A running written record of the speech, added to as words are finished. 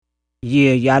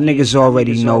Yeah, y'all niggas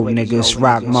already know, niggas.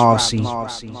 Rock Marci.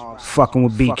 Fucking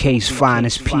with BK's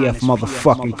finest PF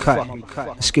motherfucking Cuttin.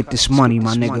 Let's get this money,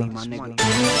 my nigga. You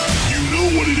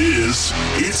know what it is.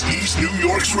 It's East New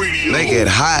York's radio. Make it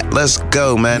hot. Let's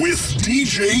go, man. With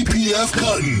DJ PF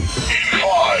Cuttin. In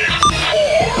 5,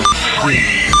 4, 3,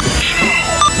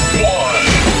 2, 1.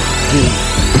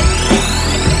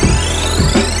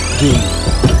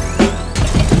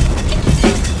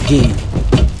 Ghee.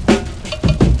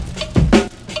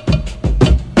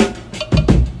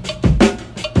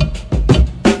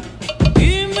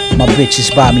 My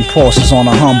bitches buy me Porsches on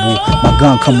a humble. My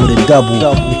gun come with a double.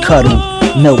 We Cuttin,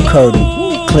 milk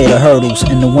curdle. Clear the hurdles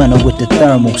in the winter with the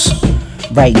thermals.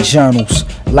 Write journals.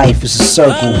 Life is a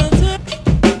circle.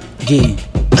 Yeah.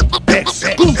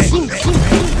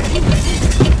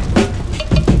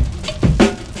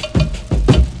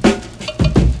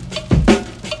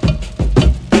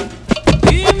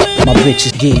 My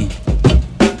bitches, yeah.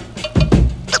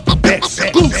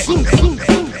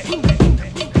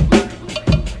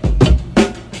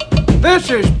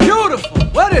 This is beautiful.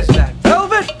 What is that,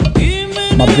 velvet?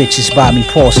 My bitches buy me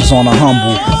Porsches on a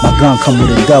humble. My gun come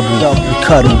with a double. We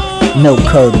Cuttin, milk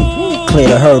curdle. Clear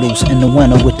the hurdles in the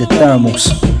winter with the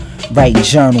thermals. Write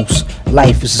journals.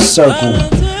 Life is a circle.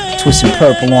 Twisted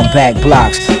purple on back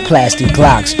blocks. Plastic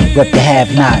Glocks. Rep the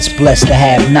have-nots. Bless the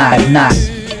have-not.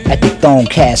 At the throne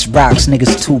cast rocks.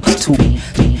 Niggas too.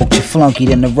 Booked your flunky,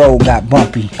 then the road got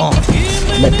bumpy.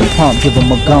 Let the pump give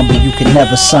him a gumby. You can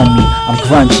never sun me. I'm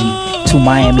grungy. 2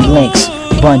 Miami links,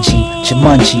 Bungee,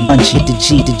 Jumanji, hit the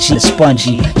G, the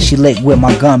spongy. She lick with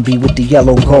my gun be with the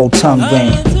yellow gold tongue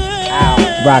ring.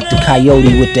 Rock the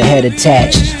coyote with the head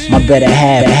attached. My better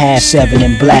half 7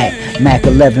 in black. Mac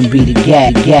 11 be the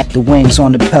gat. The wings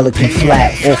on the pelican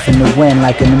flap. Off in the wind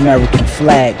like an American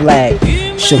flag.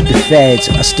 Shook the feds.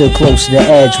 I stood close to the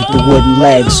edge with the wooden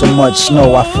legs. So much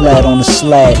snow I fled on the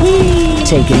sled.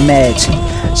 Taking meds.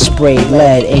 Sprayed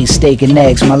lead, ate steak and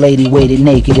eggs. My lady waited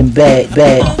naked in bed.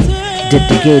 Dip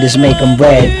the gators, make them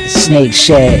red. Snake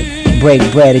shed, break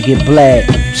bread to get bled.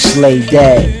 Slay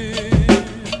dead.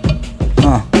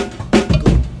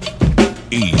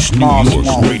 East New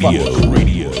York's radio.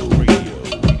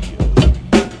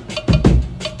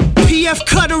 PF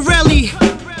Cuttarelli.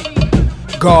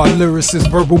 God lyricist,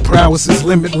 verbal prowess is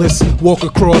limitless. Walk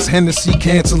across Hennessy,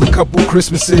 cancel a couple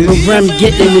Christmases. The rem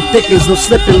getting the thickens, no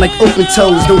slipping like open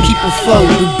toes. Don't keep a flow,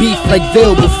 do beef like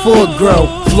Bill before it grow.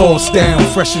 Floss down,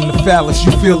 fresh in the phallus,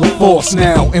 you feel the force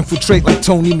now. Infiltrate like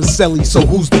Tony Maselli, so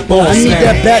who's the boss now? I need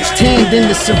that batch tanned in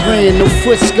the saran, no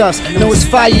foot scuffs. No, it's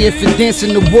fire if it dance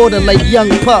in the water like Young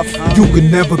Puff. You can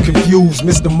never confuse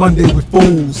Mr. Monday with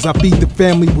fools. I feed the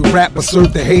family with rap, but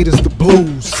serve the haters the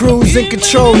blues. Cruise in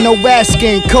control, no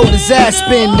asking, cold as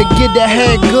Aspen. To get the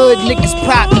head good, niggas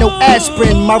pop, no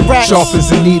aspirin. My rap sharp as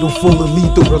a needle, full of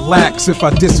lethal, relax. If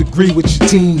I disagree with your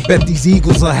team, bet these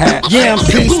Eagles are hatched. Yeah, I'm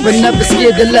peace, but never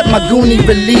scared to let my goonie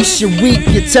release. You're weak,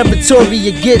 your territory,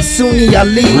 you get Sunni, I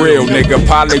leave. Real nigga,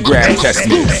 polygraph test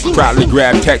me. Probably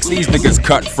grab text, these niggas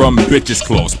cut from bitches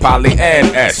close. Polly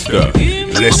and Esther.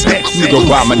 Listen, nigga,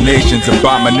 abomination's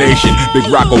abomination. Big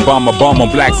Rock Obama bomb on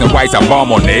blacks and whites, I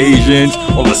bomb on Asians.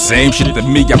 All the same shit to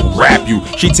me, I will rap you.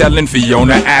 She telling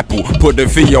Fiona Apple, put the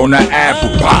Fiona Apple.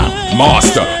 Bomb,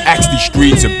 master, ask these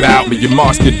streets about me. Your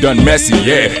master done messy,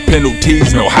 yeah.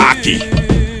 Penalties, no hockey.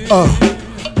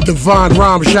 Divine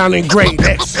rhyme shining great.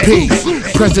 Peace,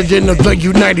 President of the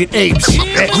United Apes.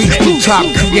 Reach the top,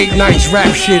 create nice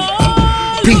rap shit.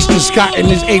 Peace to Scott and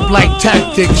his ape-like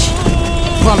tactics.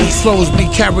 Polished flows be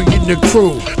carrying the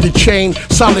crew. The chain,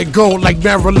 solid gold like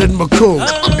Marilyn McCool.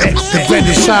 The vet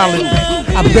is silent,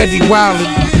 I bet he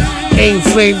wildin'. Aim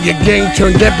flame, your gang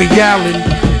turned Debbie Allen.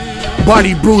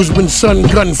 Body bruised when sun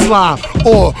gun fly.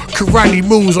 Or karate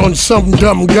moves on some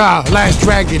dumb guy. Last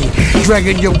dragon,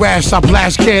 dragging your ass, I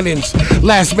blast cannons.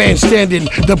 Last man standing,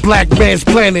 the black man's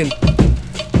planning.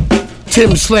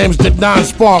 Tim slams the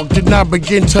non-spark, did not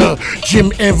begin to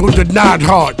Jim Anvil the nod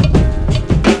hard.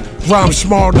 Rhyme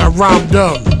smart, I rhyme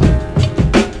dumb.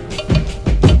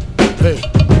 Hey.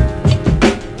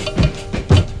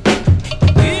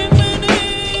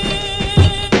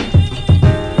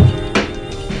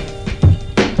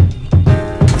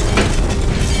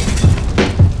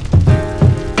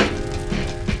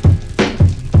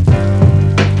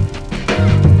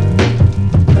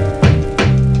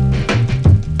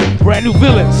 Brand new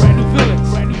villains.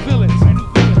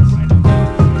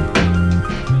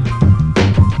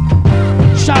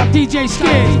 Shout out DJ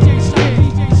Skizz.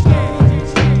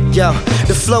 Yo,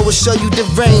 The flow will show you the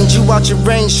range. You out your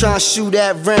range trying to shoot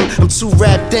at rim. I'm too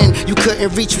wrapped in, you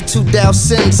couldn't reach with 2 Dow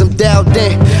Sims. I'm dialed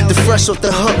in, the fresh off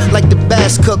the hook like the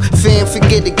bass cook. Fan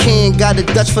forget the can, got a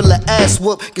Dutch full of ass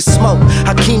whoop. Get smoke,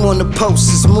 Hakeem on the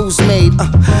post, his moves made.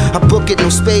 I book it, no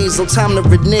spades, no time to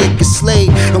renege, get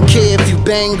slayed. Don't care if you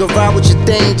bang or ride with your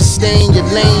thing, just stay in your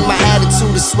lane. My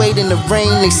attitude is swayed in the rain,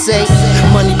 they say.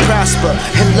 Money prosper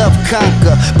and love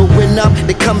conquer, but when up,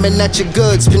 they coming at your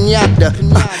goods, pinata.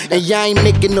 And y'all ain't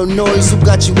making no noise, who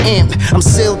got you amped? I'm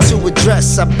sealed to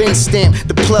address, I've been stamped.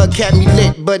 The plug had me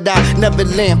lit, but I never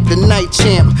lamped. The night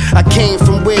champ, I came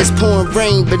from where it's pouring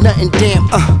rain, but nothing damp.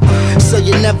 So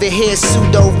you never hear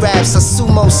pseudo raps. I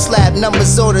sumo slap,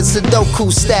 numbers ordered,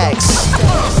 Sudoku stacks.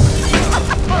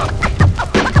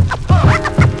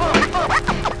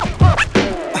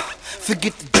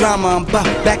 Forget the drama, I'm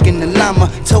back in the llama.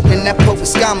 Token that potent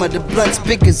scammer, the blunt's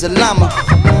big as a llama.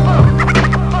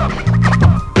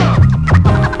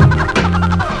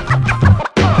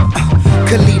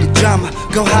 Could lead the drama,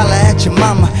 go holla at your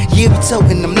mama. Yeah, we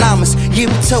totin' them llamas, yeah,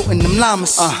 we totin' them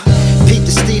llamas. Peep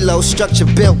the Steele, structure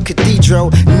built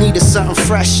cathedral. Needed something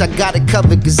fresh, I got it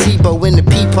covered, gazebo in the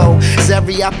peephole. Cause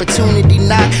every opportunity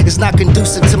is not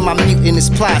conducive to my mutinous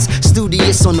plots.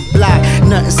 Studious on the block,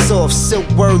 nothing soft, silk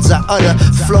words I utter.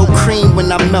 Flow cream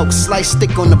when I milk, slice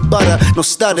stick on the butter, no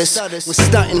stutters. With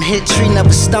stunting, hit tree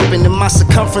never stumping. In my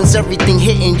circumference, everything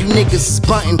hitting, you niggas is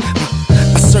bunting.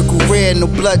 I circle rare, no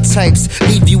blood types.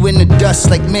 Leave you in the dust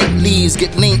like mint leaves.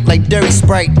 Get linked like dirty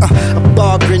Sprite. A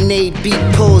bar grenade beat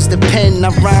pulls the pen. I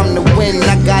rhyme the wind,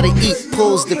 I gotta eat.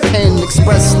 Pulls the pen,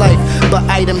 express life. But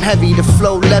item heavy, the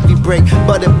flow levy break.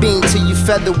 Butter bean till you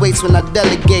featherweights when I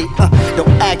delegate.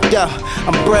 Don't act up,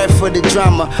 I'm bred for the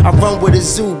drama. I run with a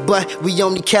zoo, but we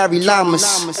only carry llamas.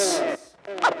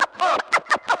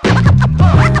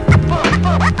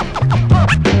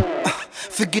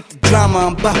 Forget the drama,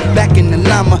 I'm back in the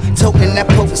llama. Token that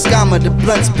potent scammer, the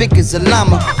blunt's big as a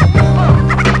llama.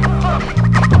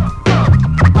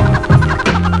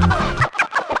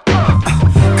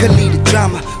 Could lead the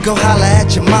drama, go holla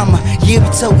at your mama. Yeah,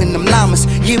 we totin' them llamas,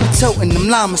 yeah, we totin' them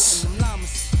llamas.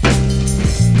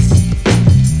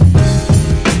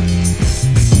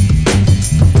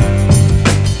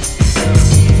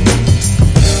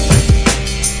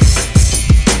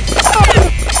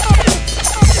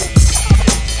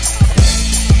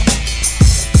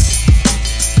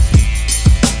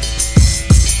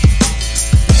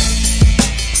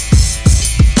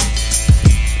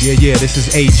 Yeah, this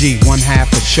is AG, one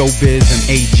half of Showbiz and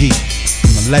AG.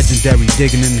 I'm a legendary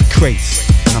digging in the crates,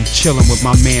 and I'm chilling with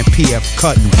my man PF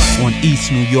Cuttin on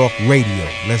EastNYRadio.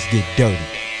 Let's get dirty.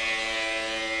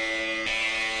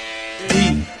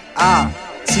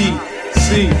 E-I-T-C.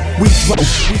 We drop.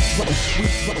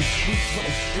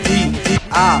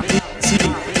 E-I-T-C.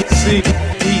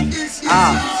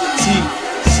 E-I-T-C.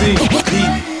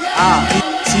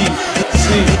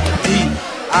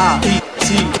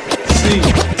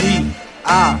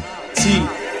 E-I-T-C.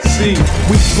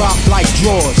 We drop like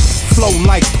drawers, flow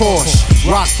like Porsche,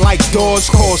 rock like doors,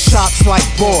 call shots like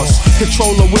boss.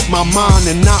 Controller with my mind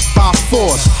and not by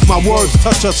force. My words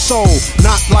touch a soul,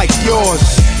 not like yours.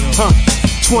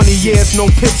 20 years, no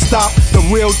pit stop. The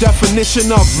real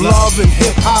definition of love and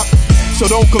hip-hop. So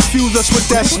don't confuse us with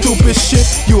that stupid shit.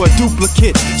 You a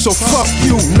duplicate, so fuck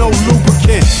you, no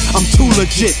lubricant. I'm too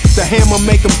legit, the hammer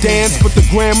make them dance, but the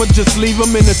grammar just leave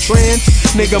them in a trance.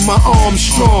 Nigga, my arm's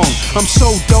strong, I'm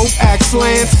so dope, axe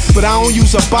Lance. But I don't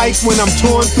use a bike when I'm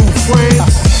touring through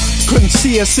France. Couldn't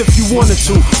see us if you wanted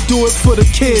to. Do it for the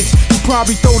kids, you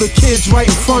probably throw the kids right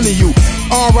in front of you.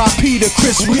 R.I.P. to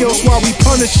Chris Wheels while we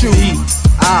punish you.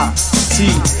 E-I-T-C.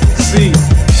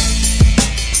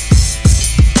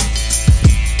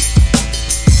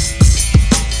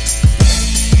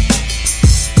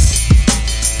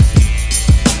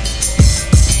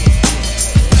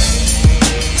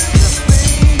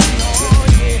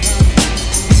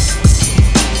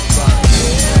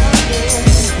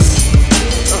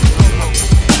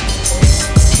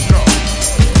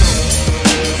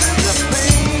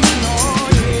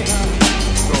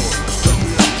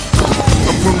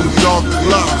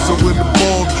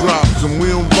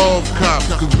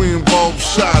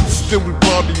 Still we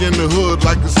party in the hood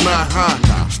like it's not hot.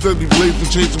 Steady blazing,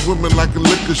 chasing women like a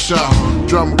liquor shop.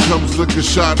 Drama comes, liquor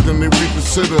shot, then they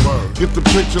reconsider. Get the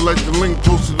picture like the link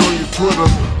posted on your Twitter.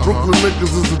 Brooklyn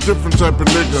niggas is a different type of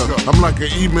nigga. I'm like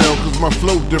an email cause my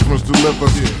flow difference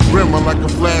delivers. Rim, I'm like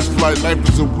a flashlight, life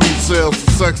is a weed sale.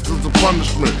 Sex is a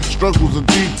punishment, struggle's a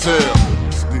detail.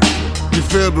 You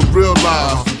fail to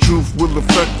realize the truth will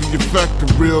affect the effect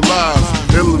of real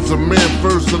lives. Ill as a man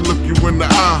first to look you in the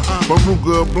eye. My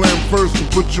Ruger blame first to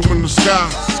put you in the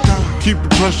sky. Keep the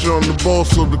pressure on the ball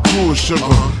so the crew is sugar.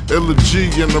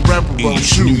 L.G. and the rapper won't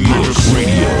shoot.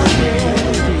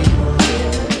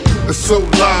 It's so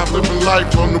live, living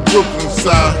life on the Brooklyn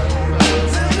side.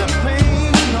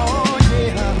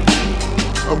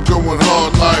 I'm going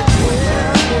hard like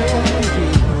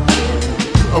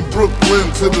I'm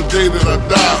Brooklyn till the day that I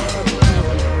die.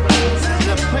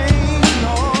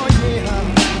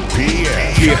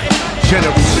 Yeah.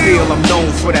 General Steele, I'm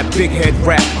known for that big head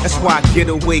rap. That's why I get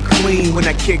away clean when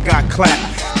that kid got clapped.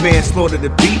 Manslaughter the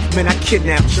beat, man, I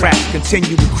kidnap tracks.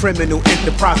 Continue with criminal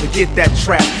enterprise to get that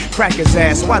trap. Crack his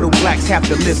ass, why do blacks have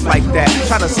to live like that?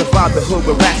 Try to survive the hood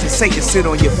where rats and Satan sit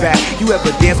on your back. You ever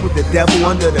dance with the devil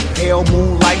under the pale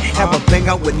moonlight? Have a bang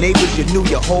out with neighbors you knew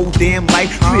your whole damn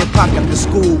life? 3 o'clock after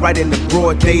school, right in the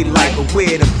broad daylight. But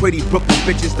where the pretty Brooklyn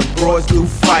bitches, the broads do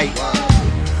fight.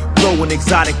 Blowing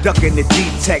exotic, ducking the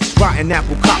D-Tex. Rotten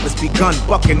apple coppers begun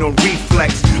bucking on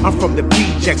reflex. I'm from the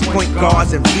PJs, point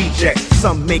guards and rejects.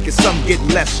 Some make it, some get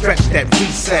left stretched at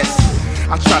recess.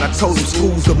 I try to tell them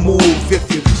schools to move. If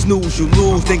you snooze, you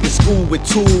lose, then get school with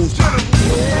tools.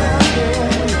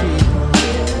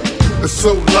 It's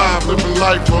so live, living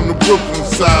life on the Brooklyn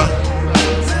side.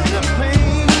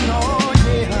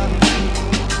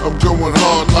 I'm going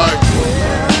hard like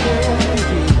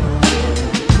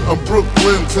I'm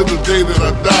Brooklyn till the day that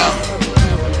I die.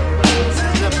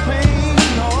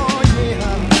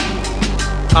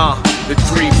 The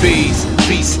 3 B's,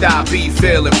 B-Style,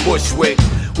 B-Ville, and Bushwick.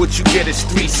 What you get is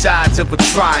 3 sides of a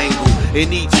triangle.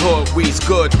 In each hood reads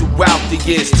good throughout the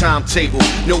year's timetable.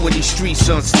 Knowing these streets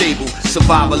unstable.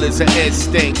 Survival is an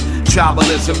instinct.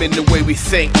 Tribalism in the way we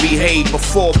think, behave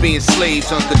before being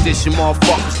slaves. Unconditioned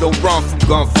motherfuckers don't run from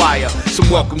gunfire. Some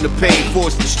welcome the pain,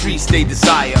 force the streets they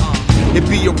desire. It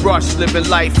be a rush, living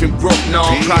life in Brooklyn.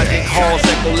 Project halls,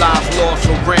 echo lives lost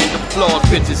from random flaws,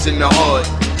 bitches in the hood.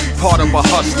 Part of a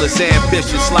hustler's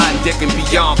ambition, sliding dick and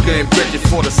Bianca and Bridget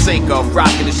for the sake of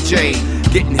rocking his chain.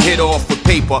 Getting hit off with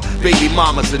paper, baby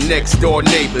mamas and next door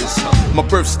neighbors. My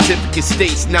birth certificate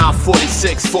states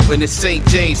 946, footing in St.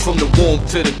 James from the womb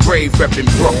to the grave, reppin'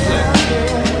 Brooklyn.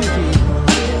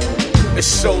 It's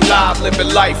so live, living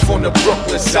life on the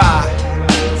Brooklyn side.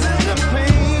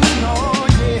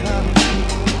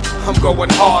 I'm going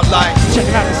hard like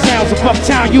checking out the sounds of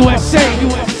Uptown USA.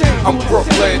 I'm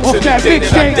Brooklyn to the day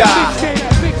that I die.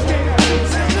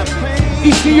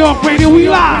 EastNYRadio, we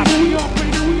live.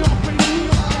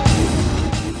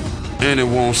 And it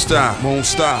won't stop, won't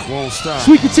stop, won't stop.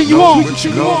 So we continue on. What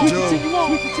you gonna do?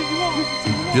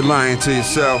 You're lying to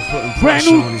yourself, putting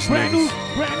pressure on these niggas.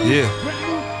 Yeah.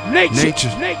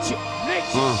 Nature.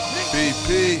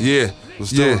 BP. Yeah.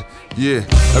 Yeah.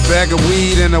 A bag of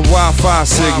weed and a Wi-Fi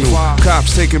signal.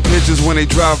 Cops taking pictures when they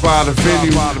drive by the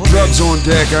venue. Drugs on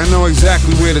deck, I know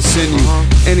exactly where to send you.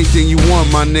 Anything you want,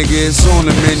 my nigga, it's on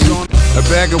the menu. A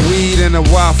bag of weed and a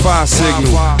Wi-Fi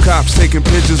signal. Cops taking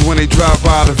pictures when they drive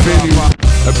by the venue.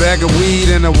 A bag of weed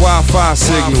and a Wi-Fi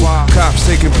signal. Cops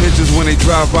taking pictures when they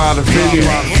drive by the venue.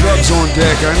 Drugs on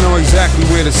deck, I know exactly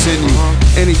where to send you.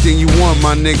 Anything you want,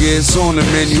 my nigga, it's on the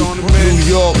menu. New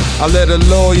York, I let a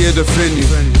lawyer defend you.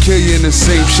 Kill you in the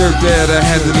same shirt that I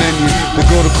had to lend you. To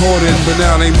go to court in, but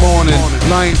now they mourning.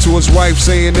 Lying to his wife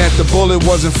saying that the bullet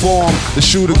wasn't for him. The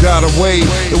shooter got away,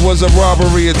 it was a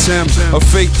robbery attempt. A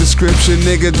fake description,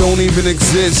 nigga, don't even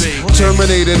exist.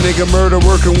 Terminator, nigga, murder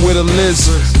working with a list.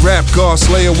 Rap God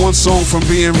Slayer, one song from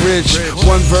being rich.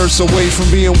 One verse away from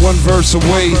being one verse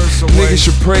away. Niggas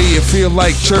should pray, it feel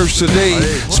like church today.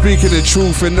 Speaking the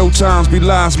truth and no times be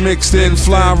lies mixed in.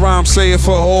 Fly rhyme, say it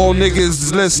for all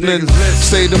niggas listening.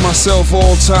 Stay to myself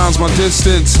all times, my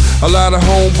distance. A lot of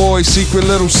homeboys, secret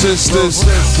little sisters.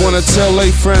 Wanna tell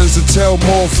they friends to tell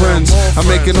more friends. I'm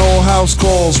making all house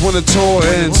calls when the tour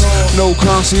ends. No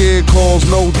concierge calls,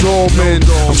 no doorman.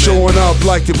 I'm showing up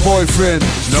like your boyfriend.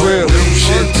 Real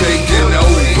shit taking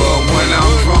over when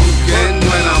I'm drunk and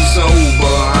when I'm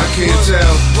sober. I can't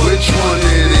tell which one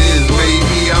it is.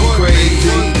 Maybe I'm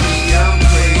crazy.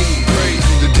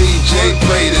 The DJ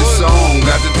play this song,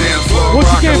 got the dance floor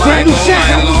rocking like all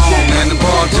night long. And the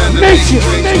bartender makes drinks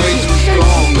way too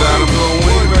strong. Got 'em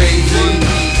going crazy,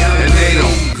 and they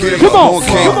don't give up. More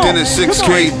cake than a 6th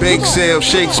grade bake sale.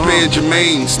 Shakespeare,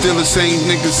 Jermaine, still the same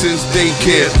nigga since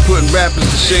daycare. Putting rappers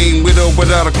to shame with or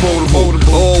without a quotable.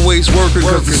 Always working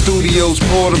cause the studio's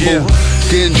portable.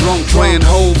 Getting drunk playing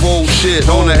hobo shit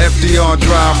on the FDR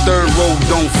drive. 3rd row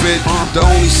don't fit. The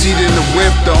only seat in the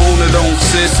whip, the owner don't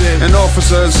sit. An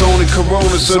officer, it's only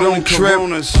Corona, so don't trip.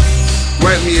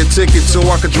 Write me a ticket so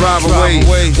I could drive away.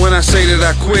 When I say that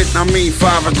I quit, I mean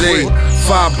 5 a day.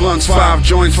 5 blunts, 5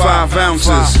 joints, 5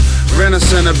 ounces. Rent a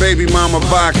center, baby mama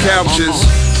buy couches.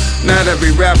 Not every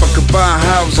rapper could buy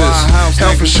houses.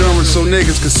 Health insurance so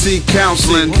niggas could seek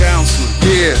counseling.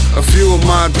 Yeah, a few of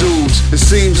my dudes. It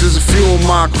seems there's a few of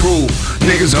my crew.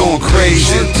 Niggas going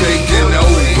crazy. Taking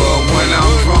over when I'm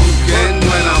drunk and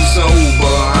when I'm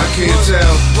sober. I can't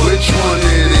tell which one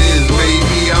it is.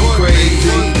 Maybe I'm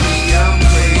crazy.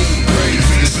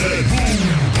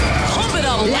 Pump it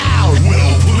up loud.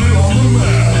 Well, put it on the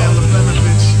map.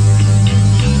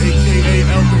 AKA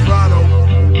El Dorado.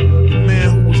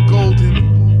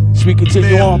 We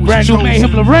continue on. Brand new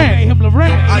Meyhem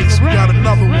Loran. Ice, we got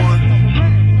another one.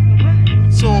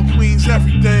 It's all Queens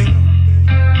everything.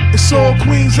 It's all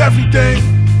Queens everything.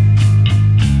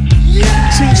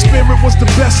 Team Spirit was the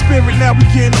best spirit, now we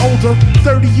getting older.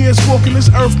 30 years walking this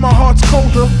earth, my heart's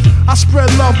colder. I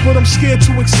spread love, but I'm scared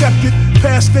to accept it.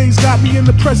 Past days got me in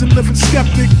the present living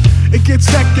skeptic. It gets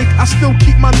hectic, I still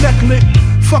keep my neck lit.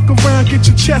 Fuck around, get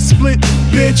your chest split,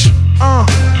 bitch.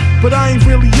 But I ain't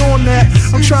really on that.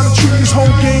 I'm trying to treat this whole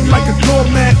game like a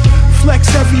doormat. Flex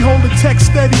heavy, hold the tech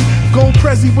steady. Gold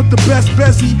Prezi with the best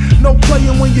bezzy. No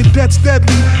playing when your debt's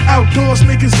deadly. Outdoors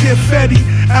niggas get fetty.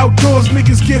 Outdoors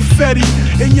niggas get fetty.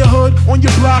 In your hood, on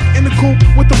your block, in the coupe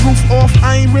with the roof off.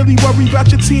 I ain't really worried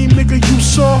about your team, nigga, you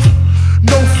soft.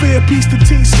 No fear, peace to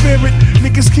Team Spirit.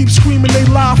 Niggas keep screaming they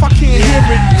live, I can't hear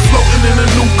it. Floating in a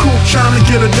new coupe, trying to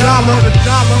get $1.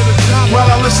 While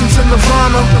I listen to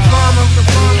Nirvana.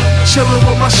 Chillin'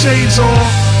 with my shades on.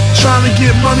 Trying to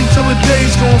get money till the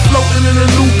day's gone. Floating in a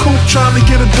new coupe, trying to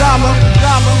get $1.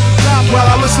 While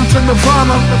I listen to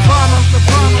Nirvana.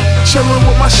 Chillin'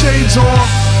 with my shades on.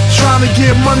 Trying to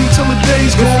get money till the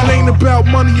day's gone. If it ain't about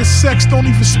money or sex, don't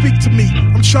even speak to me.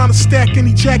 I'm trying to stack and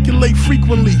ejaculate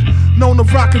frequently. Known to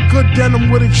rock a good denim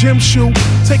with a gym shoe.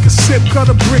 Take a sip, cut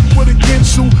a brick with a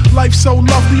ginsu. Life so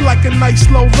lovely like a nice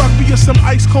slow rugby or some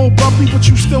ice cold bubbly, but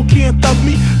you still can't thug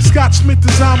me. Scott Smith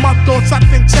designed my thoughts, I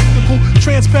think technical.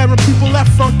 Transparent people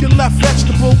left funk and left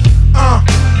vegetable.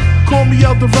 Call me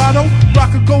El Dorado.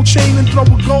 Rock a gold chain and throw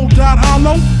a gold dot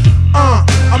hollow.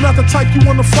 I'm not the type you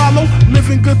wanna follow.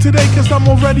 Living good today cause I'm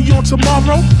already on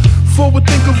tomorrow. Forward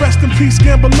thinker, rest in peace,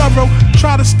 Gambolero.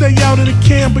 Try to stay out of the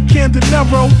can, but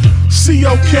Candelero. See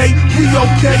okay, we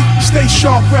okay. Stay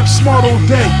sharp, rep smart all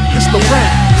day. It's the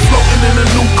rap. Floating in a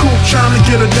new coupe, trying to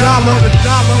get $1.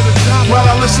 While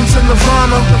I listen to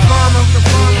Nirvana.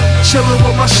 Chillin'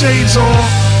 with my shades on.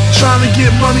 Trying to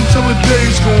get money till the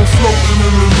day's gone. Floating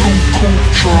in a new coupe,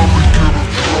 trying to get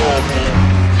 $1.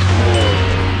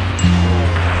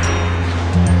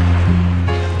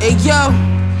 Hey yo.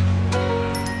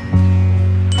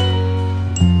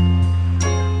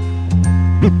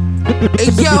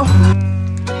 Hey yo.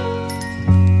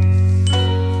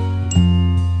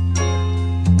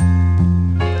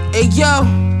 Hey yo.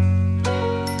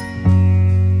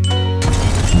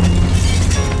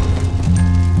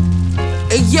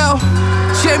 Hey yo.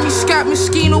 Jeremy Scott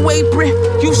Moschino apron.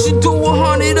 Used to do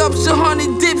 100 ups,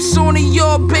 100 dips on a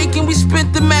yard bacon. We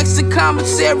spent the max of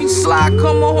commissary. Slide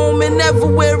coming home and never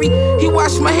weary. He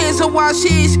washed my hands, I wash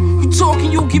his. You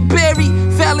talking, you get buried.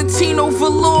 Valentino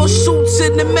velour suits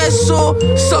in the mess hall.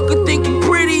 Sucker thinking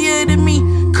prettier than me.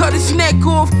 Cut his neck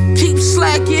off, keep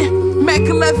slacking. Mac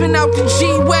 11 out the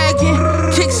G-Wagon.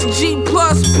 Kicks a G+,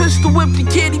 pistol whip the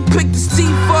kid, he picked his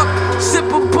teeth up. Sip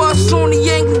a bus on the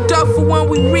angle duffel when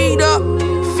we read up.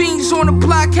 Fiends on the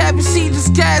block having seizures,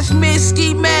 cashmere,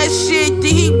 ski mask shit, the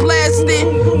heat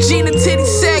blasting. Gina titty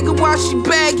sagging while she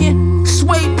bagging.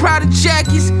 Suede Prada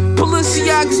jackets,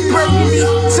 Balenciaga's burgundy.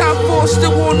 Tom Forster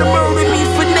wanna murder me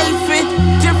for Nathan.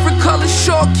 Different color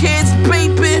short kids,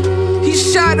 baby. He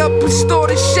shot up and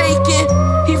started shaking.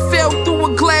 He fell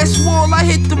through a glass wall, I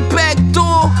hit the back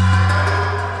door.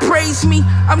 Praise me,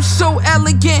 I'm so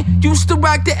elegant. Used to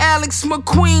rock the Alex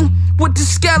McQueen with the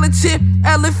skeleton.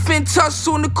 Elephant tusk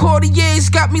on the Cartiers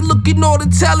got me looking all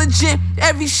intelligent.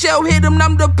 Every shell hit him,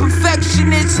 I'm the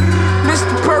perfectionist.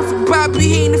 Mr. Perfect, Bobby,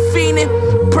 he ain't a fiendin'.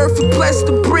 Perfect-Plex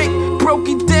the brick, broke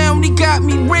it down, he got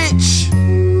me rich.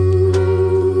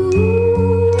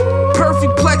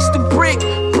 Perfect-Plex the brick,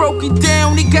 broke it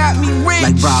down, he got me rich.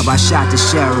 Like Rob, I shot the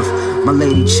sheriff. My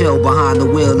lady chill behind the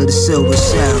wheel of the silver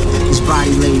sheriff. His body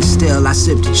laid still, I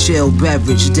sipped a chill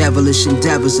beverage. Devilish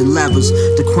endeavors and levers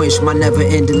to quench my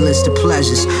never-ending list of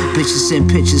pleasures. Bitches send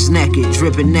pictures naked,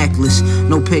 dripping necklace.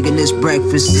 No pig in this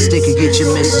breakfast, stick and get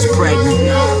your missus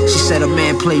pregnant. She said a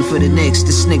man played for the Knicks,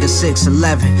 this nigga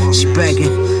 6'11", she begging.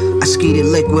 I skeeted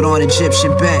liquid on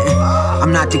Egyptian betting.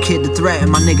 I'm not the kid to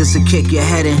threaten, my niggas to kick your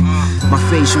head in. My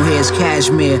facial hair is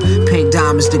cashmere, pink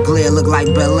diamonds to glare, look like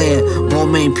Bel Air.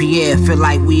 Balmain Pierre, feel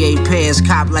like we 8 pairs,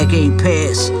 cop like 8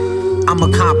 pairs. I'm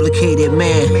a complicated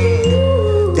man.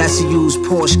 That's a used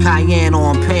Porsche Cayenne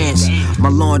on pants. My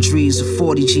laundry's a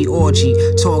 40G orgy.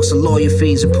 Talks of lawyer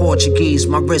fees in Portuguese.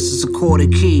 My wrist is a quarter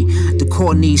key. The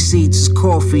Courtney seats is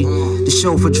coffee. The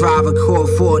chauffeur driver caught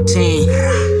 14.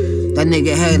 That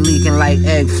nigga head leaking like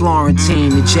egg Florentine.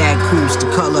 The Jack Coops,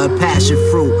 the color of passion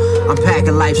fruit. I'm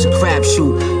packing life's a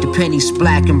crapshoot. The penny's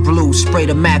black and blue. Spray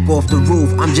the Mac off the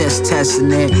roof, I'm just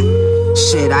testing it.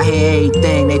 Shit, I hear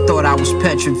everything, they thought I was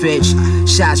Petrovich.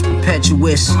 Shots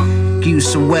perpetuous. Give you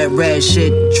some wet red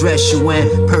shit, dress you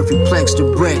in. Perfect-Plex the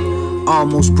brick.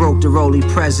 Almost broke the roly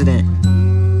president.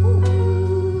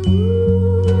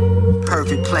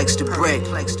 Perfect-Plex the brick.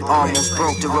 Almost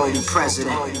broke the roly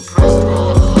president.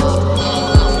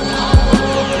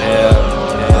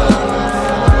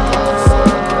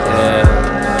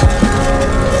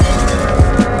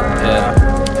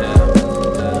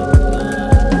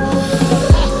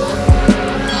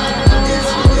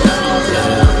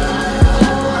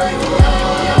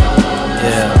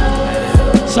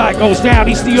 Side goes down,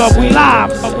 East New York, we live.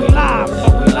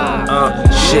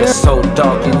 Shit's so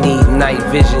dark you need night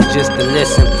vision just to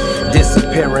listen.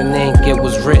 Disappearing ink, it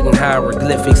was written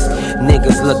hieroglyphics.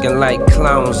 Niggas looking like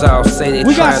clowns, I'll say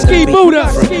they trying to be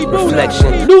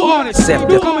reflection. New artist,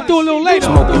 coming through a little later.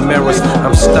 Smoking mirrors,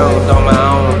 I'm stoned on my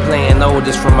own, playing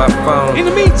oldest from my phone. In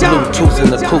the meantime, Bluetooth in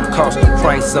the coupe cost the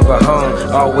price of a home.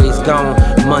 Always gone,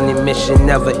 money mission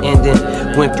never ending.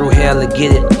 Went through hell to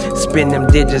get it. Spend them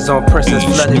digits on persons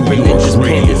flooded religious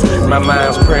pendants. My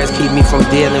mind's prayers keep me from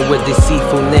dealing with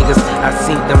deceitful niggas. I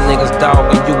seen them niggas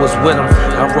dog and you was with them.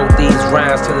 I wrote these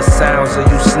rhymes to the sounds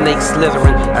of you snakes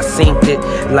slithering. I synced it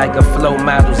like a flow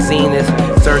model Zenith.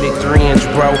 33-inch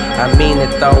bro, I mean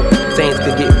it though. Things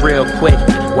could get real quick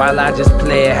while I just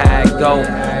play it how it go.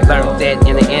 Learned that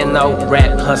in the NO,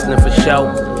 rap hustling for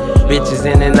show. Bitches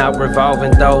in and out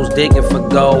revolving doors, digging for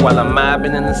gold while I'm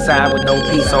mobbing in the side with no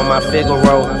piece on my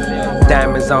Figaro.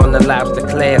 Diamonds on the lobster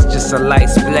class, just a light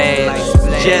splash.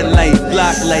 Jet light,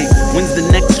 block light, when's the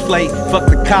next flight? Fuck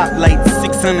the cop light,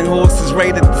 600 horses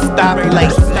right at the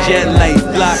stoplight. Jet light,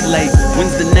 block light,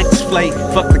 when's the next flight?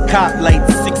 Fuck the cop light,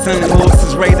 600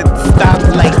 horses right at the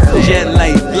stoplight. Jet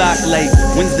light, block light,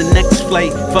 when's the next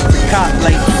flight? Fuck the cop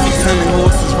light, 600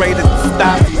 horses right at the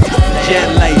stoplight. Jet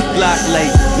light, block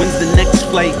light, when's the next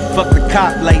flight? Fuck the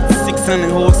cop light, 600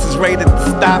 horses right at the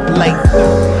stoplight.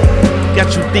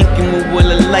 Got you thinking, when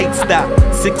will a light stop?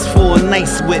 6'4" a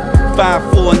nice whip,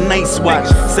 5'4" a nice watch,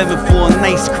 7'4" a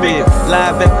nice crib,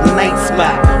 live at the night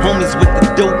spot. Homies with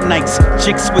the dope nights,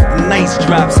 chicks with the nice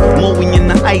drops. Moe in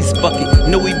the ice bucket,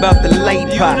 know we bout the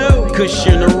light pop.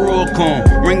 Cushion a roll cone,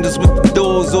 ringers with the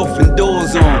doors off and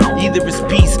doors on. Either it's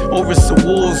peace or it's a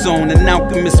war zone. An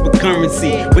alchemist with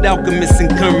currency, with alchemist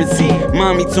and currency.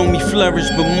 Mommy told me flourish,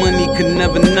 but money could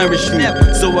never nourish me.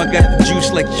 So I got the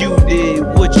juice like you did,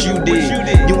 what you did.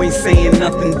 You ain't saying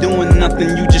nothing, doing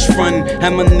nothing, you just frontin'.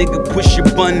 Have my nigga push your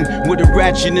button with a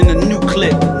ratchet and a new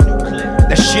clip.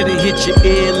 That shit'll hit your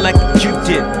ear like a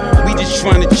Q-tip. We just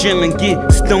tryna chill and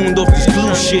get stoned off this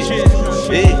glue shit.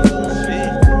 Yeah.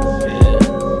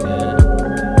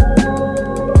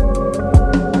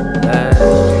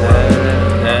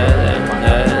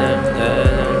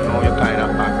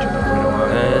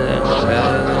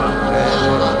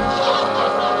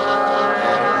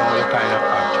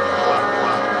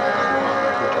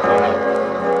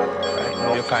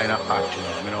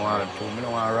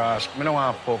 I don't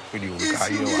want to fuck with you because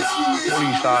you are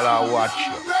police all I watch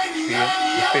you. See? The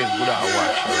Facebook I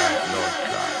watch you like Lord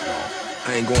God, no. I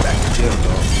ain't going back to jail,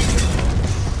 dog.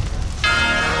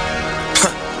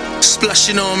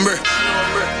 Splashing on bro.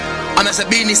 I'm as a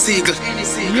Beanie Sigel.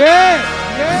 Yeah.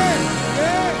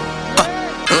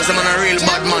 I'm a real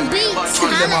bad man.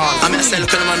 I'm a sell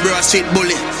man, bro, a street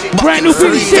bully. Brand new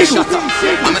Beanie Sigel.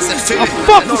 I'm a sell I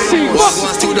fuck the Sigel. Walk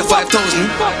once to the 5,000.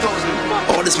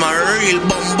 Oh, this my real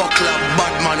bumbuckler,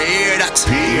 bad man, you hear that?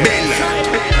 Benny.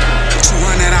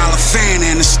 $200 fan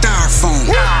and a styrofoam.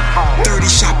 30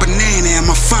 shot banana and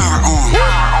my firearm.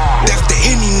 Death to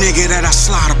any nigga that I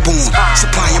slide up on.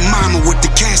 Supply your mama with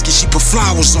the casket she put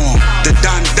flowers on. The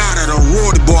Don Dada, the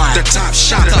road boy, the top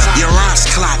shot. Your ass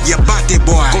clot, your body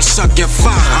boy, go suck your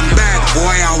father. I'm bad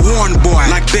boy, I warn boy,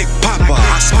 like Big Papa.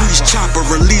 I squeeze chopper,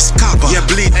 release copper, you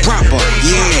bleed proper.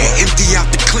 Yeah, empty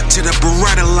out the clip to the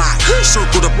Beretta lot.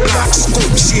 Circle the block,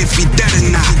 scope, see if he dead or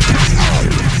not.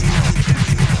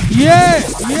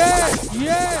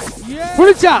 Put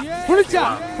it down.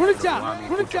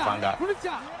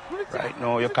 Right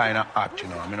now, you're kind of hot, you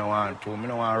know. I don't want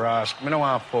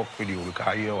to fuck with you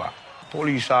because you are.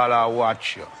 Police all are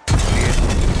watch you.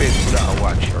 Facebook all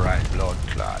watch you, right? Blood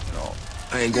clot, no.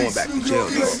 I ain't going back to jail,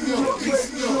 though.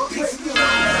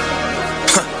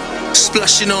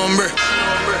 Splashing on, bro.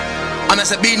 I'm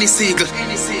as a Beanie Sigel.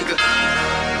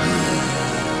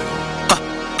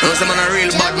 I'm a real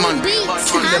bad man.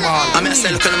 I'm a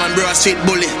sell to man, bro, a street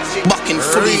bully. Back in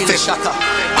full effect.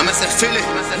 I'm a say Philly.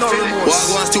 What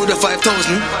goes to the 5,000?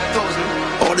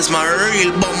 Oh, this my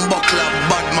real bumbuckler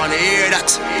bad man. Hear that?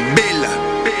 Bill.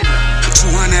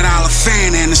 $200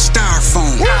 fan and a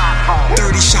styrofoam.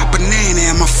 30 shot banana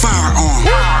and my firearm.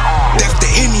 Death to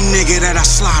any nigga that I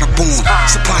slide up on.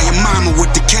 Supply your mama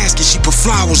with the casket she put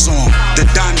flowers on. The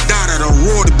Don Dada, the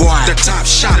road boy, the top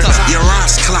shot. Your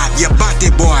ass clot, your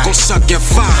body boy. Go suck your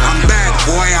father. I'm bad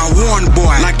boy, I warn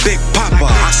boy. Like Big Papa,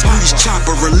 I squeeze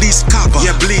chopper, release copper.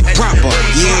 You bleed proper.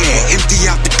 Yeah, empty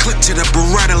out the clip to the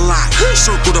Beretta lot.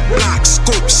 Circle the block,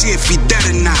 scope, see if he dead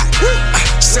or not.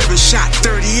 7 shot,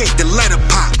 38, the letter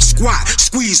pop. Squat,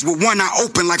 squeeze with one eye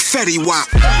open like Fetty Wap.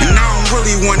 And I don't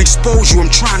really want to expose you, I'm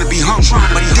trying to be humble.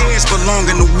 But dares belong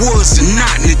in the woods and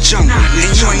not in the jungle. And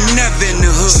you ain't never in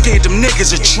the hood, scared them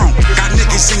niggas are trunk. Got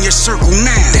niggas in your circle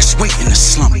now that's waiting to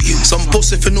slump you. Some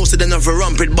pussy for no, so they never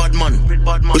rampant bad man.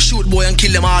 We shoot boy and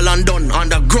kill them all and done.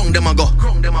 Underground them a go.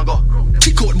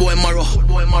 Kick out boy marrow.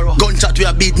 Gunshot we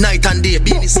a beat night and day.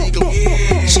 Beanie Sigel.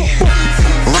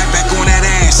 Right back on that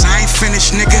ass, I ain't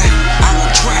finished, nigga. I will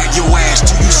drag your ass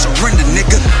till you surrender,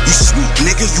 nigga. You sweet,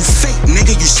 nigga, you fake,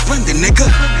 nigga, you splendid, nigga.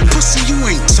 Pussy, you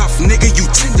ain't tough, nigga, you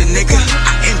tender, nigga.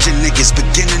 I engine niggas,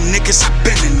 beginning niggas, I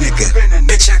been a nigga.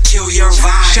 Bitch, I kill your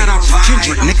vibe. Shout out to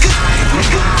Kendrick, nigga.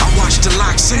 I watch the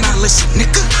locks and I listen,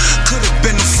 nigga. Could've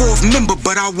been a 4th member,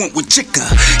 but I went with Jicka.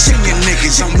 Singing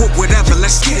niggas, I'm with whatever,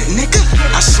 let's get it, nigga.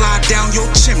 I slide down your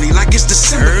chimney like it's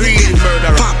December, nigga.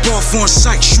 Pop off on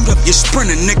sight, shoot up your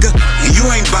sprinter, nigga. And you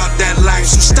ain't about that life,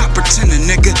 so stop pretending,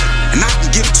 nigga. And I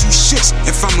can give 2 shits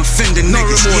if I'm offending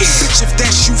niggas. Yeah, bitch, if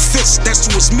that shoe fits,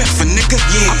 that's who it's meant for, nigga.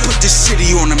 Yeah, I put this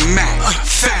city on the map.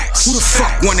 Facts. Who the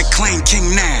fuck wanna claim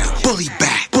king now? Bully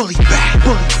back.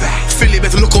 Philly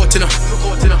better look out, you know.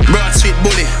 Broad street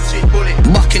bully.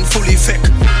 Back in full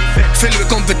effect. Philly we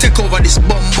come to take over this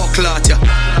bumbuckler, yeah.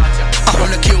 I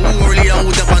wanna kill who really and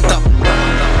who up on top.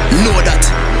 Know that.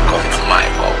 Come to my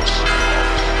house.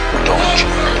 Don't you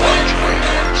want to wait?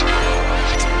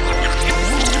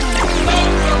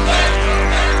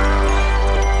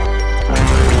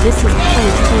 This is Play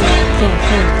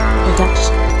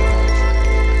Production.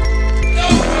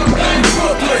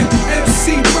 Brooklyn,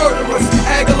 MC murderers,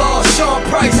 Aguilar, Sean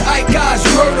Price, Ike guys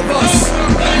murder us.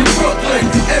 Brooklyn,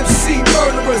 MC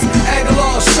murderers,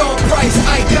 Aguilar, Sean Price,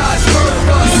 Ike guys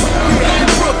murder us.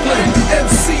 Brooklyn,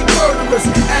 MC murderers,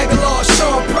 Aguilar,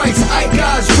 Sean Price, Ike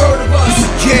guys murder us.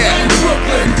 Yeah,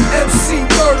 Brooklyn, MC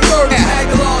murderers,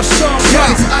 Aguilar, Sean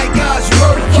Price, Ike guys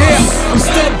murder us. Yeah, I'm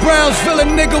still a Brownsville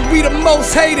nigga, we the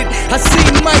most hated. I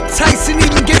seen Mike Tyson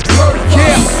even get murdered.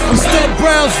 Yeah, I'm still a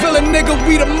Brownsville nigga,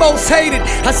 we the most hated.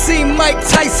 I seen Mike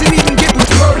Tyson even get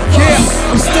murdered. Yeah,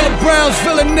 I'm still a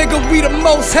Brownsville nigga, we the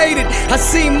most hated. I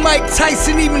seen Mike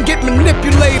Tyson even get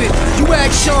manipulated. You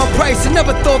asked Sean Price, I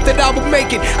never thought that I would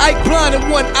make it. Ike blind in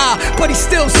one eye, but he's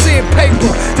still seeing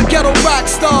paper. The ghetto rock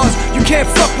stars, you can't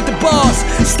fuck with the bars.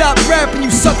 Stop rapping,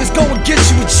 you suckers, go and get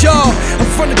you a job. I'm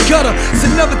from the gutter, so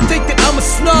never think that I'm a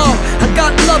snob. I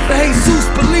got love for Jesus,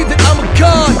 believe that I'm a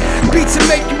god. Beats to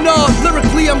make you nod,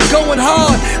 lyrically I'm going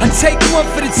hard. I take one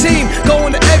for the team,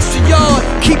 going the extra yard.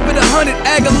 Keep it 100,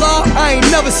 Aguilar, I ain't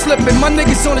never slipping. My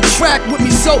niggas on the track with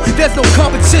me, so there's no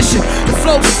competition. The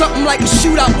flow's something like a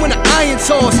shootout when an iron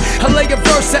toss. I lay a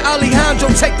verse to Alejandro,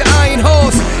 take the iron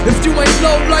horse. If you ain't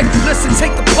low like, listen,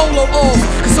 take the polo off.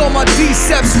 Cause all my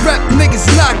D-Seps rap niggas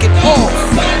knock it off.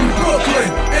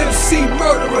 Brooklyn, MC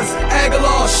murderers,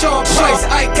 Aguilar, Sean Price,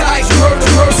 Ike guys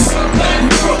murderers.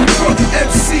 Brooklyn,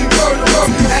 MC murderers,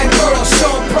 Aguilar,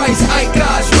 Sean Price, Ike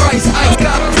guys rice, Ike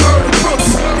got murderers.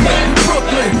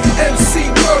 Brooklyn, MC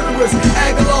murderers,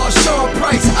 Aguilar, Sean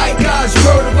Price, Ike guys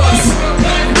murderers.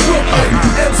 Brooklyn,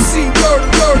 MC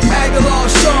murderers, Aguilar,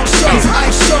 Sean Price,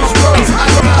 Ike Sean Price,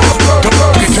 Ike guys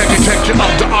murderers. Architecture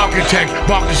of the architect,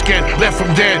 bark the skin, left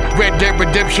from dead, Red Dead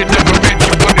Redemption, never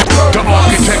mentioned what it. The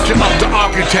architecture of the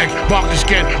architect, bark the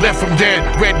skin, left from dead,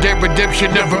 Red Dead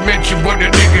Redemption, never mentioned what the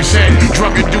nigga said.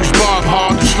 Drug induced barb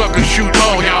hard, the slugger shoot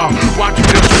all y'all. Watch you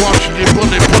just watching your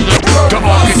bullet pull up. The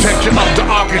architecture of the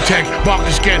architect, bark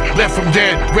the skin, left from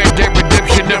dead, Red Dead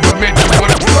Redemption, never mentioned what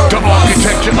it. The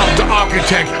architecture of the architect.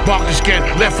 architect, mark the scan,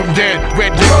 left from dead.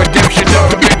 Red Dead Redemption,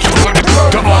 never mentioned.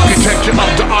 The architecture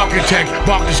of the architect,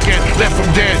 mark the scan, left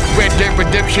from dead. Red Dead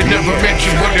Redemption, never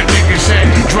mentioned what the nigga said.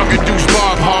 Drug-induced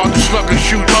Bob hard, the slugger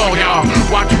shoot all y'all.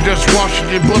 Watching just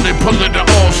Washington Bullet, pulling the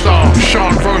all-star.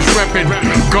 Sean verse reppin',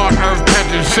 God Earth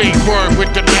Panther, same word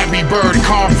with the Labby Bird,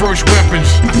 Converse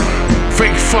weapons.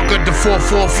 Fake fucker, the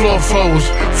 4-4 floor flows.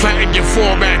 Flatten your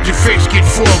format, your face get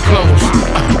foreclosed.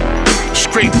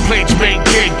 Straight plates, main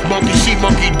cake. Monkey see,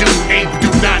 monkey do. Ape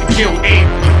do not kill ape.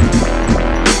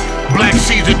 Black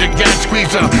Caesar, the gas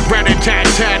squeezer.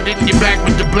 Rat-a-tat-tat in your back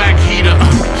with the black heater.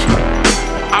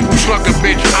 I will slug a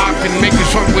bitch out and make a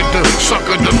song with the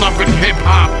sucker, the loving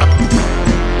hip-hop.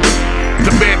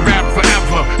 The man rap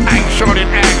forever. Ain't short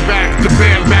and act back. The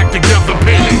band back together,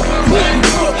 baby.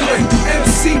 Brooklyn,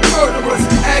 MC murderers.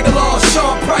 Aguilar,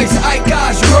 Sean Price, Ike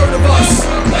guys, murder us.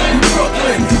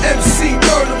 Brooklyn, MC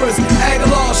murderers.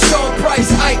 Aguilar, Sean Price,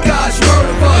 Ike guys,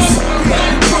 murder us.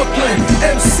 Brooklyn,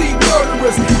 MC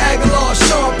murderers. Aguilar,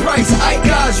 Sean Price, Ike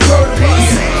guys, murder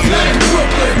us.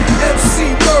 Brooklyn,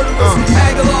 MC murderers.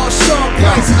 Aguilar, Sean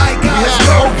Price, Ike guys,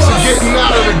 murder us. We had hopes of getting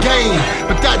out of the game,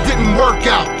 but that didn't work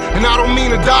out. And I don't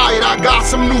mean a diet, I got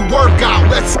some new workout.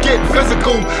 Let's get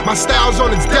physical, my style's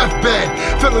on its deathbed.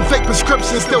 Filling fake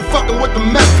prescriptions, still fucking with the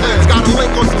meth heads. Got a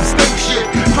link on some stink shit,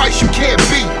 price you can't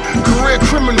beat. Career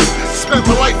criminal, spent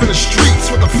my life in the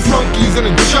streets with the flunkies and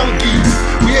the junkies.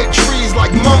 We hit trees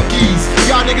like monkeys,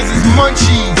 y'all niggas is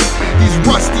munchies. These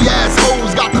rusty ass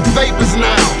hoes got the vapors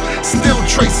now. Still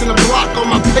tracing the block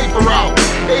on my paper route.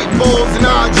 8 balls and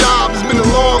odd jobs, it's been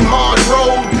a long hard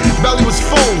road. Belly was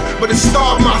full, but it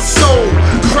starved my soul.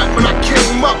 Crap when I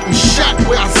came up and shot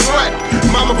where I slept.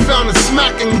 Mama found a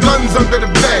smack and guns under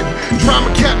the bed. Drama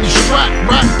kept me strapped,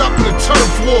 wrapped up in a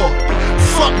turf war.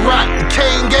 Fuck rap, the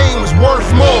Kane game was worth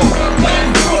more.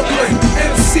 Brooklyn,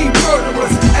 MC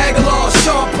murderers. Aguilar,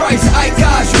 Sean Price, Ike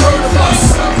guys, murder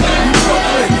us.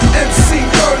 Brooklyn, MC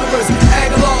murderers.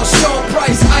 Aguilar, Sean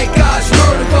Price, Ike guys,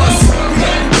 murder us.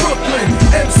 Brooklyn,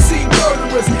 MC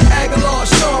murderers. Aguilar,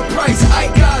 Sean Price,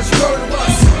 Ike guys, murder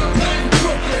us.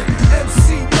 Brooklyn,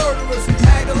 MC murderers.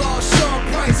 Aguilar, Sean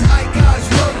Price, Ike guys,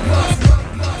 murder us.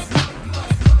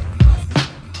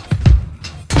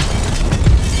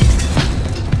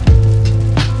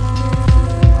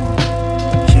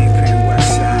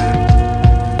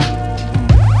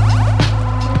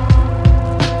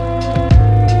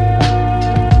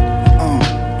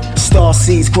 Star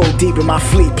seeds grow deep in my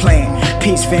fleet plan.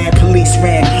 Peace van, police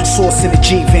ran, source in the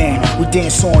G van. We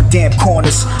dance on damp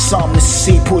corners. Something to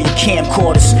see, pull your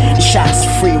camcorders. The shots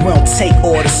free, we don't take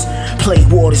orders. Play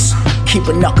waters, keep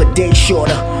a knuck a day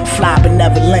shorter. Fly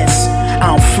benevolence,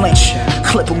 I don't flinch.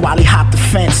 Clipping while he hop the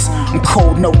fence. I'm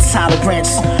cold, no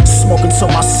tolerance. Smoking till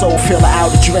my soul feel the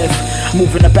outer drift.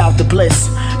 Moving about the bliss.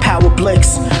 Power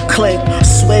blicks, click,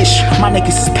 swish. My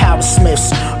niggas is power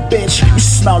smiths. Bitch, you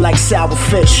smell like sour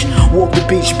fish. Walk the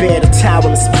beach bare, the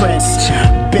towerless prince.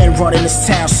 Been running this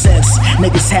town since.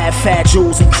 Niggas had fat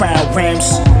jewels and crown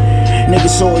rims.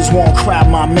 Niggas always want crowd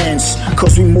my mens.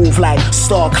 Cause we move like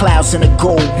star clouds in a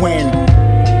gold wind.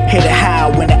 Hit it high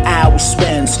when the hour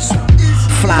spins.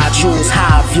 Fly jewels,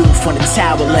 high view from the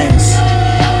tower lens.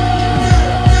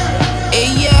 Hey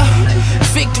yeah,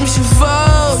 victims of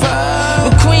Vogue.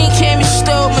 When Queen came and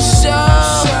stole my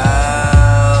soul.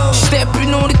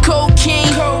 Stepping on the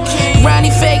cocaine.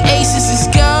 Ronnie fake aces is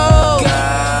gold.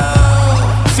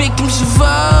 Victims of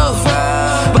Vogue.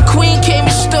 But Queen came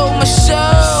and stole my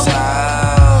soul.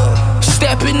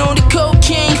 Stepping on the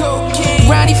cocaine.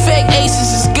 Ronnie fake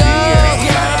aces is gold.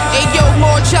 Hey yo,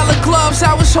 more jello gloves,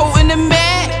 I was holding the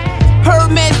mat.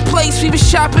 Hermes place, we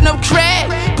was chopping up crab.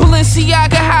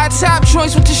 Balenciaga high top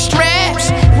joints with the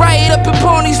straps. Riot up in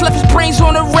ponies, left his brains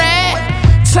on a rack.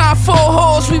 Time for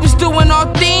hoes, we was doing our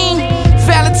thing.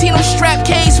 Valentino strap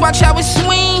case, watch how it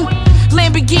swing.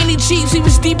 Lamborghini Jeeps, we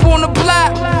was deep on the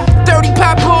block. 30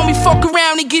 pop on me, fuck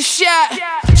around and get shot.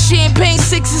 Champagne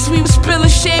sixes, we was spilling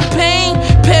champagne.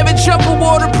 Pair of jumper,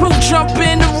 waterproof, jump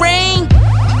in the rain.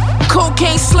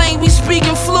 Cocaine slang, we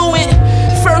speaking fluent.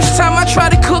 First time I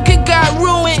tried to cook it, got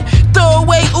ruined. Throw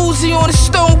away Uzi on the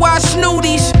stonewashed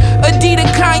nudies. Adidas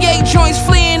Kanye joints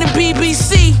fleeing the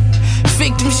BBC.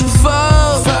 Victims of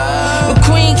Vogue. When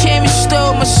Queen came and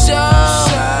stole my soul.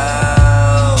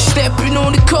 Stepping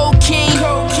on the cocaine.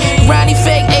 Ronnie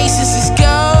fake aces is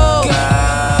gold.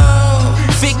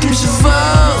 Victims of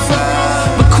Vogue.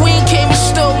 When Queen came and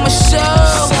stole my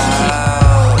soul.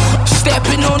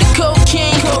 Stepping on the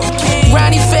cocaine.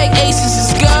 Ronnie fake aces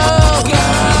is gold.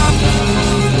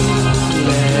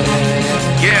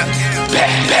 Yeah,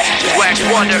 Wax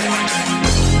Wonder,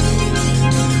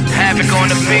 Havoc on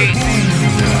the beat.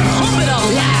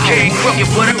 King Crooked,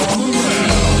 what up?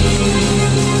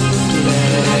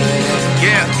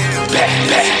 Yeah.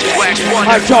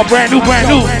 Alright, y'all, brand new.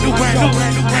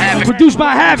 Produced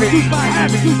by Havoc.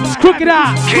 Crooked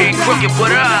Eye. King Crooked,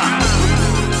 what up?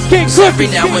 Every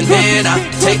now and then I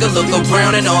take a look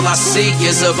around and all I see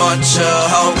is a bunch of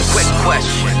hoes. Quick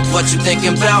question. What you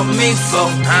thinking about me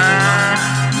for?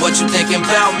 What you thinking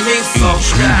about me for?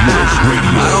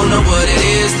 I don't know what it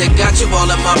is that got you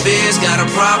all in my biz. Got a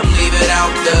problem, leave it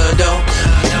out the door.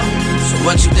 So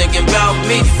what you thinking about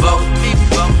me for?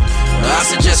 I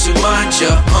suggest you mind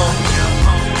your own.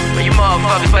 But you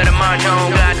motherfuckers better mind your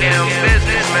own goddamn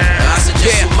business, man. I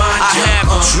suggest you mind your own. I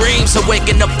have dreams of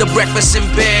waking up to breakfast in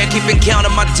bed, keeping count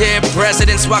of my dead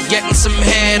presidents while getting some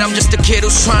head. I'm just a kid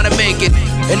who's trying to make it.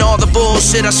 And all the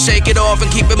bullshit, I shake it off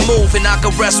and keep it moving. I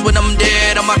can rest when I'm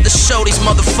dead. I'm out to show these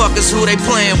motherfuckers who they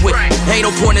playing with. Ain't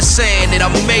no point in saying that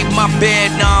I made my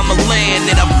bed, now I'ma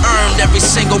land it. I've earned every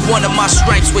single one of my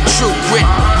stripes with true grit.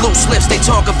 Loose lips, they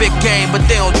talk a big game, but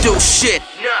they don't do shit.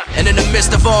 And in the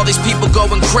midst of all these people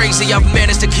going crazy, I've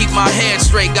managed to keep my head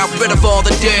straight. Got rid of all the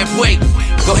dead weight.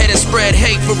 Go ahead and spread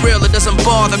hate, for real, it doesn't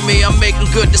bother me. I'm making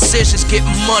good decisions,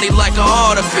 getting money like I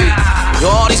ought to be.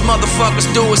 Yo, all these motherfuckers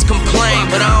do is complain,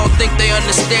 but I don't think they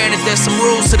understand that there's some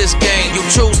rules to this game. You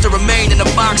choose to remain in the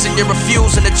box and you're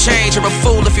refusing to change. You're a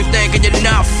fool if you're thinking you're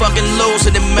not fucking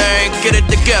losing it, man. Get it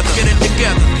together, get it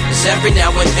together. Cause every now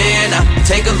and then I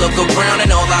take a look around and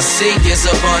all I see is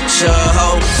a bunch of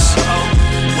hoes.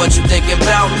 What you thinking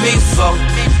about me for?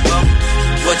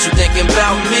 What you thinking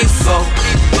about me for?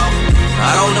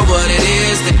 I don't know what it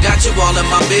is that got you all in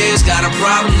my biz. Got a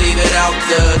problem, leave it out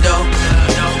the door.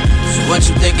 So what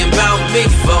you thinking about me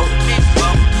for?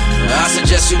 I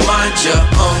suggest you mind your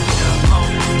own.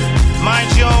 Mind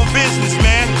your own business,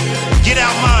 man. Get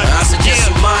out mine. I suggest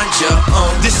you mind your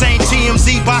own. This ain't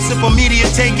TMZ, gossip or media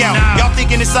takeout. Y'all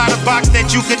thinking inside a box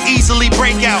that you could easily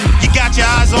break out. You got your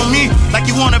eyes on me like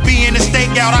you wanna be in a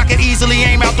stakeout. I could easily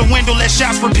aim out the window, let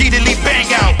shots repeatedly bang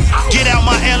out. Get out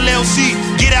my LLC,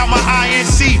 get out my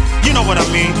INC. You know what I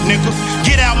mean, nigga.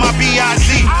 Get out my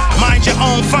BIZ. Mind your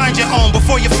own, find your own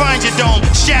before you find your dome.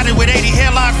 Shattered with 80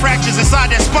 hairline fractures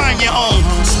inside that spine you own.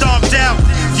 Stomped out,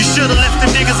 you should've left them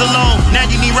niggas alone. Now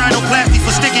you need rhinoplasty for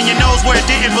sticking your nose where it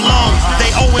didn't belong. They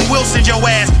Owen Wilson your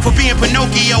ass for being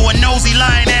Pinocchio, a nosy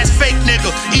lying ass fake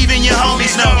nigga. Even your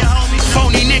homies know.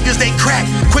 Phony niggas, they crack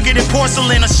quicker than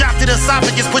porcelain. A shot to the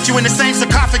esophagus put you in the same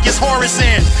sarcophagus Horace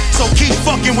in. So keep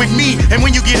fucking with me, and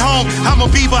when you get home, I'ma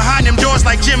be behind them doors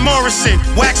like Jim Morrison.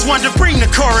 Wax one to bring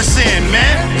the chorus in,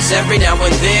 man. Cause every now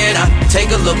and then I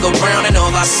take a look around and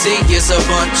all I see is a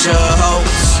bunch of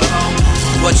hoes.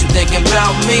 What you thinking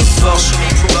about me for?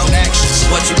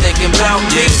 What you thinking about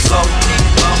me for?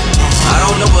 I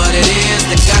don't know what it is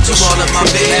that got you all in my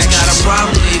biz. Got a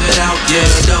problem, leave it out the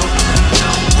door.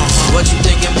 What you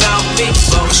thinking about me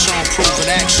for? I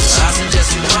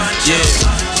suggest you mind your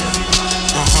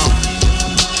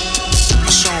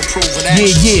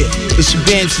Yeah, it's your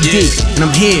band Sahdeeq, and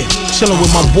I'm here, chilling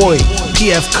with my boy,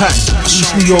 PF Cuttin,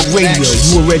 East New York Radio.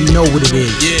 You already know what it is.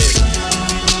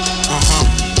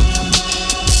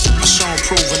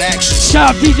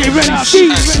 Shout out DJ Ready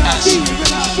C.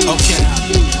 Okay.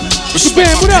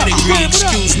 Shabaam, what up? Pedigree,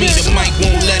 excuse me, the mic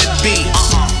won't let it be.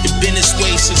 It been this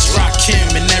way since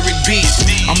Rakim and Eric B.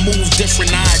 I move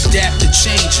different, I adapt to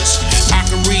changes. I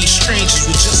can read strangers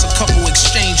with just a couple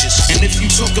exchanges. And if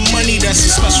you talking money, that's a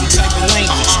special type of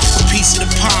language. A piece of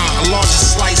the pie, a larger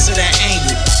slice of that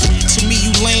angle. To me,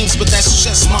 you lames, but that's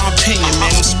just my opinion,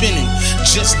 man. I'm spinning.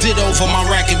 Just did over my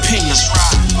rack opinions.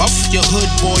 Off your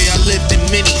hood, boy, I lived in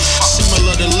many.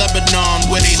 Similar to Lebanon,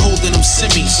 where they holding them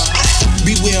simmies.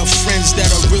 Beware of friends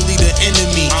that are really the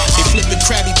enemy. They flipping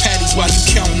Krabby Patties while you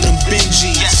counting them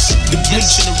Benjis. The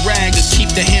bleach and the rag will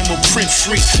keep the hammer print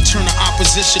free. Turn the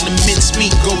opposition to mince meat,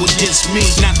 go against me.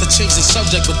 Not to change the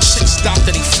subject, but chicks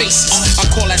doctor they faces. I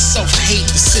call that self-hate,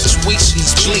 the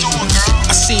situation's blatant.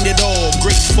 I seen it all,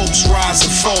 great folks rise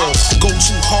and fall. Go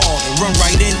too hard and run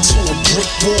right into a brick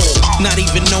wall. Not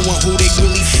even knowing who they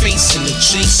really facing.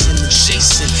 Adjacent,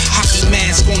 hockey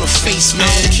mask on the face, man.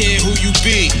 I don't care who you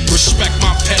be, respect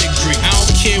my pedigree. I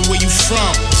don't care where you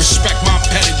from, respect my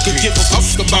pedigree. Could give a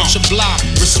fuck about your block,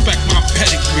 respect my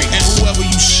pedigree. And whoever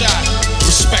you shot,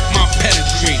 respect my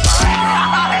pedigree.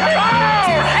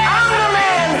 I'm the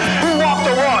man who walked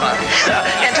the water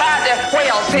and tied the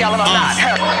whale's tail in a knot.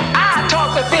 I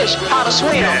taught the fish how to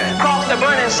swim, crossed the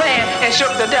burning sand and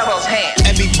shook the devil's hand.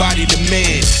 Everybody the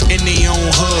man in their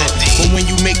own hood. But when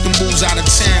you make the moves out of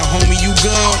town, homie, you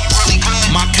good?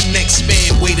 My connect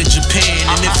span way to Japan.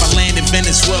 And if I land in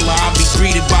Venezuela, I'll be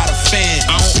greeted by the fan.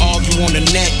 I don't argue on the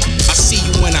net, I see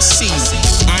you when I see you.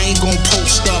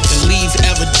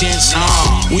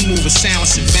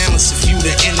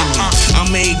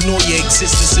 ignore your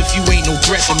existence if you ain't no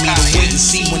threat to me. To wait and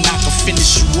see when I can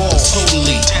finish you off.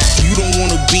 Totally. You don't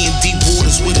wanna be in deep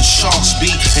waters where the sharks be,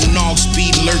 and dogs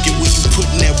be lurking where you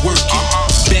putting that work in.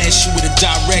 Bash you with a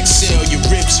direct sale, your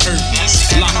ribs hurt.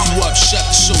 Lock you up, shut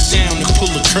the show down, and pull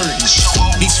the curtains.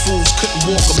 These fools couldn't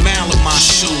walk a mile in my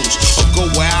shoes, or go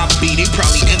where I be. They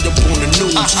probably end up on the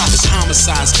news. It's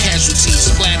homicides,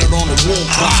 casualties splattered on the wall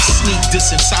clock. Sneak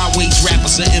dissing sideways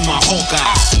rappers are in my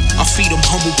Hawkeye. I feed them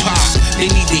humble pie,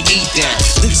 they need to eat that.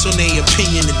 Lips on their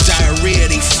opinion, the diarrhea,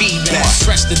 they feedback.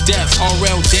 Fresh to death,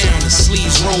 RL down, the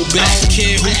sleeves roll back. I don't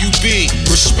care who you be,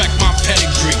 respect my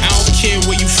pedigree. I don't care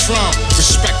where you from,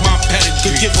 respect my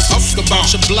pedigree. Give a fuck about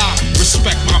your block,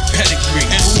 respect my pedigree.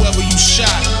 And whoever you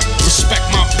shot, respect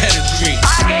my pedigree.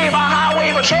 I gave a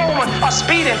highway patrolman a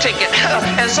speeding ticket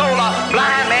and sold a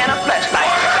blind man a flashlight.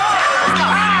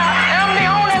 I am the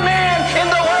only man in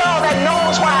the world that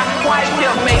knows why white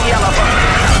milk make yellow bird.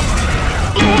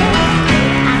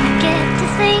 I get to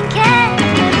thinking,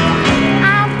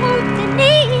 I want to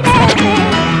need it. I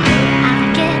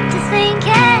get to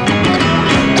thinking,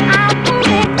 I want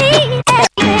to need it. I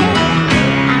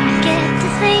get to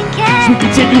thinking. We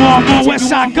continue on more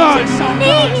WestSide Gunn.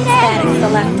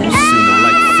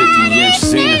 Like 50-inch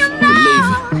Zenith, believe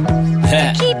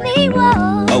it. Keep me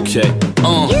warm. Okay,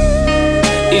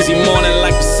 easy morning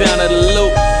like the sound of the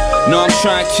loop. No, I'm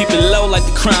trying to keep it low like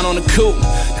the crown on the coupe.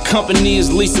 The company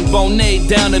is Lisa Bonet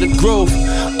down to the groove.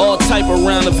 All type of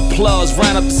round of applause,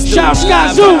 round up the stoop.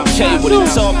 Live okay with a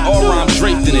talk, all rhyme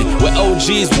draped in it. With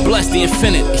OGs, we bless the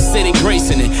infinite. They say they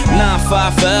gracing it.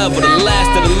 9-5 forever, the last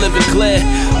of the living clear.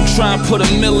 I'm trying to put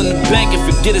 $1 million in the bank and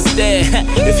forget it's there.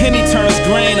 If Henny turns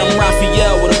green, I'm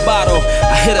Raphael with a bottle.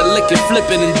 I hit a lick and flip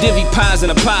it and divvy pies in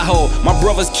a pothole. My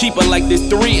brothers keep it like there's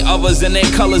 3 of us and their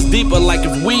colors deeper. Like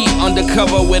if we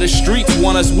undercover where the streets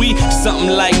want us, we something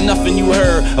like nothing you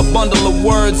heard. A bundle of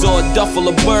words or a duffel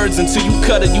of birds until you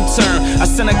cut it, you turn. I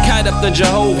send a kite up to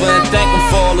Jehovah and thank him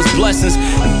for all his blessings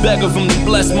and beg of him to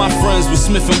bless my friends with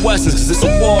Smith & Wessons. Cause it's a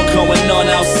war going on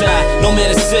outside, no man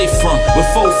is safe from. With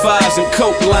 4-5s and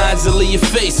coke lines that leave your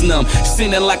face numb.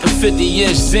 Seen it like a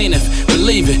 50-inch Zenith,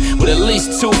 believe it. With at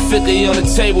least 250 on the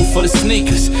table for the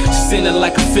sneakers. Seen it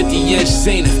like a 50-inch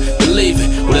Zenith, believe it.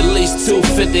 With at least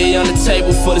 250 on the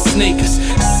table for the sneakers.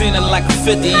 Seen it like a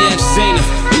 50-inch Zenith,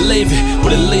 believe it.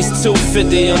 With at least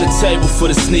 250 on the table for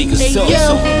the sneakers. Hey, yo,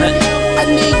 I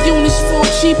need units for a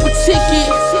cheaper ticket.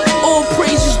 All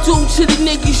praises due to the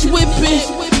niggas whipping.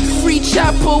 Free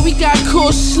chopper, we got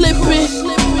caught slipping.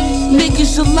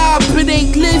 Niggas alive but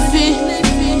ain't living.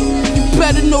 You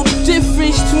better know the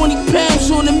difference. 20 pounds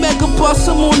on the mega bus,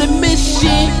 I'm on a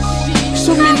mission.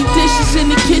 So many dishes in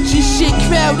the kitchen, shit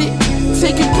crowded.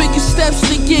 Taking bigger steps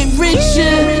to get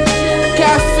richer.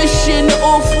 Got fish in the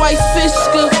off-white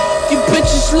Fisker. You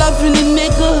bitches loving a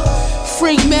nigga.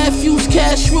 Frank Matthews,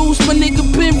 cash rules. My nigga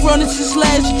been running since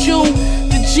last June.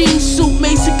 The jean suit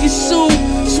makes it consume.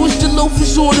 Switch the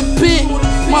loafers on a bit.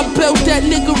 My belt, that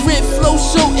nigga rent, flow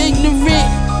so ignorant.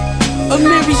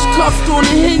 Amiri's cuffed on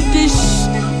the hinges.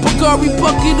 Bulgari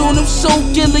bucket on him, so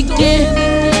Gilligan.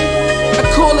 I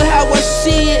call it how I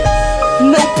see it.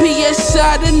 No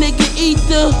PSI, the nigga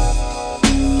ether.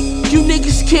 You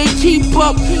niggas can't keep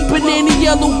up. Banana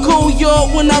yellow gold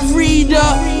yard when I read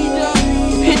up.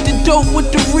 Hit the dope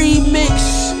with the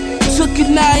remix. Took a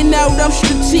 9 out, I'm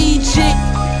strategic.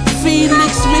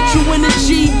 Felix Mitchell in the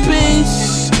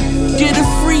G-Benz. Get a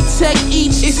free tech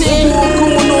each. It's a war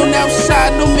going on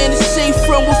outside. No man is safe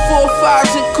from with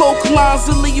 4-5s and coke lines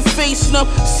to leave your face numb.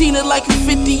 Seen it like a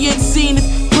 50-inch Zenith.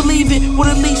 Believe it, with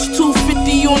at least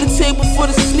 250 on the table for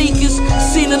the sneakers.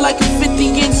 Seen it like a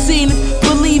 50-inch Zenith.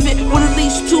 Believe it, with at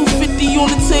least 250 on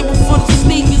the table for the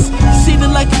sneakers. Seen it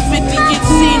like a 50-inch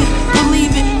Zenith.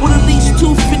 Believe it, with at least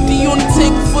 250 on the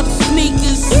table for the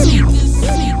sneakers.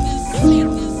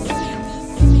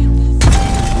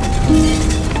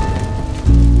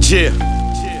 Yeah.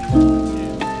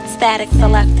 Static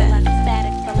selector.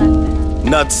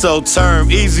 Not so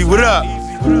term, easy, what up?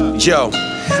 Yo,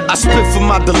 I spit for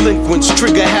my delinquents,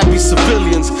 trigger happy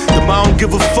civilians. Them I don't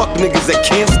give a fuck niggas that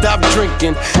can't stop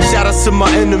drinking. Shout out to my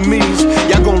enemies,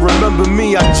 y'all gon' remember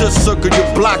me. I just circled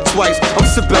your block twice. I'm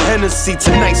sipping Hennessy,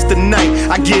 tonight's the night.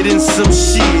 I get in some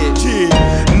shit.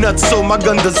 Nuts so my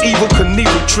gun does evil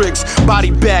Knievel tricks.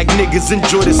 Body bag niggas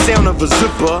enjoy the sound of a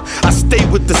zipper. I stay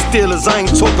with the Steelers, I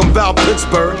ain't talking about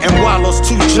Pittsburgh. And while I lost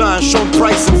 2 Johns, Sean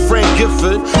Price and Frank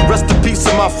Gifford. Rest in peace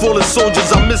to my fallen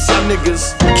soldiers, I miss y'all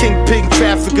niggas. Kingpin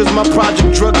traffic traffickers, my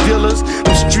project drug dealers.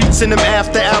 The streets and them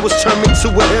after hours turn me to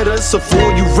a hitter. So for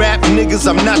all you rap niggas,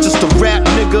 I'm not just a rap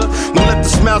nigga. Don't let the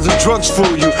smiles and drugs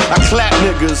fool you. I clap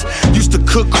niggas. Used to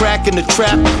cook crack in the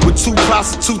trap with 2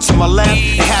 prostitutes in my lap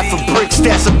and half a brick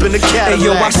stashed up in the Cadillac. Hey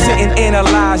yo, I sit and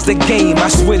analyze the game. I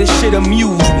swear this shit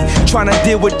amuse me. Tryna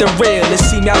deal with the real and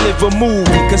see me I live a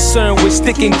movie. Concerned with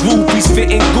sticking groupies,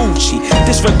 fitting Gucci.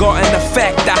 Disregarding the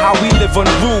fact that how we live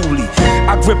unruly.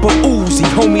 I grip a Uzi,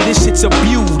 homie, this shit's a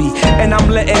beauty. And I'm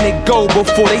letting it go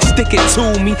before they stick it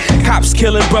to me. Cops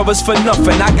killing brothers for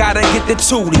nothing, I gotta get the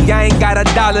tootie. I ain't got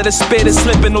 $1 to spare to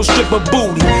slip in no stripper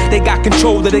booty. They got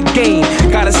control of the game,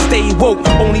 gotta stay woke.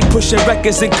 Only pushing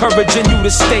records, encouraging you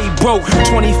to stay broke.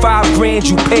 25 grand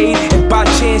you paid, and by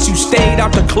chance you stayed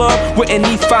out the club with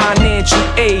any financial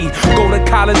aid. Go to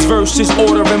college versus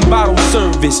ordering bottle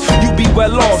service. You be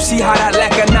well off, see how that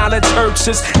lack of knowledge hurts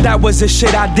us. That was the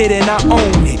shit I did and I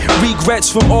own it.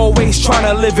 Regrets from always trying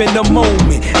to live in the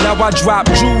moment. Now I drop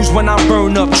jewels when I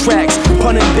burn up tracks.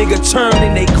 Punning bigger turn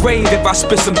in they grave if I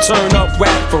spit some turn up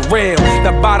rap for real.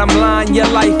 The bottom line, your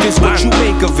life is what you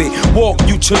make of it. Walk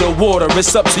you to the water,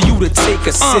 it's up to you to take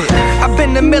a sip. I've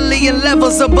been a million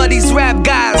levels of buddies rap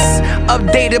guys.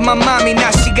 Updated my mommy,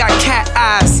 now she got cat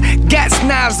eyes. Gas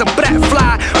knives, a brat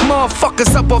fly.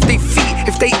 Motherfuckers up off their feet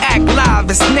if they act live,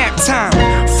 it's nap time.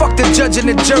 Fuck the judge and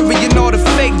the jury and all the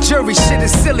fake jury. Shit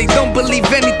is silly, don't believe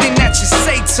anything that you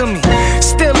say to me.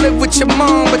 Still live with your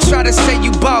mom, but try to say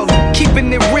you ballin'.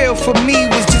 Keeping it real for me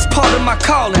was just part of my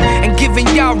calling. And giving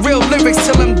y'all real lyrics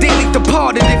till I'm daily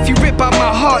departed. If you rip out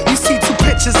my heart, you see 2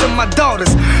 pictures of my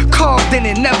daughters. Carved in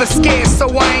it, never scared, so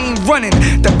I ain't running.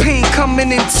 The pain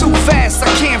coming in too fast, I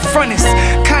can't front it.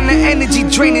 Kinda energy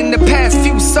draining the past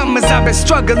few summers I've been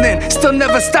struggling. Still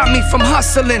never stopped me from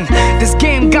hustling. This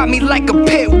game got me like a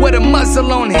pit with a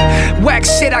muzzle on it. Whack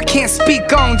shit I can't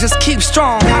speak on, just keep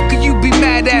strong. How could you be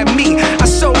mad at me? I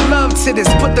show love to this,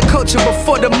 put the culture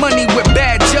before the money with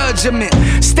bad judgment.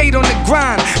 Stayed on the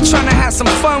grind, trying to have some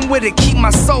fun with it. Keep my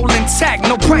soul intact,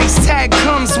 no price tag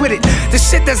comes with it. The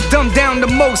shit that's dumbed down the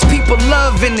most, people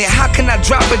loving it. How can I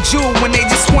drop a jewel when they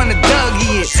just wanna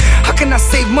Dougie it? How can I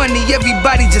save money,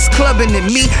 everybody just clubbing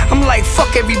at me? I'm like,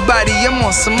 fuck everybody, I'm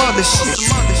on some other shit.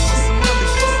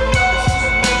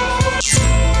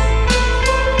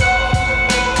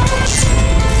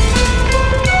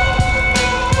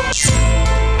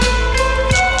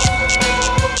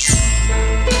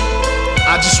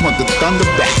 I just want the thunder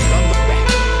back.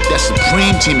 That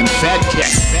Supreme Team and Fat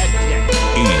Cat.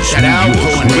 That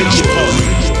Alpo and Rich Paul.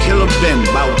 Killer Ben,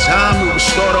 about time we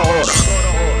restore the order.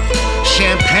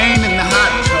 Champagne in the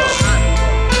hot tub.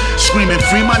 Screaming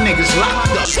free my niggas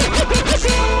locked up.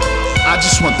 I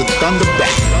just want the thunder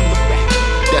back.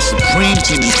 That Supreme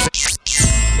Team and Fat Cat.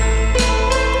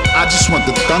 I just want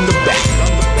the thunder back.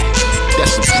 That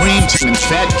Supreme Team and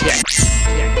Fat Cat.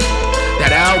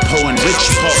 That Alpo and Rich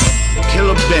Paul.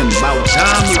 Killer Ben, about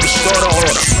time we restore the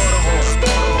order.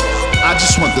 I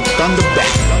just want the thunder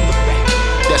back.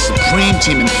 That Supreme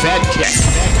Team and Fat Cat.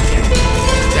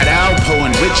 That Alpo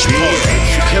and Rich Paul.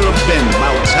 Killer Ben,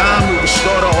 about time we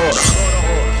restore the order.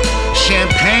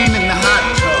 Champagne in the hot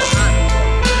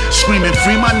tub. Screaming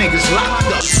free my niggas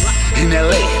locked up. In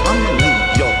LA, I'm a New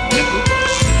York nigga.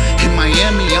 In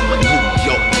Miami, I'm a New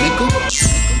York nigga.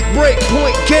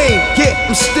 Breakpoint game, yeah,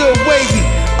 I'm still wavy.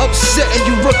 Upsetting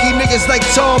you rookie niggas like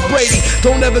Tom Brady.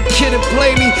 Don't ever kid and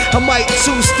play me. I might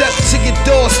 2-step to your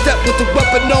doorstep with the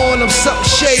weapon on. I'm something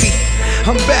shady.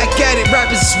 I'm back at it,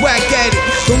 rappers is whack at it.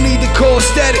 Don't need to call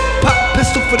static, pop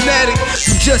pistol fanatic.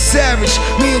 You just savage,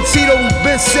 me and Tito we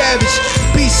been savage.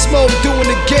 Beast mode doing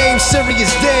the game, serious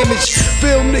damage.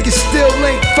 Film niggas still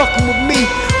ain't fucking with me.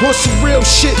 On some real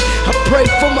shit, I pray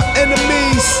for my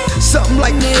enemies. Something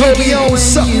like Corleone,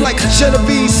 something like a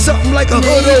Genovese, something like a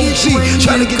hood OG.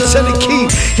 Trying to get to the key,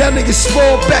 y'all niggas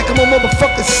fall back, I'm a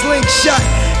motherfucking slingshot.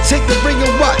 Take the ring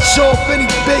and watch off any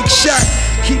big shot.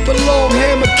 Keep a long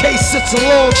hammer case, it's a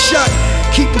long shot.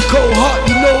 Keep a cold heart,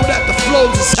 you know that the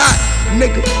flows is hot,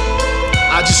 nigga.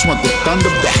 I just want the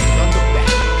thunder back.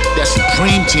 That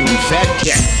Supreme Team and Fat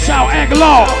Cat. Shout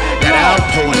Aguilar. That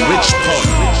Alpo and Rich Paul.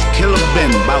 Killer Ben,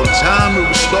 about time we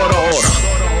restore the order.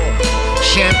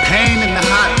 Champagne in the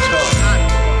hot tub.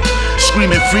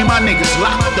 Screaming free my niggas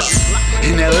locked up.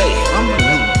 In LA, I'm a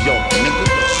New York nigga.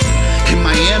 In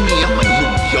Miami, I'm a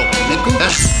New York nigga.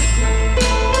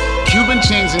 Cuban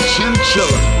chains and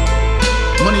chinchilla.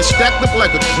 Money stacked up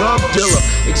like a drug dealer.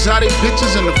 Exotic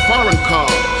bitches in the foreign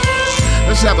cars.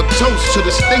 Let's have a toast to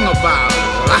this thing of ours.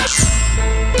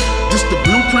 This the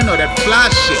blueprint of that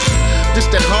fly shit. This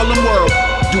that Harlem world,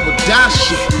 do or die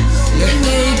shit. Yeah.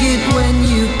 Naked when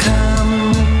you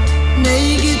come,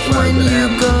 naked when when you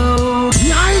go.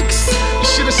 Yikes! You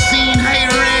should've seen how he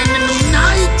ran in them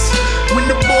nights. When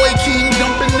the boy came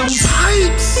dumping them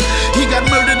pipes, he got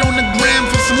murdered on the gram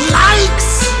for some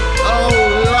likes. Oh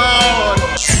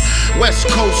Lord. West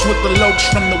Coast with the lokes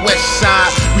from the west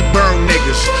side. We burn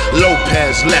niggas,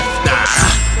 Lopez left eye.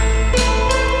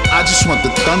 I just want the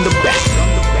thunder back.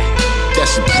 That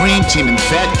Supreme Team and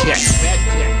Fat Cat.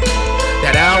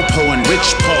 That Alpo and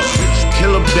Rich Paul.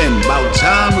 Killer Ben, about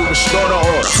time we restore the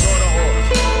order.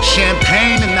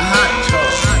 Champagne in the hot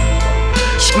tub.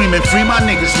 Screaming free my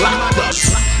niggas locked up.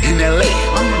 In LA,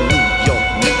 I'm a New York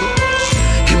nigga.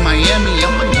 In Miami,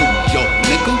 I'm a New York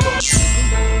nigga.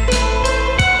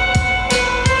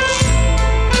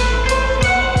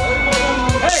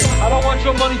 I don't want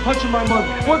your money punching my money.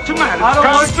 What's the matter? I don't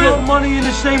want your money in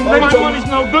the same way. My money's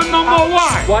no good no more.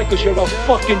 Why? Why? Because you're a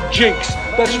fucking jinx.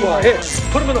 That's why. Here,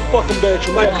 put him in a fucking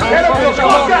bedroom. Get him out of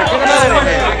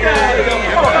here.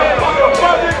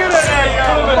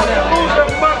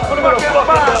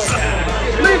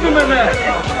 Leave him in there.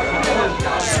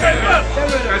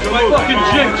 Fucking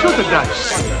jinx. Shoot the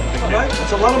dice. Right?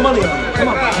 That's a lot of money on you. Come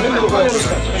on.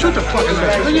 Shoot the fucking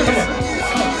dice. Bring it in.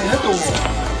 Hit the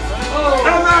wall.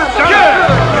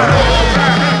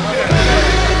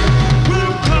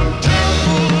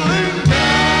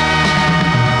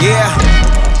 Yeah,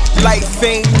 life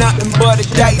ain't nothing but a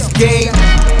dice game.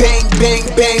 Bang, bang,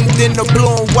 bang, then the blue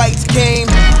and whites came.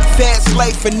 Fast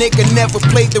life, a nigga never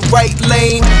played the right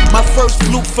lane. My first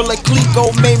flute full of Clico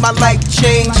made my life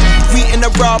change. Reading the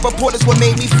raw report is what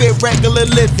made me feel regular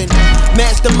living.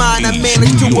 Mastermind, I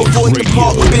managed to avoid the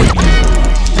park bin.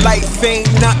 Life ain't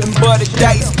nothing but a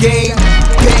dice game.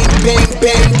 Bang, bang,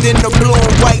 bang, then the blue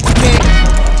and white came.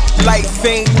 Life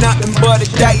ain't nothing but a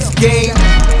dice game.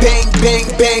 Bang, bang,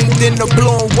 bang, then the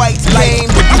blue and white came.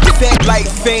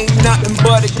 Life ain't nothing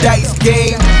but a dice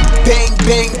game. Bang,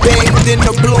 bang, bang, then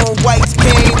the blue and white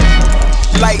came.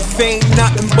 Life ain't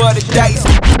nothing but a dice.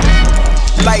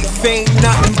 Life ain't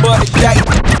nothing but a dice.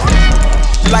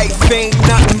 Life ain't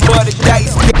nothing but a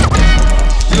dice.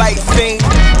 Life ain't.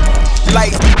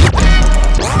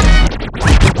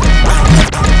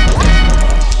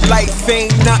 Life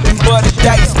ain't nothing but a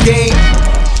dice game.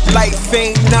 Life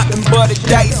ain't nothing but a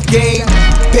dice game.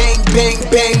 Bang, bang,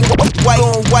 bang, white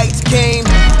on whites came.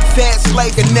 Fast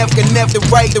life and never the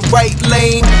right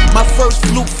lane. My first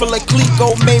flute full of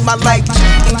Clico made my life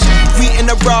change. Reading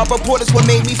the raw report is what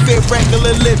made me feel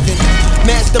regular living.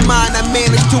 Mastermind, I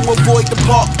managed to avoid the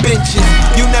park benches.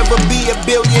 You never be a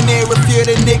billionaire if you're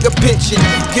the nigga pitching.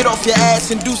 Get off your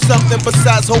ass and do something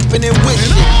besides hoping and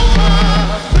wishing.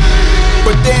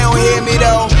 But they don't hear me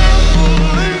though.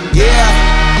 Yeah.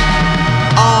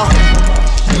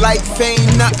 Life ain't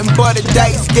nothing but a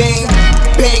dice game.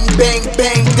 Bang, bang,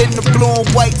 bang, then the blue and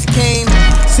whites came.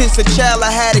 Since a child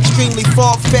I had extremely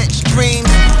far-fetched dreams.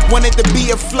 Wanted to be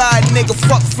a fly nigga,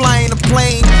 fuck flying a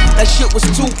plane. That shit was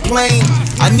too plain.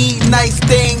 I need nice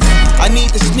things. I need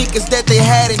the sneakers that they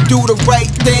had and do the right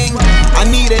thing. I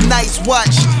need a nice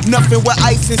watch, nothing with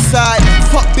ice inside.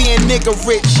 Fuck being nigga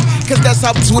rich, cause that's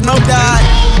how no died.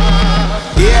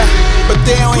 Yeah, but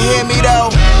they don't hear me though.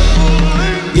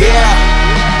 Yeah.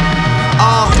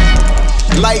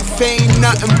 Life ain't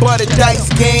nothing but a dice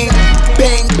game.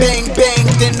 Bang, bang, bang,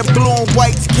 then the blue and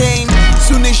whites came.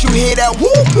 Soon as you hear that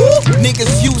whoop, whoop,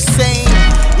 niggas you sane.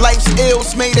 Life's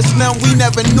ills made us numb, we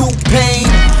never knew pain.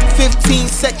 15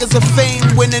 seconds of fame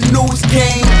when the news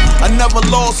came. Another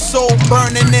lost soul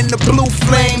burning in the blue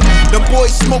flame. The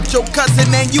boys smoked your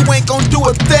cousin and you ain't gon' do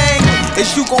a thing.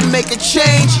 Is you gon' make a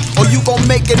change or you gon'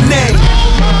 make a name?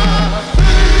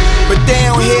 But they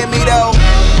don't hear me though.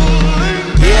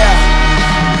 Yeah.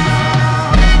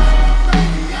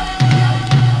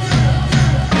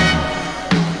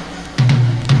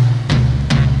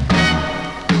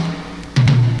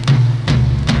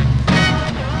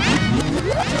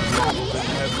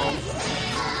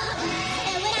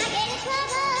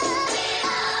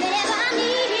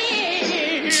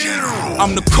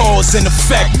 I'm the cause and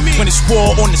effect when it's raw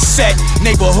on the set.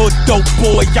 Neighborhood dope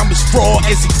boy, I'm as raw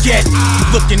as it get. You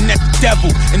looking at the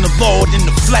devil and the Lord in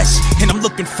the flesh, and I'm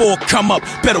looking for a come up.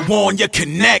 Better warn your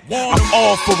connect. I'm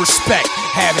all for respect,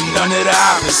 having none of the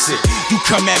opposite. You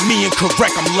come at me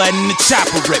incorrect, I'm letting the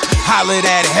chopper rip. Hollered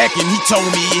at Heck and he told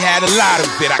me he had a lot of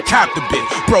it. I copped a bit,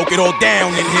 broke it all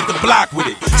down and hit the block with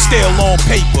it. Still on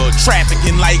paper,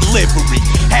 trafficking like livery.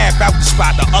 Half out the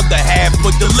spot, the other half for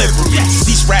delivery.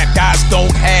 These rap guys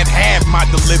don't have my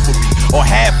delivery or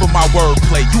half of my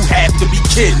wordplay. You have to be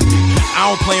kidding me. I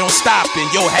don't plan on stopping,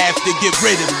 you'll have to get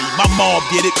rid of me. My mob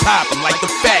get it poppin' like the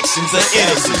factions of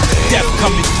Italy. Death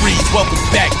coming threes, welcome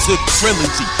back to the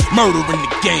trilogy. Murder in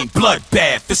the game,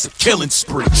 bloodbath, it's a killing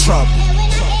spree. Trouble.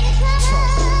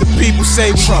 The people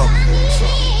say we trouble.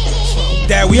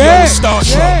 That we all start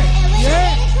trouble.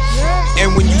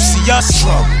 And when you see us,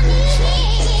 trouble.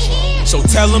 So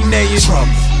tell them they in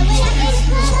trouble.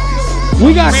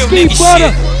 We got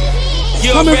SkeeBudda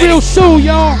coming real soon,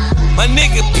 y'all. My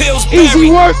nigga Pills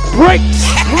Easy work, breaks.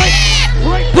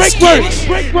 Breakworks.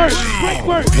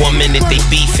 1 minute they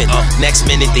beefing, next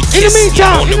minute they kissing.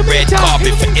 On the red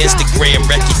carpet for Instagram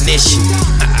recognition.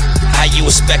 How you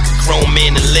expect a grown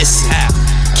man to listen?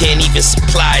 Can't even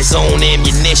supply his own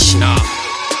ammunition.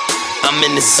 I'm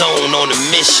in the zone on a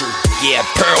mission. Yeah,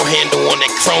 pearl handle on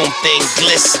that chrome thing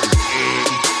glisten.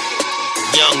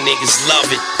 Young niggas love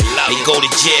it. They go to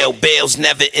jail, bail's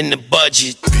never in the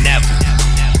budget. Never.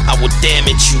 I will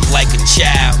damage you like a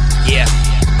child. Yeah,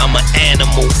 I'm an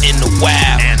animal in the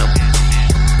wild.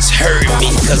 It's hurting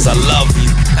me cause I love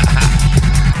you.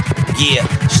 Yeah.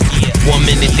 1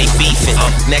 minute they beefing,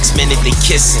 next minute they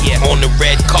kissing. On the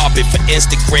red carpet for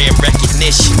Instagram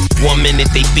recognition. 1 minute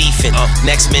they beefing,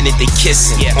 next minute they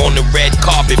kissing. On the red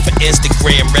carpet for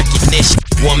Instagram recognition.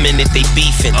 1 minute they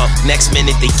beefing, next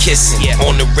minute they kissing.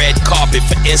 On the red carpet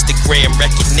for Instagram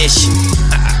recognition.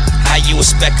 How you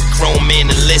expect a grown man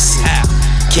to listen?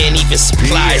 Can't even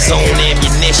supply his own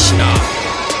ammunition.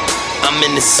 I'm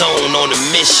in the zone on a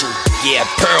mission. Yeah,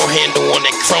 pearl handle on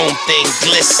that chrome thing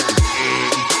glisten.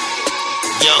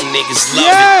 Young niggas love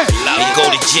it. They go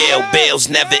to jail, bail's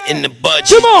never in the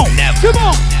budget. Never.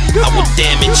 I will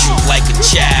damage you like a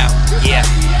child. Yeah,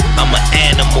 I'm an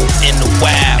animal in the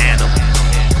wild.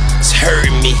 It's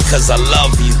hurting me cause I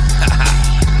love you.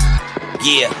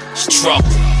 Yeah, it's trouble.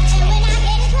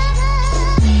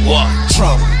 What?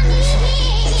 Trouble.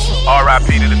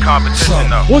 R.I.P. to the competition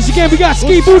though. Once again, we got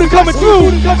SkeeBudda coming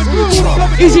through.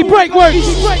 Easy Breakworks.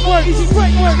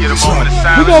 Get a moment of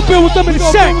silence. We gonna build with them in a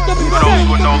sec. For those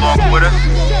who are no longer with us.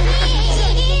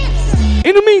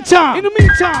 In the meantime.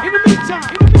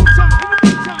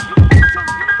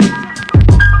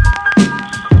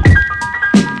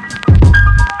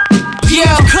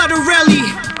 Yeah, Cuttarelli.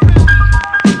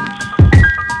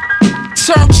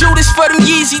 Turn Judas for them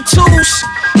Yeezy tools.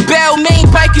 Bell main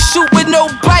bike and shoot with no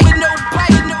bite.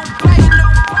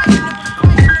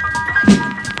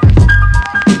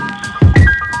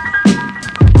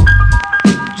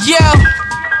 Yeah.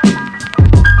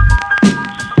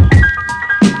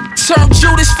 Turn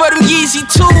Judas for them Yeezy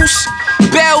tools.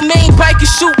 Bell main bike and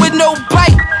shoot with no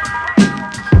bite.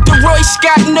 The Royce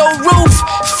got no roof.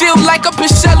 Feel like I've been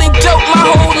selling dope my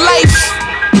whole life.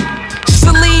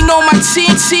 Celine on my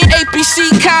TNT, APC,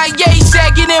 Kanye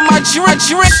sagging in my drip.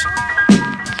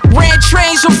 Ran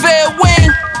trains on Fair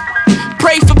Wayne.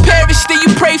 Pray for Paris, then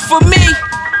you pray for me.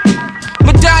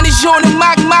 Madonna's on the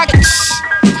mock.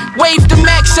 Wave the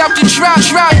max out the drop.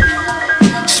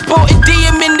 Sporting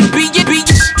DM in the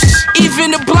beats.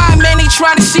 Even the blind man ain't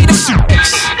trying to see the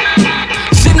facts.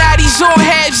 Zanotti's on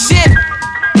half zip.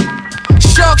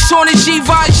 Sharks on the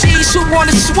Givenchy's who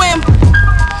wanna swim.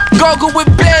 Goggle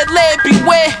with bad lead,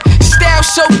 beware. Style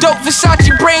so dope,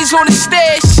 Versace brains on the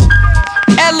stairs.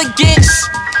 Elegance,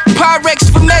 Pyrex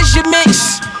for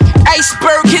measurements.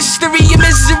 Iceberg history and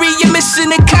misery, you're missing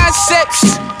the concepts.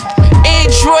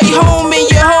 Android home and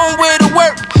your home where to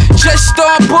work. Just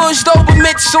on buzzed over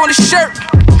mitts on the shirt.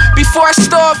 Before I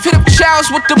starve, hit up Childs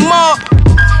with the mob.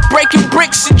 Breaking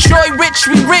bricks, enjoy rich,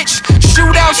 we rich.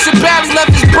 Shootouts and Bally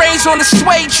left his brains on the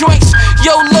sway joints.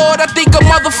 Yo Lord, I think a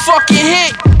motherfucking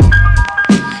hit.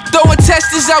 Throwing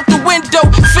testers out the window,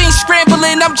 fiends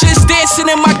scrambling, I'm just dancing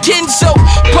in my Kenzo.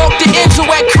 Poke the Enzo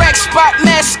at crack spot,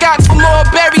 mascots for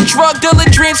Marbury. Drug dealer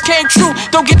dreams came true,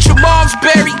 don't get your moms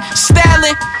buried.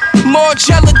 Styling,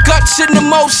 Margiela guts in the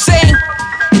most sane.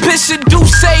 Pissing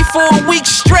Douce for a week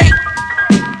straight.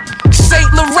 St.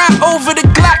 Laurent over the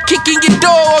Glock, kicking your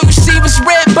door. All you see was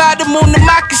red bottom on the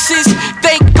moccasins.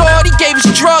 Thank God he gave us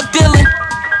drug dealing.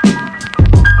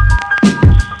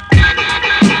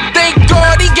 Thank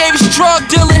God he gave us drug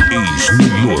dealing.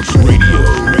 EastNYRadio.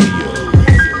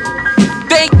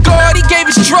 Thank God he gave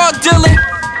us drug dealing.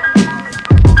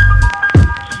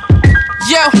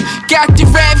 Yo, got the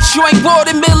rap joint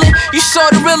watermelon. You saw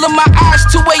the real in my eyes,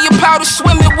 two way your powder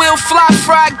swimming. Will fly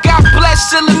fry, God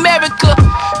bless till America.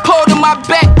 Pulled in my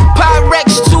back,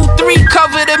 Pyrex 2-3,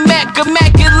 covered a Mac,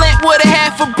 immaculate with a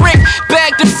half a brick.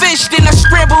 Bagged the fish, then I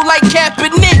scrambled like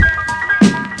Kaepernick.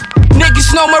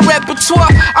 Niggas know my repertoire.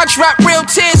 I drop real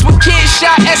tears when kids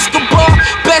shot Escobar.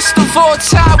 Best best of all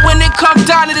time when it come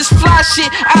down to this fly shit.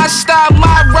 I style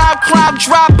my rhyme, crime,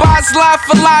 drive-bys, line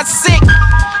for line, sick.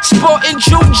 Sporting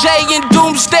Drew J and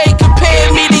Doomsday, compare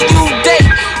me to you, day.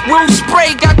 Room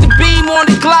spray, got the beam on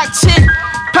the Glock tip.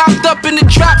 Popped up in the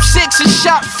drop 6 and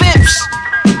shot fips.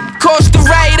 Cost the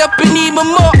ride up and even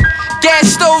more. Gas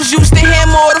stoves used to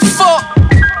hammer all the fork.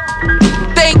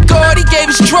 Thank God he gave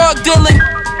us drug dealing.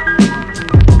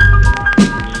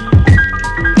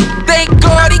 Thank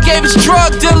God he gave us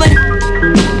drug dealing.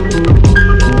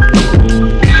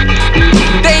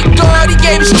 Thank God he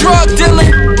gave us drug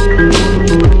dealing.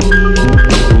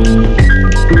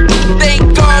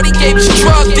 Thank God he gave us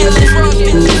drug dealing.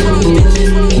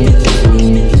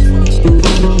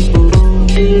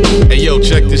 Hey yo,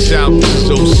 check this out. This is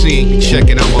OC. You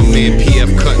checking out my man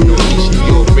PF Cuttin on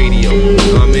EastNYRadio. You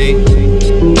know what I mean?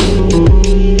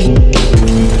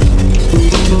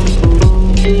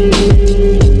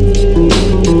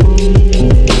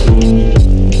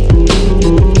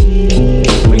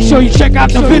 Make sure you check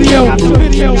out the video.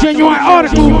 Genuine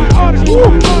article.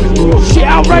 Shit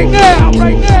out right now.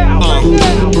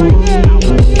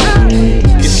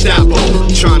 Gestapo,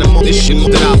 trying to move this shit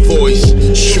that I voice.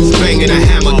 Shoot banging a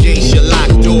hammer against your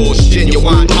locked doors.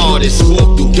 Genuine artists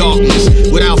walk through darkness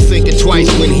without thinking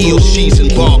twice when he or she's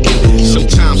embarking.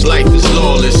 Sometimes life is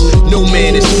lawless, no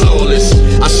man is flawless.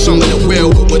 I summon the will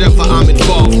with whatever I'm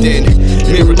involved in.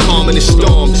 Mirror calm in the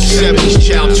storm. 70s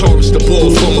child Taurus, the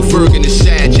ball from a Virgin and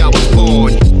Sag, I was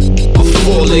born. A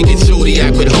four-legged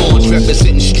zodiac with horns,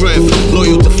 representing strength,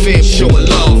 loyal to fam, showing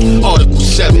love. Article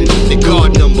 7, the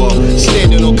guard number,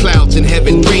 standing on clouds in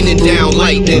heaven, raining down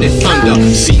lightning and thunder.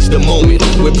 Seize the moment,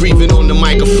 we're breathing on the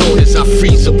microphone as I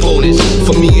freeze opponents.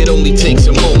 For me it only takes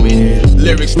a moment.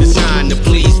 Lyrics designed to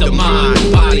please the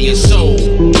mind, body and soul.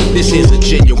 This is a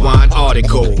genuine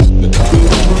article.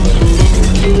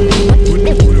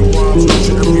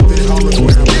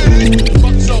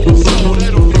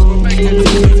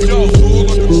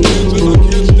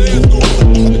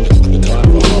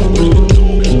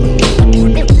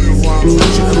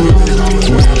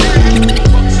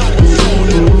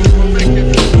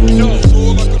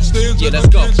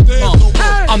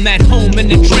 I'm at home in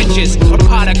the trenches, a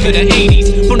product of the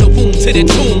 80s. From the womb to the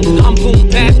tomb, I'm boom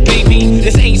bap, baby.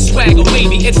 This ain't swag or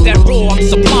wavy, it's that raw I'm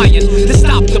supplying. To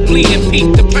stop the bleeding,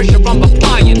 peep the pressure I'm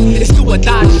applying. It's do or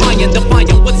die trying,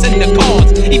 defying what's in the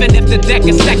cards. Even if the deck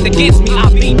is stacked against me, I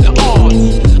beat the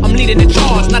odds. I'm leading the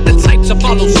charge, not the type to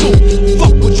follow suit.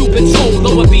 Fuck what you've been told,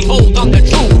 lo and behold, I'm the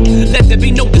truth. Let there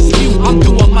be no dispute, I'm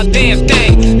doing my damn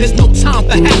thing. There's no time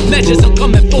for half measures, I'm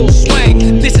coming full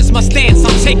swing. This is my stance,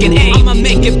 I'm taking aim. I'ma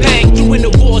make it bang, doing the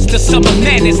wars to summer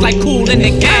madness like Cool in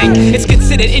the Gang. It's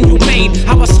considered inhumane,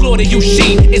 how I slaughter you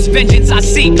sheep. It's vengeance I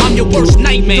seek, I'm your worst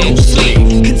nightmare. Don't sleep,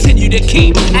 continue to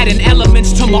keep adding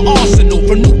elements to my arsenal.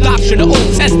 For new doctrine, the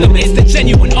Old Testament, it's the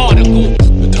genuine article.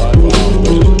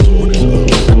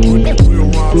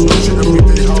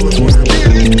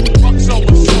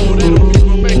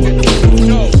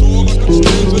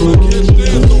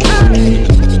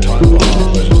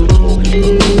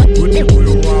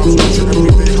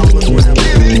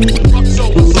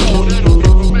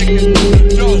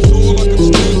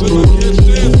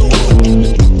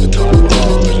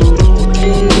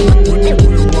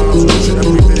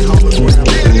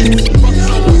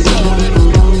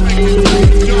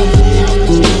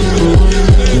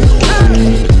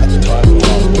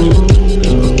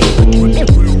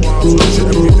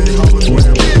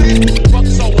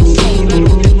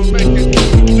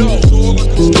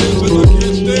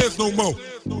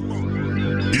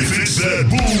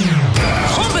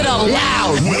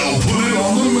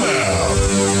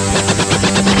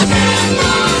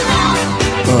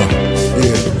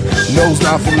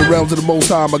 From the realms of the most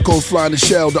high, my ghost flying the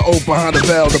shell, the oath behind the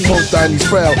veil, the post diny's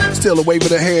frail, still a wave of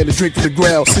the hand, the drink from the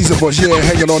ground, Caesar Borgia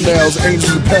hanging on nails,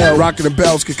 angels of the pale, rocking the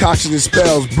bells, concoction and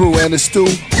spells, brew and a stew,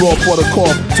 raw for the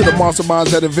cough, to the monster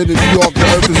minds that invented New York, the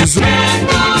earth is a zoo.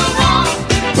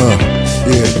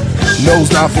 Nose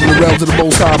down from the realms of the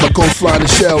most high, my ghost flying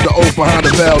the shell, the oath behind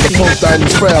the veil, the post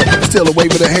diny's frail, still a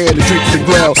wave of the hand, the drink from the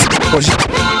ground,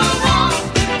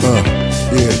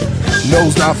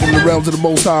 Nose down from the realms of the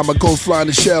most high, my ghost flying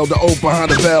the shell, the oath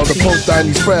behind the veil, the post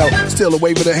diny's frail, still a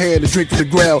wave of the hand, the drink from the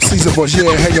ground, Caesar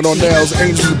Borgia hanging on nails,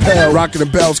 angels of the pale, rocking the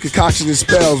bells, concoction and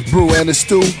spells, brew and a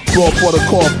stew, raw for the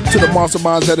cough, to the monster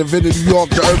minds that invented New York,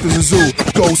 the earth is a zoo,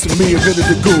 ghost and me invented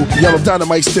the goo, yellow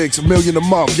dynamite sticks, $1 million a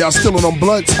month, y'all stealing on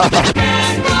blunts,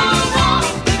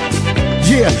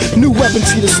 Yeah, new weapon,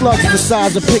 see the slugs the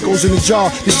size of pickles in the jar.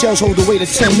 The shells hold the weight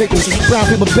of 10 nickels. Brown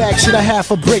paper bag, shit a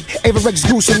half a brick. Averex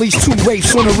goose, at least 2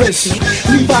 rapes on the wrist.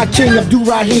 Levi King, Abdul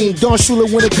Rahim, Don Shula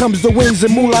when it comes to wings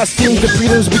and moolah schemes. The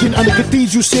prelims begin under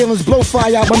cathedral ceilings. Blow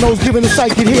fire out my nose, giving the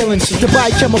psychic healings. The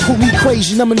biochemical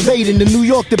equation, I'm invading. The New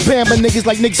York, the Bama niggas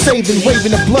like Nick Saban.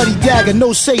 Waving a bloody dagger,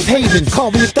 no safe haven.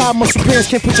 Carving your thigh muscle pants,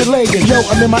 can't put your leg in. Yo,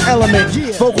 I'm in my element.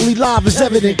 Vocally live is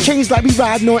evident. Kings like me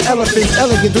riding on elephants.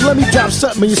 Elegant, don't let me drop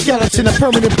something in your skeleton. A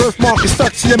permanent birthmark is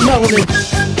stuck to your melanin.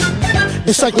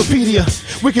 Encyclopedia,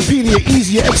 Wikipedia,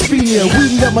 easier, Expedia.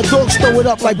 Weeding up my dogs, throw it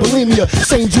up like bulimia.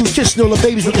 Same Jews kissing all the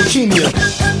babies with leukemia.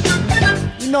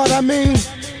 You know what I mean?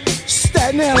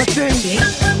 Staten Island thing.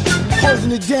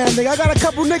 Holding it down, nigga. I got a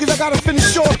couple niggas I gotta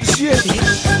finish off this year. You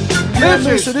know what I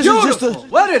mean? So this is just a...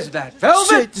 What is that, Velvet?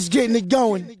 Shit, just getting it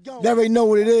going. They already know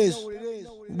what it is.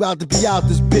 We about to be out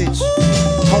this bitch.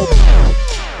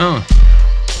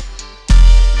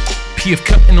 PF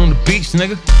Cuttin on the beach,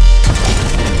 nigga.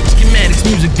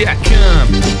 SchematicsMusic.com.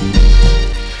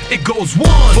 It goes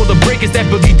one for the breakers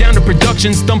that boogie down to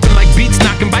production, stumping like beats,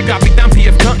 knocking by copy down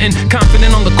PF Cuttin.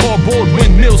 Confident on the cardboard,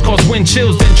 windmills cause wind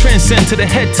chills, then transcend to the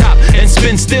head top and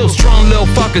spin still. Strong little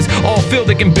fuckers, all feel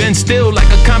they can bend still, like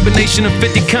a combination of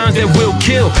 50 cons that will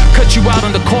kill. Cut you out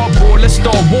on the cardboard, let's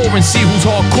start war and see who's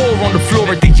hardcore on the floor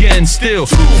at the end. Still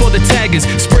for the taggers,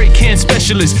 spray can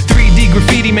specialists, 3D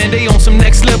graffiti, man, they on some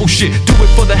next level shit. Do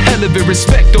it for the hell of it,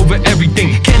 respect over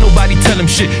everything. Can't nobody tell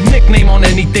them shit, nickname on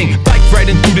anything. Bike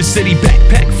riding through the city,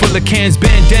 backpack full of cans,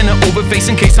 bandana over face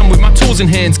in case I'm with my tools in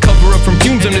hands. Cover up from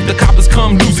fumes, and if the coppers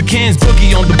come, lose the cans.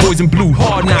 Boogie on the boys in blue,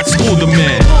 hard not school the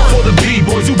man. For the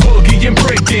B-boys who boogie and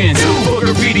break dance. For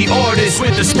graffiti artists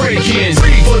with the spray cans.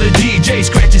 For the DJ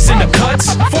scratches in the cuts.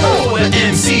 For the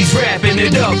MCs wrapping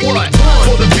it up. What?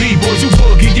 For the B-boys who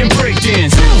boogie and break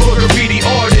dance. For graffiti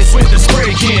artists with the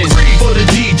spray cans. For the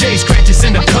DJ scratches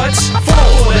in the cuts.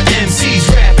 For the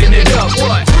MCs wrapping it up.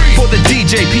 What? For the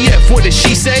DJ PF, what did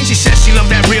she say? She said she loved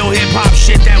that real hip-hop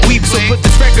shit that we play. So put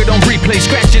this record on replay,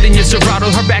 scratch it in your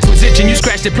Serato. Her back was itching, you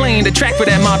scratched it playing the track for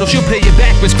that model. She'll pay you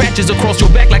back with scratches across your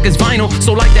back like it's vinyl.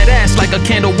 So light that ass like a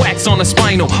candle wax on a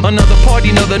spinal. Another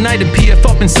party, another night, and PF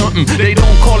up in something. They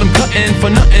don't call him Cuttin for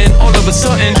nothing. All of a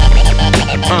sudden,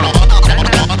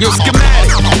 yo,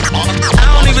 schematic. I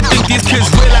don't even think these kids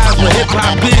realize what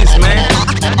hip-hop is, man.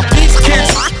 These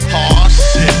kids,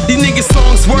 these niggas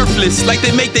songs worthless, like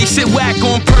they make they shit whack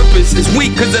on purpose. It's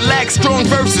weak cause it lacks strong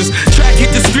verses. Track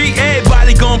hit the street,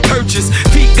 everybody gon' purchase.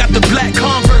 Pete got the black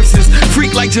Converses.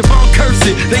 Freak like Javon curse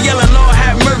it. They yelling, Lord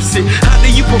have mercy. How do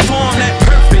you perform that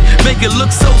perfect? Make it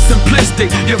look so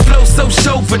simplistic. Your flow so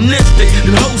chauvinistic.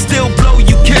 And hoes still blow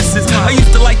you kisses. I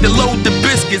used to like to load the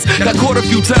biscuits. Got caught a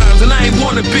few times and I ain't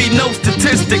wanna be no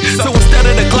statistic. So instead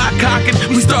of the Glock cocking,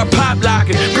 we start pop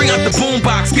locking. Bring out the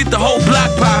boombox, get the whole block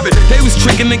poppin'. They was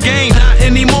tricking the game, not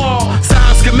anymore.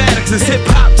 Sound schematics is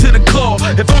hip-hop to the core.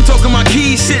 If I'm talking my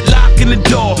keys, shit locking the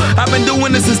door. I've been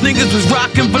doing this since niggas was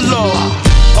rockin' below.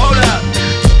 Hold up,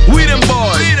 we them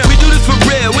boys. We do this for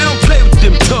real, we don't play with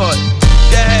them toys.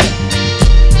 Yeah.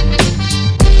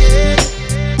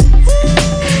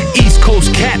 East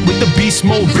Coast cat with the beast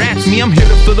mode raps. Me, I'm here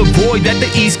to fill the void that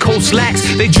the East Coast lacks.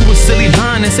 They drew a silly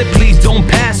line and said please don't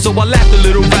pass. So I laughed a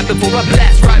little right before I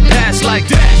blast right past like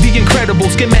that. The incredible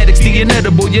schematics, the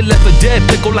inedible. You left a dead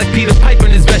pickle like Peter Piper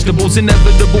and his vegetables.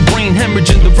 Inevitable brain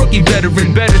hemorrhaging. The rookie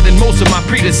veteran better than most of my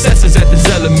predecessors at this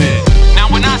element.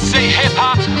 Now when I say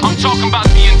hip-hop, I'm talking about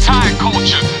the entire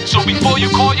culture. So before you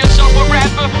call yourself a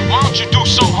rapper, why don't you do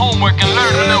some homework and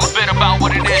learn a little bit about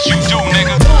what it is you do,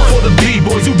 nigga? For the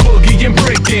B-boys who boogie and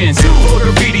break dance. For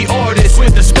graffiti artists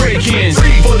with the spray cans.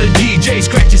 For the DJ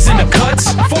scratches in the cuts.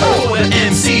 For the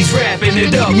MCs wrapping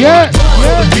it up. Yeah.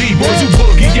 For the B-boys who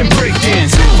boogie and break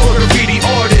dance. For graffiti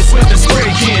artists with the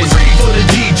spray cans. For the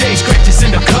DJ scratches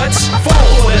in the cuts.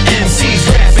 For the MCs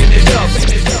wrapping it up.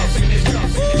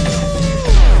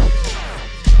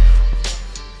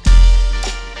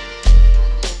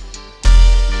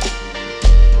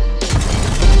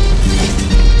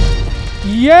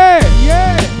 Yeah.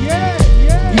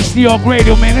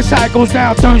 EastNYRadio, man. That's how it goes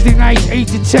down Thursday nights, 8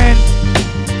 to 10.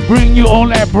 Bring you all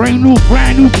that brand new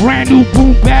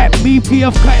boom bap. Me,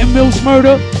 PF Cuttin, Mills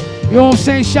Murder. You know what I'm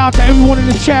saying? Shout out to everyone in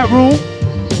the chat room.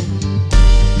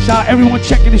 Shout out to everyone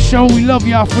checking the show. We love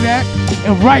y'all for that.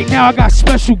 And right now, I got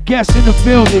special guests in the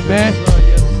building, man.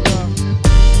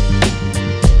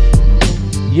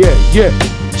 Yeah.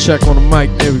 Check on the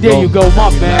mic. There we go. There you go, my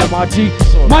man, my G.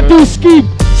 My dude,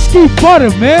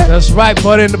 SkeeBudda, man. That's right,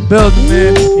 Budda in the building,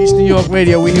 man.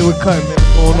 EastNYRadio, we here with Cuttin, man.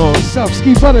 going on? What's up,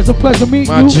 SkeeBudda? It's a pleasure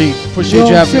meeting you. Marci, appreciate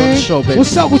you having me on the show, baby.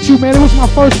 What's up with you, man? It was my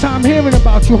first time hearing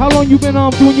about you. How long you been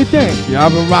doing your thing? Yeah,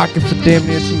 I've been rocking for damn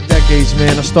near 2 decades,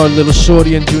 man. I started a little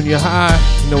shorty in junior high.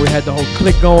 You know, we had the whole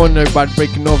clique going, everybody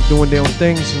breaking off, doing their own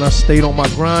things, and I stayed on my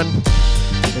grind.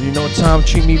 And you know, time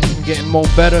treat me getting more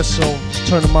better, so just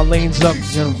turning my lanes up,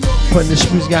 you know, putting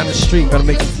this music out in the street, gotta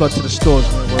make it flood to the stores,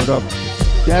 man. Word up.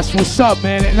 That's what's up,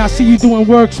 man. And I see you doing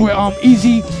works with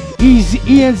E&Z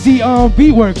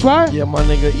Beatworks, right? Yeah, my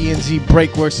nigga E&Z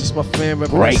Breakworks is my fan.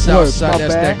 Breakworks, Southside, my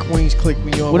that's bad. that Queens clique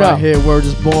we on What right up? here. Word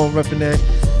is born, repping that.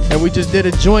 And we just did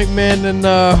a joint, man, and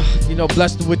you know,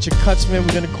 blessed with your cuts, man.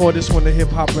 We're gonna call this one the Hip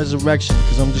Hop Resurrection,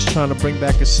 because I'm just trying to bring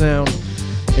back a sound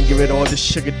and get rid of all this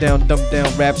sugar down, dumbed down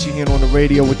raps you hear on the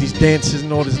radio with these dances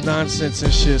and all this nonsense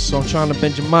and shit. So I'm trying to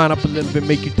bend your mind up a little bit,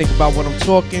 make you think about what I'm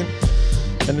talking.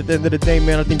 And at the end of the day,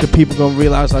 man, I think the people gonna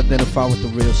realize I identify with the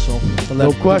real. So I let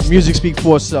No question. music speak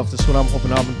for itself. That's what I'm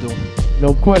hoping I'm gonna do.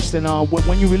 No question.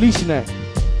 When you releasing that?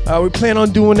 We plan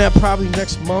on doing that probably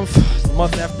next month, the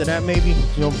month after that maybe,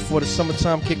 you know, before the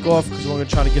summertime kick off, because we're gonna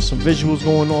try to get some visuals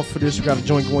going on for this. We got a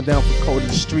joint going down for Code of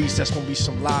the Streets. That's gonna be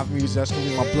some live music. That's gonna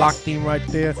be my block theme right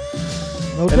there.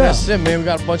 No And doubt. that's it, man. We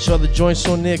got a bunch of other joints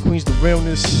on there. Queens the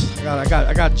Realness. I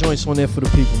got joints on there for the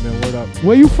people, man. Word up.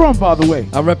 Where you from, by the way?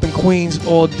 I rep in Queens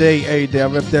all day, every day. I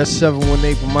rep that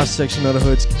 718 from my section of the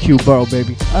hood's Q Borough,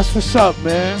 baby. That's what's up,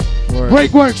 man. Word.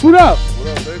 Breakworks, what up?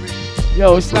 What up, baby?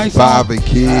 Yo, it's nice. Vibing,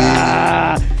 kid.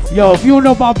 Yo, if you don't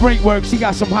know about Breakworks, he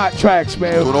got some hot tracks,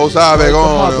 man. Doing those back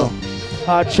on, yo.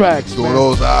 Hot tracks, Doing man.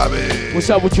 those back. What's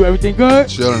up with you? Everything good?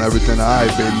 Chilling, everything all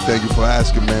right, baby. Thank you for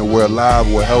asking, man. We're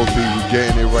alive, we're healthy, we're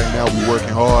getting it right now. We're working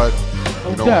hard.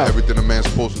 You know, doubt. everything a man's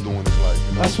supposed to do in his life.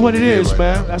 You know? That's what it We're here is, right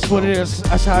man. now, That's you what know? it is.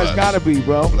 That's how it's Blessed. gotta be,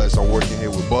 bro. Bless. I'm working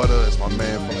here with Budda. That's my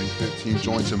man for like 15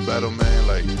 joints and better, man.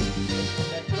 Like,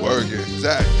 working.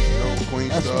 Exactly. You know, Queen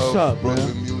That's stuff, what's up, Brooklyn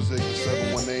man. music,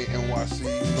 718 NYC,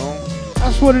 you know?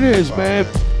 That's what it is, man.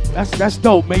 That's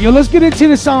dope, man. Yo, let's get into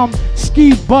this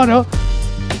SkeeBudda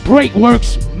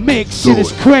Breakworks mix. Shit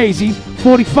is crazy.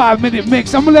 45-minute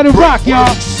mix. I'm gonna let it rock,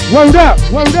 y'all. Word up,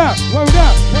 word up, word up, word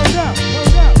up, word up, word up.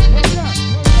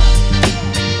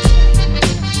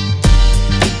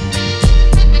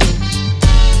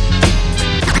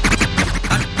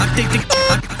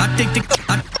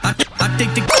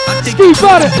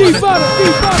 SkeeBudda.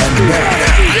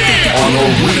 On the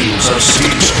wheels of Ski,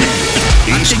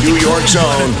 East New York's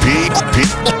own PF.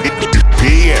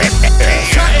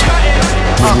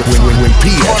 When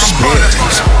PF spins,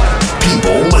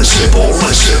 people listen.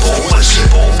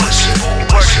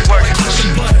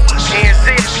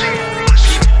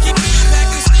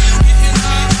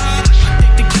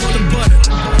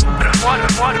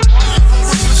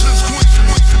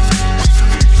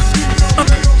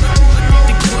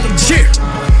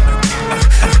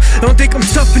 Don't think I'm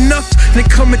tough enough, then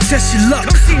come and test your luck.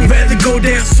 Rather go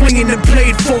down swinging than play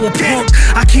it for a punk.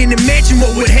 I can't imagine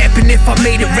what would happen if I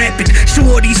made it rapping. Show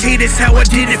all these haters how I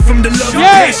did it from the love and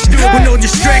passion. With no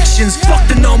distractions, fuck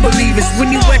the non-believers.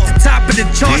 When you at the top of the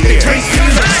charts, they praise you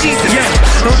like Jesus. Yeah,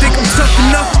 don't think I'm tough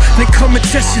enough, then come and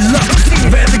test your luck.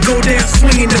 Rather go down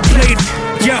swinging than play it.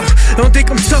 Yeah, don't think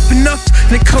I'm tough enough,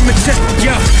 then come and test.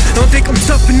 Yeah, don't think I'm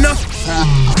tough enough.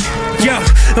 Yeah,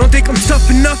 don't think I'm tough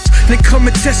enough, then come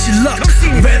and test your luck.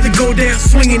 Rather go down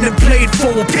swinging than play it for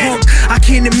a punk. I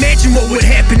can't imagine what would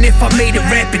happen if I made it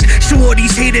rapping. Show all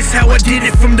these haters how I did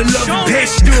it from the love and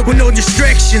passion. With no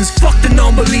distractions, fuck the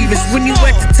non-believers. When you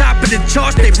at the top of the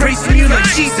charts, they praising you like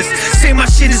Jesus. Say my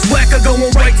shit is whack, I go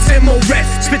and write 10 more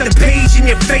raps. Spit the page in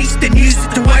your face, then use it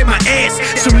to wipe my ass.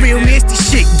 Some real nasty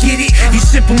shit, get it? You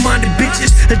simple-minded bitches.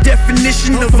 The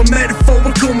definition of a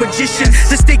metaphorical magician.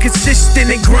 Let's stay consistent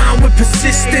and grind with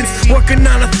persistence. Working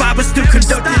 9 to 5 but still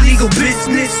conduct illegal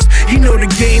business. You know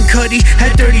the game, Cutty,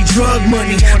 had dirty drug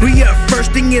money. We up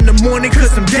first thing in the morning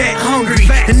cause I'm that hungry.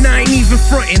 And I ain't even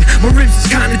frontin', my ribs is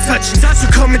kinda touching. So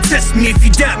come and test me if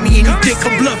you doubt me and you think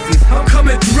I'm bluffing. I'm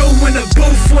coming through in a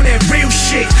booth on that real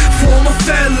shit. For all my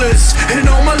fellas and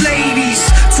all my ladies.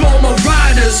 To all my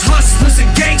riders, hustlers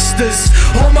and gangsters.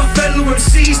 All my fellow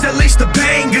MCs that lace the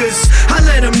bangers. I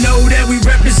let them know that we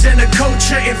represent a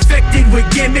culture infected with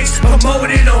gimmicks,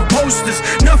 promoted on posters.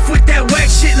 Enough with that whack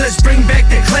shit, let's bring back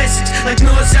the classics. Like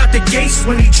Nas out the gates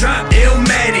when he dropped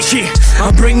Illmatic. Yeah,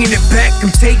 I'm bringing it back,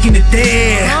 I'm taking it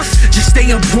there. Just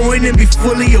stay on point and be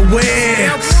fully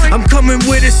aware. I'm coming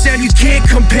with a sound you can't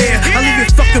compare. I leave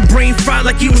your fucking brain fried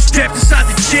like you was strapped inside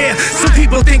the chair. Some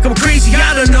people think I'm crazy,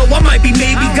 I don't know, I might be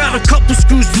maybe. Got a couple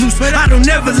screws loose, but I don't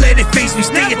ever let it face me.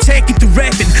 Stay attacking through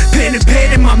rapping, pen and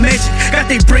pad in my magic. Got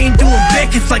they brain doing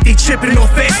backings like they tripping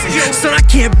off acid. Son, I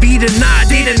can't be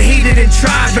denied, they done hated and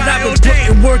tried, but I've been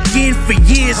putting work in for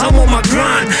years. I'm on my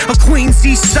grind, a Queens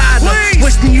East Sider,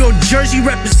 West New York, Jersey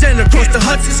represent. Across the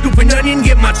Hudson, scooping onion,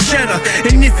 get my cheddar.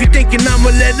 And if you're thinking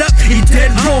I'ma let up, you're dead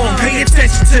wrong. Pay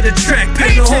attention to the track,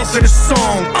 pay the heart for the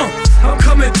song. I'm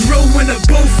coming through in a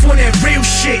booth on that real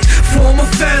shit. For all my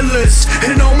fellas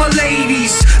and all my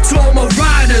ladies, to all my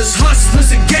riders,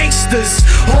 hustlers and gangsters,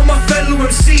 all my fellow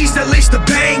MCs that lace the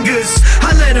bangers.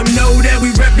 I let them know that we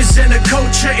represent a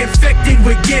culture infected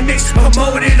with gimmicks,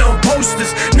 promoted on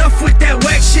posters. Enough with that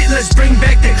whack shit, let's bring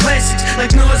back the classics.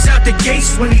 Like Nas out the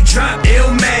gates when he dropped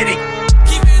Illmatic.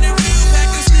 Keeping it real, back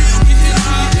and still getting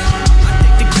high. I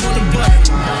think they call it butter.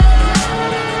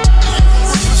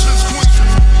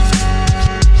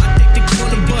 I think they call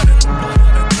it butter.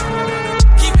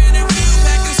 Keeping it real,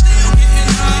 back and still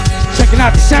getting high. Checking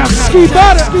out the sound of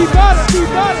SkeeBudda.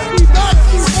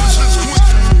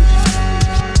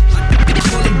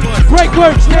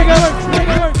 Breakworks, nigga.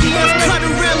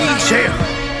 Chill.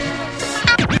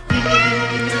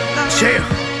 Chill.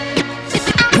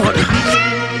 Butter.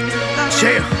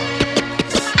 Chill.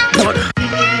 Butter.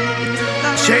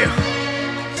 Chill.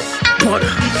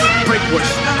 Butter.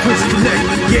 Breakworks. Quiz Connect.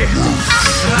 Yeah.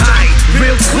 Alright,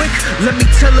 real quick, let me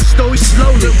tell a story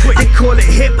slowly. They call it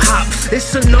hip-hop,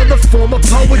 it's another form of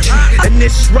poetry. And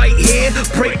this right here,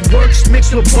 Breakworks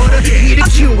mixed with butter. E to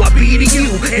Q, I be to you,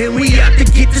 and we out to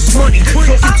get this money.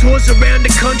 Talking tours around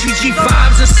the country,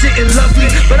 G5s are sitting lovely,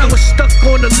 but I was stuck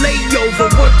on a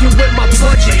layover, working with my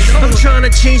budget. I'm trying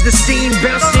to change the scene,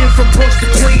 bouncing from Bronx to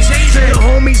Queens. To the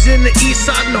homies in the east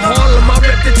side and Harlem, I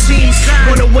rep the team.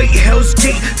 Wanna wait Hell's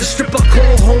Gate, the strip I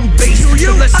call home base. The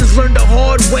lessons learned the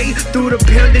hard way through the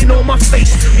pounding on my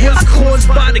face. Was caused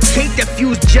by the cake that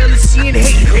fused jealousy and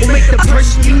hate. Will make the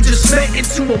person you just met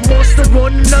into a monster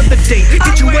on another day.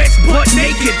 Get your ass butt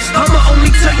naked, I'ma only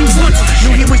tell you once.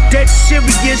 Knew he was dead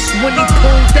serious when he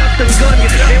pulled out the gun.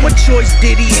 And what choice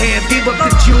did he have? Gave up the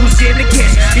jewels and the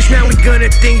cash. Guess now we gonna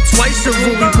think twice of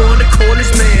who we wanna call his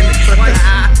man.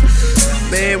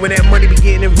 Man, when that money be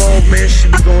getting involved, man, shit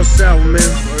be going sour, man.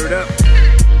 Word up.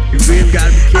 You really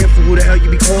gotta be careful who the hell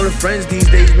you be calling friends these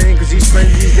days, man. Cause these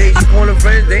friends these days, you calling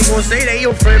friends, they ain't gonna say they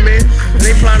your friend, man. And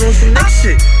they plotting on some next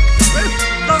shit.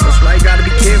 That's why you gotta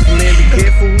be careful, man. Be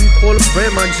careful who you call a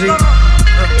friend, my G.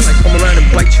 Like come around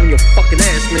and bite you in your fucking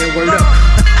ass, man. Word up.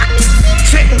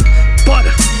 Check,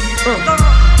 butter.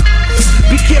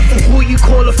 Be careful who you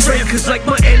call a friend, cause like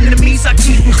my enemies, I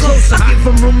keep them close. I give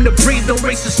them room to breathe, don't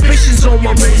raise suspicions on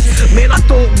my moves. Man, I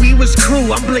thought we was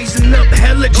crew, I'm blazing up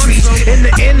hella trees. In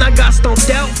the end, I got stomped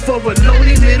out for a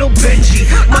lonely little Benji.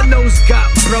 My nose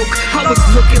got broke, I was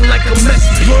looking like a mess.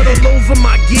 Blood all over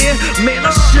my gear, man,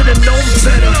 I should've known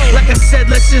better. Like I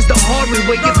said, lessons the hard way,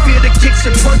 where you fear the kicks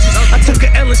and punches. I took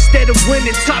an L instead of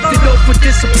winning, topped it off with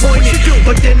disappointment.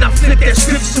 But then I flipped that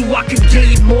script so I could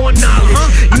gain more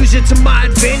knowledge. Use it to my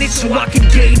advantage so I can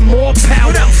gain more power.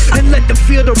 And let them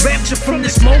feel the rapture from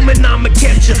this moment I'ma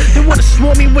capture. They wanna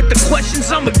swarm me with the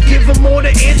questions, I'ma give them all the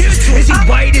answers. Is he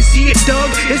white, is he a thug,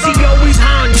 is he always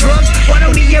high on drugs? Why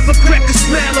don't he ever crack a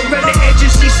smile around the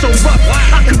edges, he's so rough?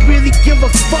 I could really give a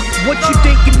fuck what you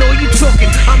thinking or you talking.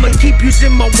 I'ma keep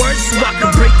using my words so I can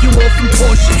break you off in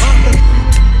portions.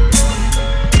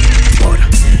 Butter.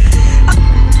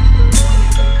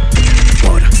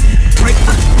 Butter. Break.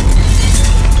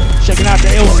 Checking out the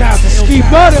ill sound of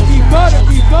SkeeBudda.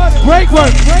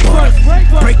 Breakworks.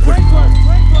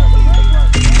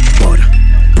 Butter.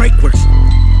 Breakworks.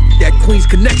 That Queens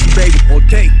connection, baby.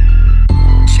 Okay.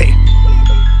 Check.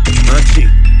 Marci.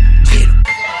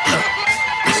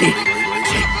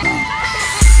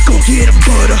 Go get a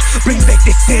butter. Bring back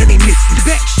that sound they missing.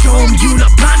 Back, show 'em you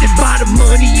not blinded by the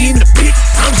money in the pit.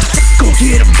 I'm just go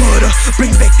get a butter.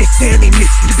 Bring back that sound they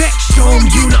missing. Back, show 'em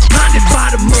you not blinded by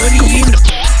the money in the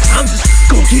pit. I'm just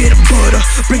go get a butter,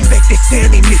 bring back that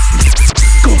sound they missing.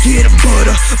 Go get a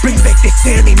butter, bring back that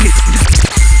sound they missing.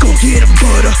 Go get a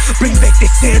butter, bring back that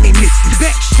sound they missing.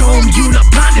 Back, show 'em you not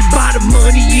blinded by the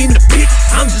money in the pit.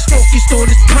 I'm just focused on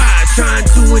this pride, trying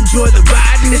to enjoy the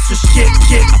ride. And it's a shit,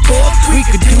 I thought we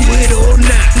could do it all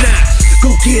night.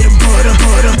 Go get a butter,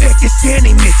 back that sound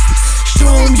they missing. Show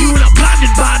 'em you not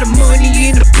blinded by the money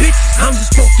in the pit. I'm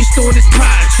just focused on this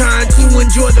pride, trying to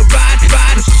enjoy the ride.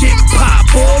 The shit pop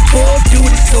off, do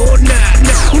this all night.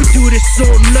 We do this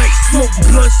all night, smoke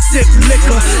blunts, sip sip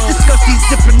liquor. Discuss these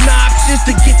different options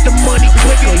to get the money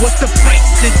quicker. What's the price?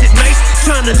 Is it nice?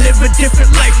 Trying to live a different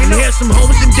life and have some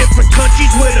homes in different countries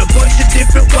with a bunch of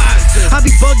different wives. I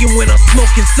be bugging when I'm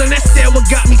smoking, son, that stare what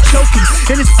got me choking.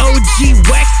 And it's OG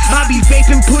wax, I be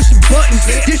vaping, pushing buttons.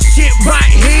 This shit right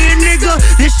here, nigga,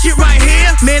 this shit right here,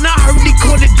 man, I heard they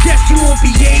call it death, you won't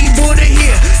be able to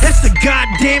hear. That's a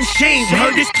goddamn shame.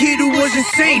 Heard this kid who was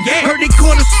insane. Heard they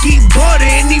call him SkeeBudda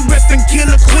and he reppin'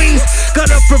 Killer Queens. Got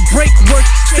up for Breakworks,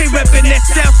 stay reppin' that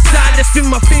South Side. That's been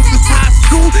my thing since high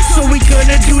school, so we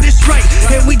gonna do this right.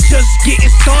 And we just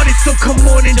getting started, so come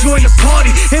on and join the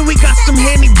party. And we got some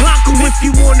handy blanco if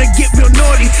you wanna get real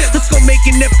naughty. Let's go make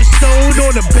an episode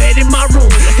on the bed in my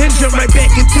room and jump right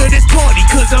back into this party,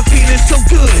 cause I'm feeling so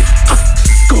good.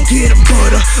 Go get 'em,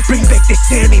 butter, bring back that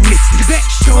sound they missing.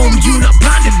 Show 'em you not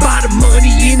blinded by the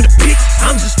money in the pictures.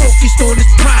 I'm just focused on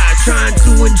this pride, trying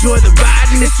to enjoy the ride.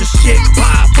 And it's a shit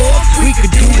pop off, we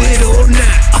could do it all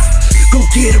night. Go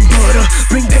get 'em, butter,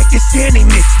 bring back that sound they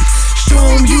missing. Show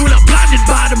 'em you not blinded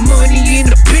by the money in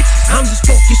the pictures. I'm just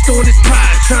focused on this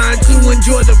pride, trying to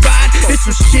enjoy the ride. It's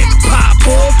some shit pop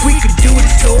off, we could do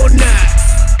this all night.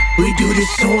 We do this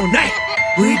all night,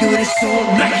 we do this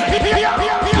all night.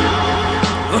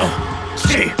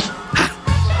 Shit.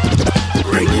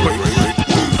 Break.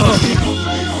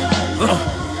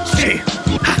 Shit.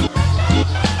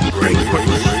 Break.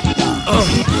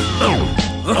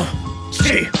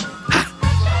 Shit.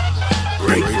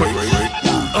 Break.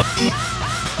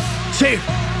 Shit.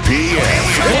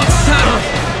 Off top.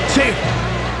 Shit.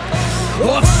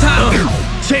 Off top.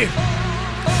 Shit.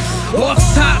 Off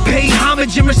top, pay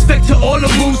homage and respect to all the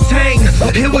Wu-Tang.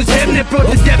 It was them that brought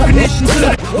the definition to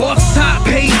the off top,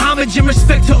 pay homage and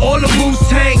respect to all the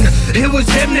Wu-Tang. It was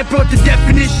them that brought the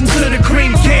definition to the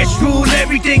cream. Cash rule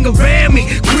everything around me.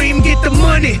 Cream, get the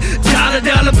money.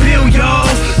 Dollar bill, y'all.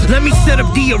 Let me set up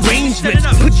the arrangements.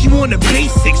 Put you on the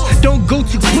basics. Don't go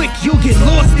too quick, you'll get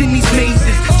lost in these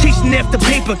mazes. Chasing after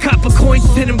paper, copper coins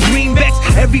to them greenbacks.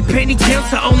 Every penny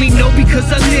counts, I only know because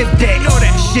I lived that. Know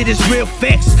that shit is real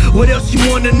facts. What else you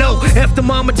wanna know? After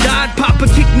mama died, Papa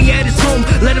kicked me at his home.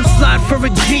 Let him slide for a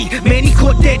G. Man, he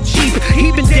caught that cheap.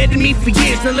 He been dead to me for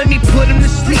years. Now let me put him to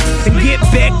sleep and get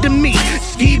back to me.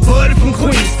 SkeeBudda from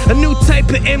Queens. A new type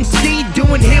of MC,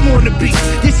 doing him on the beat.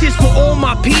 This is for all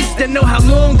my peeps that know how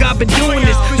long I've been doing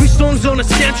this. 3 songs on a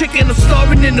soundtrack and I'm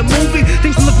starring in the movie.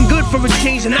 Things looking good for a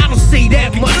change and I don't say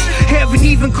that much. Haven't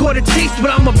even caught a taste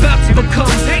what I'm about to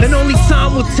become. And only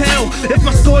time will tell if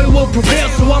my story will prevail.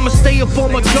 So I'ma stay up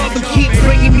on my job and keep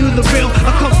bringing you the real.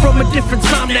 I come from a different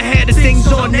time that had the things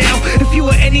on now. If you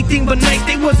were anything but nice,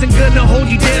 they wasn't gonna hold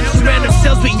you down. Surround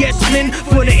themselves with yes men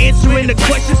for the answering the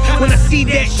questions. When I see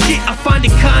that shit, I find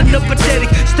it kinda pathetic.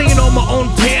 Staying on my own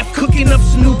path, cooking up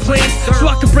some new plans, so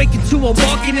I can break into a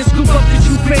market and scoop up the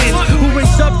true fans who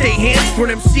raise up their hands for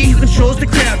an MC who controls the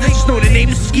crowd. Just know the name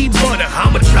is SkeeBudda.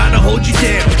 I'ma try to hold you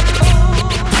down.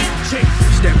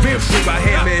 It's that real shit right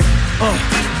here, man.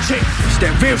 It's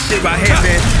that real shit right here,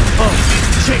 man.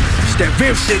 It's that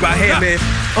real shit right here, man.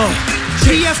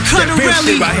 It's that real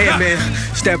shit right here, man.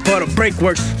 It's that Butter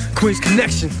Breakworks, Queens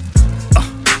Connection.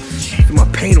 My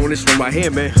paint on this one right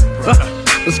here, man.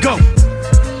 Let's go.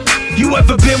 You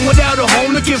ever been without a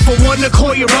home looking for one to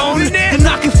call your own? And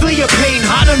I can feel your pain,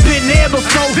 I done been there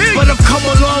before. But I've come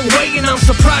a long way and I'm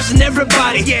surprising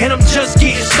everybody. And I'm just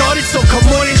getting started, so come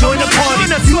on and join the party.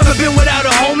 You ever been without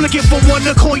a home looking for one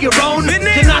to call your own?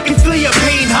 Then I can feel your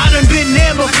pain, I done been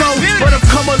there before. But I've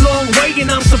come a long way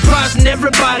and I'm surprising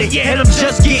everybody. And I'm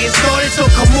just getting started, so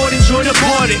come on and join the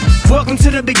party. Welcome to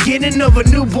the beginning of a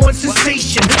newborn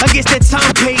sensation. I guess that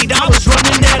time paid, I was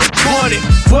running out of party.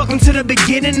 Welcome to the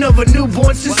beginning of a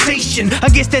newborn sensation. I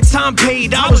guess that time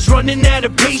paid, I was running out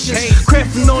of patience.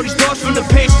 Crafting all these thoughts from the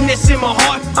passion that's in my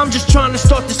heart. I'm just trying to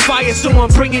start this fire, so I'm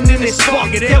bringing in this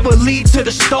spark that will lead to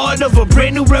the start of a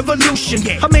brand new revolution.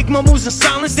 I make my moves in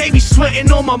silence, they be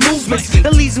sweating on my movements.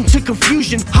 That leads them to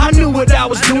confusion. I knew what I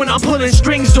was doing, I'm pulling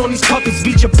strings on these puppets,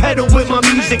 beat your pedal with my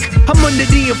music. I'm under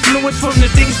the influence from the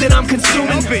things that I'm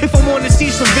consuming. If I wanna see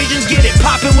some visions, get it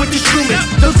popping with the Truman.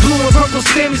 Those blue and purple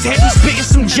stems had me spitting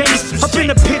some gems. Up in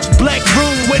the pitch black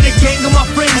room with a gang of my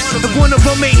friends. If one of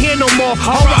them ain't here no more,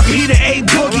 R.I.P. to A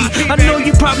Boogie. I know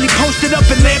you probably posted up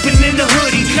and lamping in the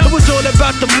hoodie. It was all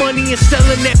about the money and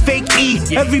selling that fake E.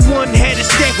 Everyone had a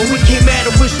stack when we came out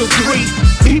of Whistle 3.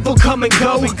 People come and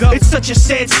go, it's such a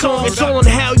sad song. It's all on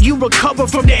how you recover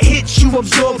from that hit you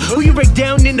absorb. When you break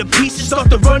down into pieces, start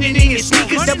to run it in your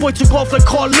sneakers. That boy took off like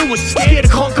Carl Lewis, scared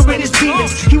of conquering his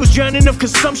demons. He was drowning of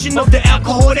consumption of the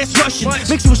alcohol that's rushing.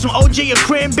 Mixed with some OJ or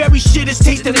cranberry, shit is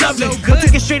tasting lovely. I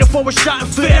took it straight up for a shot and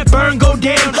feel that burn go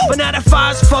down. But now that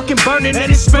fire's fucking burning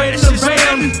and it's spreading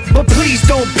around. But please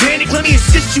don't panic, let me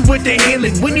assist you with the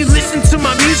healing. When you listen to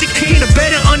my music, you get a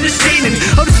better understanding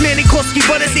of this man they call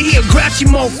SkeeBudda. Say he a grouchy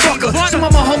motherfucker. Some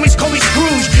of my homies call me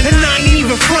Scrooge, and I ain't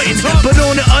even frontin'. But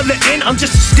on the other end, I'm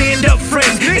just a stand-up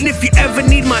friend. And if you ever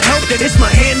need my help, then it's my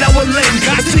hand I will lend.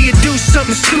 Until you do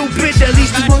something stupid, that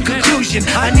leads to one conclusion.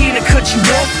 I need to cut you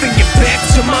off and get back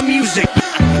to my music.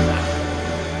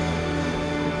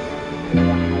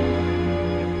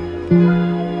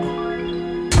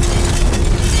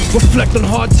 Reflect on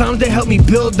hard times that helped me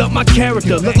build up my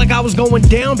character. Looked like I was going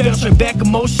down, bouncing back with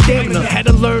more stamina. Had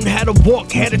to learn how to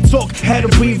walk, had to talk, had to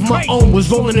breathe my own. Was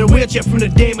rolling in a wheelchair from the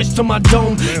damage to my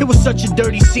dome. It was such a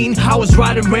dirty scene, I was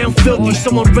riding around filthy.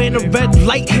 Someone ran a red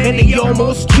light and they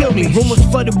almost killed me. Room was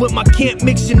flooded with my camp,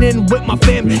 mixing in with my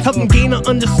fam. Helping gain an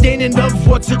understanding of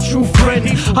what's a true friend.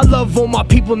 I love all my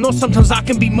people, know sometimes I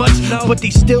can be much, but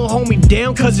they still hold me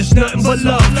down cause it's nothing but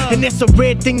love. And that's a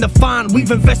rare thing to find,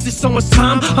 we've invested so much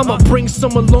time. I'ma bring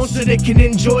some along so they can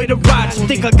enjoy the ride. So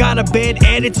think I got a bad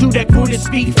attitude that couldn't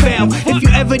speak foul. If you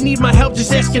ever need my help,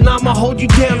 just ask and I'ma hold you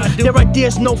down. There right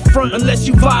there's no front unless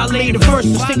you violate it first.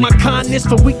 Mistake my kindness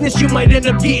for weakness, you might end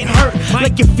up getting hurt.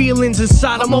 Like your feelings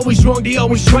inside, I'm always wrong, they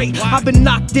always right. I've been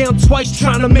knocked down twice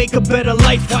trying to make a better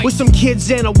life. With some kids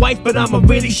and a wife, but I'm a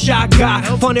really shy guy.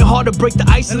 Find it hard to break the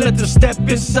ice and let them step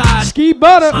inside.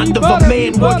 SkeeBudda, Kind of a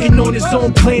man working on his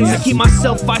own plans. I keep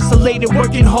myself isolated,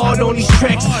 working hard on these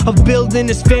tracks. Of building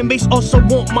this fan base, also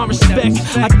want my respect.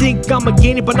 I think I'ma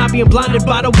gain it, but not being blinded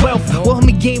by the wealth. Will help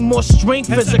me gain more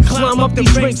strength as I climb up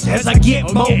these ranks. As I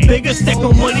get more bigger, stack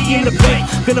more money in the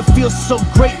bank. Gonna feel so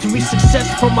great to reach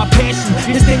success from my passion.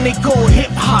 This thing they call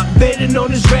hip-hop, better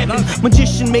known as rapping.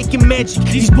 Magician making magic,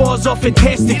 these bars are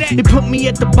fantastic. They put me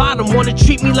at the bottom, wanna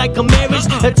treat me like a marriage.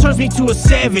 That turns me to a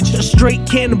savage, a straight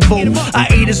cannibal. I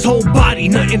ate his whole body,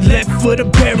 nothing left for the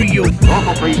burial.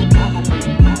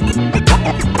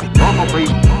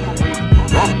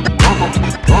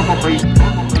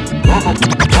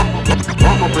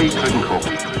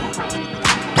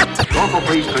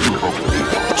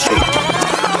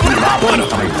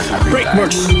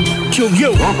 Breakworks, kill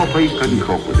you.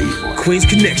 Queen's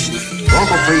Connection.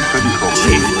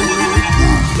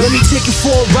 Let me take you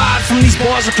for a ride from these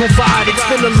bars I provide. It's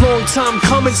been a long time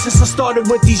coming since I started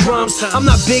with these rhymes. I'm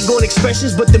not big on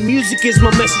expressions, but the music is my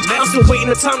message. I'm still waiting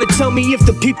the time to tell me if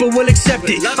the people will accept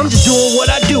it. I'm just doing what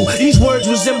I do, these words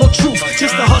resemble truth.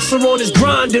 Just a hustler on his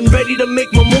grind and ready to make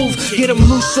my move. Get him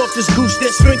loose off this goose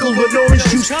that's sprinkled with orange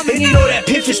juice. And you know that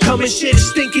piff is coming, shit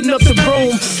is stinking up the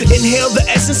room. Inhale the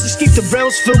essence, escape the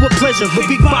realms filled with pleasure. With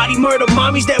big body murder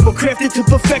mommies that were crafted to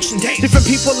perfection. Different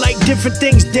people like different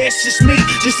things, that's just me.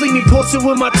 Just leave me posted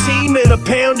with my team and a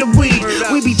pound of weed.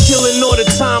 We be chillin' all the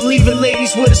time, leaving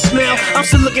ladies with a smile. I'm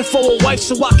still looking for a wife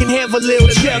so I can have a little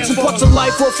child. Two parts of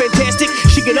life are fantastic,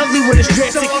 she get ugly when it's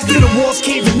drastic. Feel the walls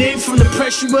caving in from the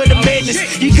pressure of the madness.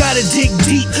 You gotta dig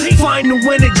deep, find new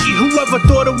energy. Whoever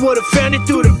thought I would've found it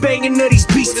through the banging of these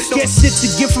beats. Guess it's a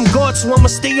gift from God, so I'ma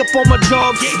stay up on my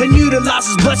job and utilize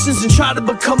his blessings and try to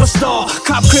become a star.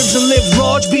 Cop cribs and live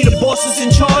large, be the bosses in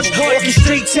charge. Walking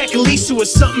straight TRACKLIST, so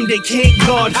it's something they can't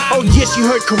guard. Oh yes, you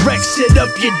heard correct, set up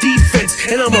your defense.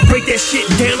 And I'ma break that shit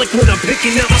down like when I'm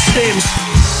picking out my stems.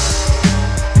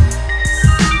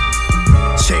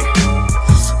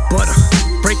 Butter,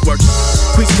 Breakworks,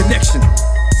 Queen's Connection.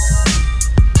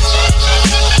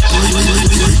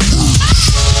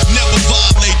 Never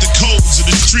violate the codes of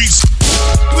the streets.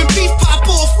 When beef pop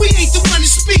off, we ain't the one to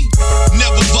speak.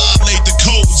 Never violate the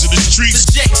codes of the streets.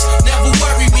 The Jakes never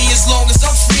worry me as long as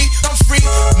I'm free. I'm free.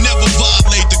 Never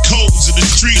violate the codes of the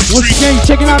streets. Once again,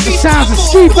 checking out the sounds of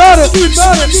SkeeBudda.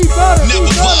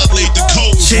 Never violate the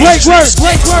codes. Breakworks.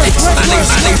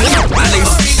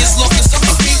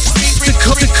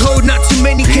 The code not too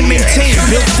many can maintain.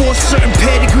 Built for a certain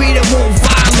pedigree that won't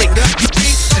violate.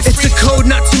 It's the code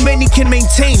not too many can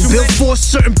maintain. Built for a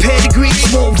certain pedigree that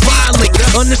won't violate.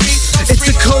 It's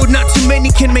the code not too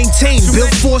many can maintain.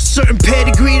 Built for a certain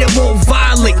pedigree that won't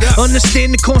violate.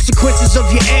 Understand the consequences of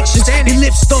your actions. Your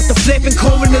lips start to flap and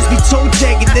coroners be toe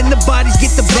tagging. Then the bodies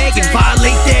get the bag and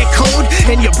violate that code,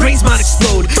 and your brains might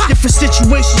explode. Different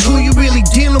situations, who you really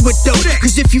dealing with though?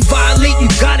 Cause if you violate, you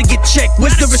gotta get checked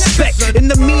with the respect. In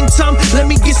the meantime, let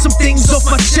me get some things off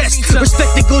my chest.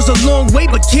 Respect that goes a long long way,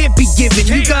 but can't be given.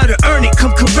 You gotta earn it,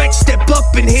 come correct, step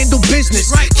up and handle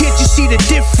business. Can't you see the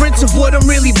difference of what I'm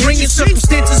really bringing?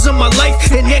 Circumstances of my life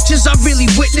and actions I really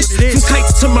witnessed. From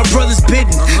kites to my brother's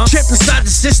bidding, trapped inside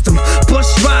the system. Bus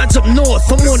rides up north,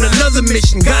 I'm on another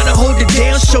mission. Gotta hold it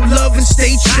down, show love and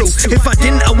stay true. If I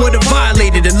didn't, I would've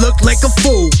violated and looked like a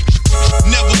fool.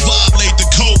 Never violate the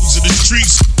codes of the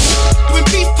streets. When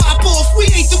beef pop off, we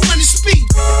ain't the one to speak.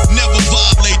 Never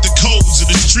violate the codes of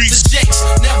the streets. The jakes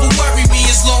never worry me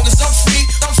as long as I'm free.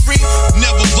 I'm free.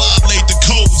 Never violate the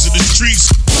codes of the streets.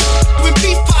 When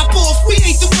beef pop off, we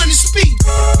ain't the one to speak.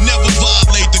 Never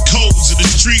violate the codes of the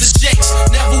streets. The jakes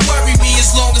never worry me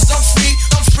as long as I'm free.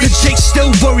 I'm free. The jakes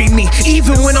still worry me,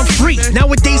 even when I'm free.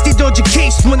 Nowadays they dodge a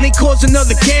case when they cause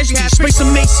another casualty. Spray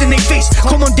some mace in their face,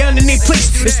 come on down in their place.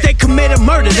 Instead commit a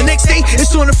murder, the next day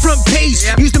it's on the front page.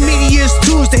 Use the media as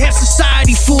tools to have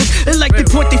society fooled. It's like they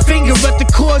point their finger at the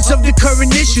cause of the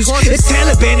current issues. It's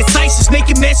Taliban, it's ISIS,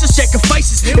 making massive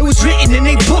sacrifices. It was written in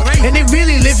a book, and they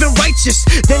really living righteous.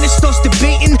 Then it starts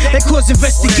debating, that cause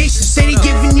investigations. Say they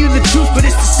giving you the truth, but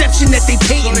it's deception that they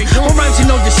painting. All rhymes and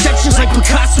no deceptions, like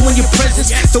Picasso in your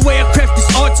presence. The way I craft this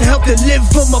art to help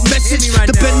deliver my message.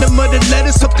 The bending of the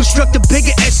letters help construct a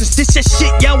bigger essence. This that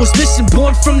shit y'all was missing,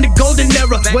 born from the golden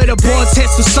era, where the bars had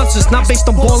some substance, not based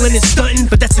on balling and stunting.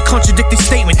 But that's a contradicting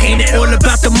statement, ain't it all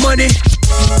about the money?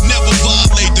 Never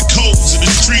violate the codes of the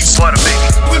streets. When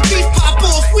beef pop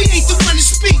off, we ain't the one to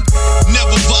speak.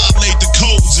 Never violate the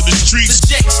codes of the streets.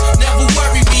 The jakes never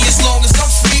worry me as long as I'm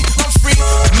free. I'm free.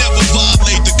 Never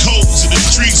violate the codes of the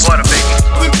streets.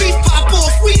 When beef pop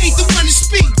off, we ain't the one to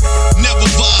speak. Never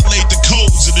violate the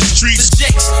codes of the streets. The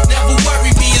jakes never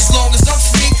worry me as long as I'm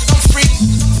free. I'm free.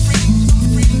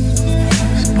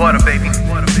 Butter, baby.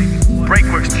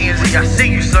 Breakworks, E&Z, I see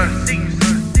you, sir.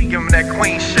 Give him that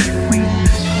queen shit.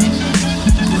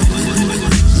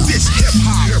 This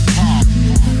hip-hop.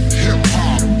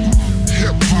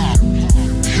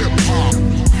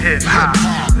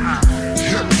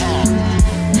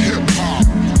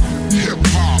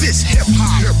 This hip-hop.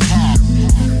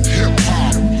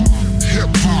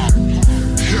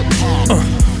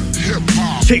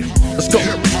 Chief, let's go.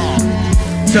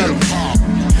 Tell them.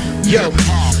 Yo.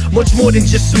 Much more than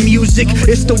just some music,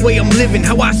 it's the way I'm living.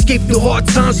 How I escape through hard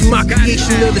times from my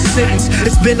creation of the sentence.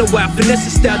 It's been a while, finesse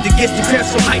style that gets the crowd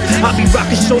so hype. I'll be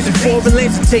rocking shows in foreign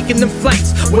lands and taking them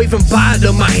flights, waving by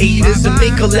to my haters and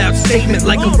make a loud statement,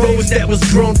 like a rose that was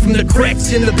grown from the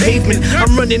cracks in the pavement.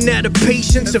 I'm running out of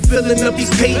patience and filling up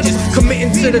these pages,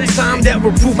 committing to the time that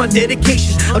will prove my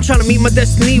dedication. I'm trying to meet my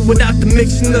destiny without the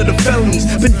mixing of the felonies.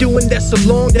 Been doing that so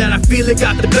long that I feel it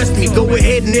got the best of me. Go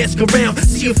ahead and ask around,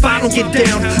 see if I don't get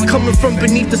down. Coming from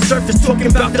beneath the surface, talking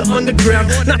about the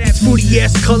underground. Not these fruity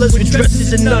ass colors with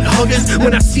dresses and nut huggers.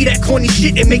 When I see that corny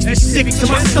shit, it makes me sick to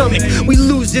my stomach. We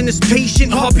losing this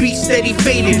patient, heartbeat steady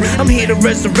fading. I'm here to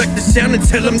resurrect the sound and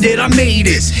tell them that I made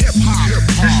it.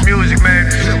 This music, man,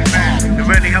 it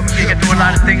really helped me get through a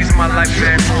lot of things in my life,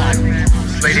 man.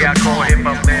 This lady I call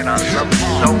hip-hop, man, I love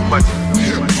her so much.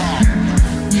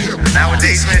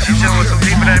 Nowadays, man, she's chilling with some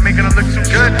people that are making her look too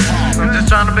good. So I'm just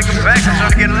trying to make her back. I'm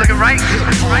trying to get her looking right.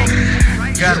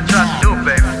 You gotta try to do it,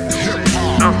 baby.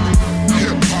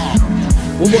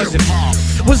 What was it?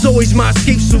 Was always my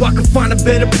escape so I could find a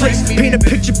better place. Paint a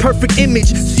picture perfect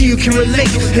image so you can relate.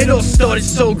 It all started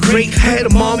so great. Had a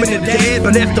mom and a dad,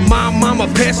 but after my mama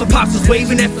passed, my pops was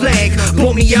waving that flag.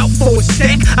 Brought me out for a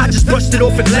stack, I just brushed it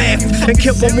off and laughed, and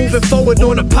kept on moving forward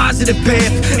on a positive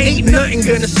path. Ain't nothing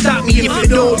gonna stop me if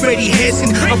it already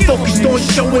hasn't. I'm focused on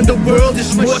showing the world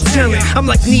this raw talent. I'm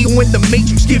like Neo in the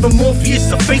Matrix, giving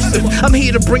Morpheus a facelift. I'm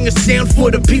here to bring a sound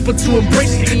for the people to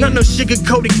embrace it. Not no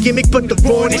sugar-coated gimmick, but the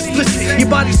raw and explicit. Your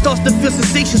body starts to feel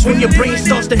sensations when your brain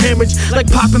starts to hemorrhage, like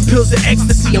popping pills of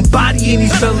ecstasy, embodying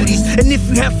these melodies. And if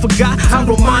you have forgot, I'll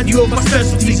remind you of my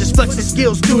specialties. It's flexing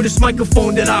skills through this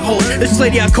microphone that I hold. This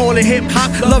lady I call it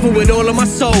hip-hop, love her with all of my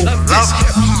soul. Love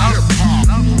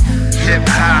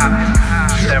hip-hop,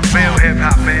 that real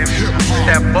hip-hop, man. It's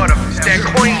that butter, it's that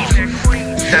queen.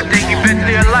 It's that thing you've been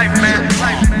through your life, man.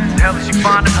 The hell did she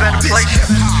find a better place?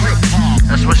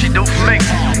 That's what she do for me.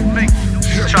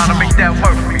 Trying to make that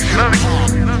work for me, feel me?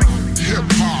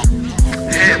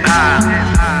 Hip-hop,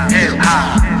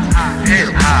 hip-hop,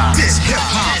 hip-hop. This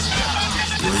hip-hop.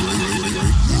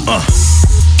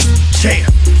 Yeah,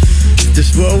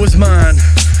 this world was mine.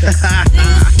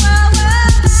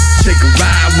 Take a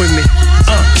ride with me,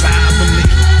 ride with me,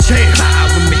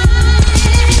 ride with me.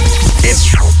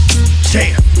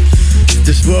 Yeah,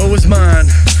 this world was mine.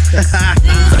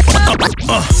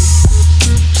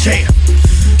 Yeah,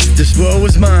 this world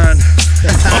was mine.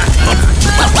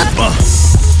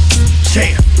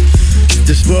 Yeah,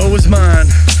 this world was mine.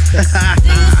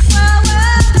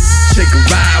 Take a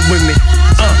ride with me.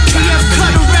 Ride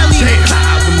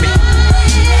with me.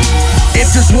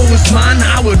 If this world was mine,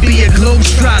 I would be a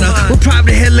globetrotter with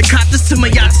private helicopters to my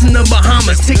yachts in the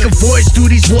Bahamas. Take a voyage through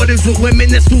these waters with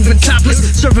women that's moving topless,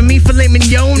 serving me filet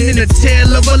mignon in the tail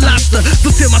of a lobster.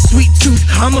 Fulfill my sweet tooth,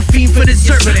 I'm a fiend for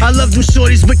dessert. I love them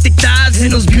shorties with thick thighs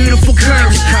and those beautiful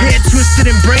curves. Hair twisted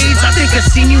in braids, I think I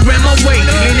seen you ran my way.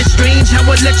 Ain't it strange how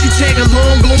I let you tag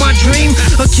along on my dream?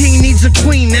 A king needs a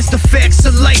queen, that's the facts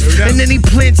of life. And then he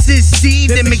plants his seed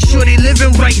and make sure they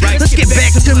living right. Let's get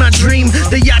back to my dream,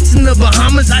 the yachts in the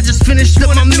Bahamas. I just finished up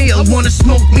my meal. Wanna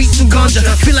smoke me some ganja.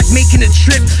 Feel like making a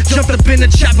trip. Jump up in a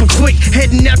chopper quick.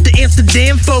 Heading out to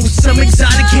Amsterdam for some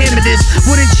exotic cannabis.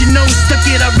 Wouldn't you know? Stuck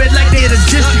it, I read like they had a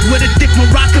district with a thick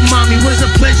Moroccan mommy. Was a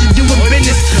pleasure doing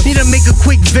business. Need to make a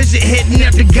quick visit. Heading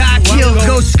out to God Kill.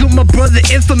 Go scoop my brother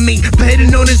Infamy.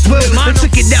 Beheading on his will. I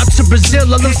took it out to Brazil.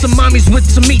 I love some mommies with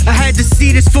some meat. I had to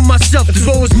see this for myself. This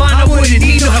world was mine. I wouldn't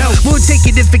need no help. We'll take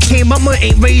it if it came. Mama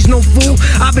ain't raised no fool.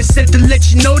 I've been sent to let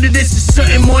you know that this is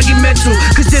something monumental.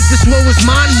 Cause if this world was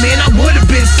mine, man, I would've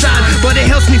been signed. But it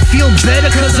helps me feel better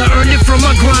cause I earned it from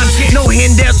my grind. No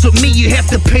handouts with me, you have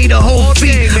to pay the whole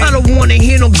fee. I don't wanna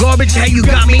hear no garbage, how you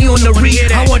got me on the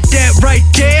read. I want that right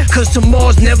there, cause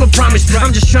tomorrow's never promised.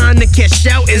 I'm just trying to cash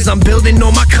out as I'm building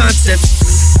all my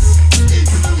concepts.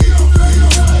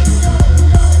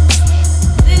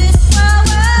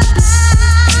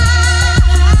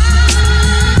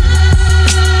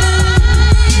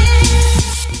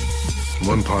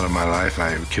 One part of my life,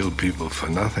 I killed people for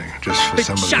nothing, just for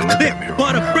somebody to look at me.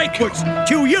 Butter Breakworks,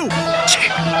 kill you.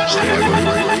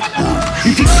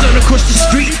 You keep son across the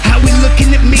street, how we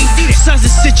looking at me? Size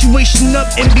the situation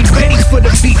up and be ready for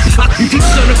the beat. You keep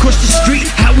son across the street,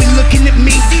 how we looking at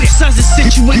me? Size the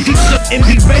situation up and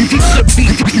be ready for the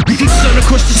beat. You keep son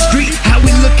across the street, how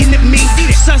we looking at me?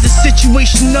 Size the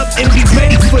situation up and be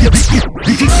ready for the beat.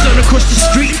 You keep son across the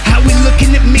street, how we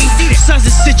looking at me? Size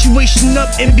the situation up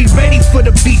and be ready for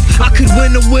the beat. I could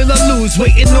win or will I lose,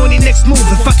 waiting on your next move.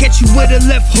 If I catch you with a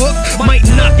left hook, might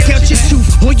knock out your tooth,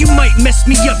 or you might mess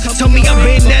me up. Tell me I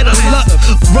ran out of luck.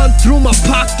 Run through my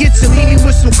pockets and leave me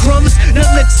with some crumbs. Now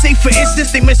let's say for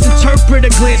instance they misinterpret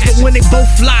a glance, but when they both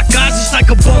lock eyes, it's like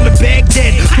a bomb in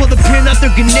Baghdad. Pull the pin out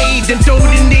the grenade and throw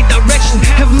it in their direction.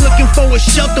 Have them looking for a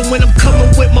shelter when I'm coming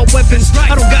with my weapons.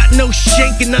 I don't got no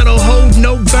shank and I don't hold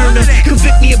no burner.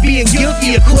 Convict me of being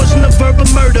guilty of causing a verbal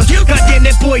murder. Goddamn,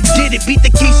 that boy did it. Beat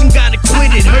the case and got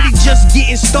acquitted. Heard he just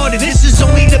getting started. This is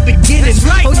only the beginning.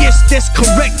 Oh yes, that's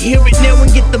correct. Hear it now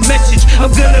and get the message. I'm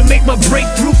gonna make my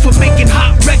breakthrough for making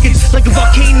hot records. Like a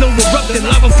volcano erupting,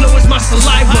 lava flow is my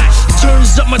saliva.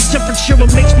 Turns up my temperature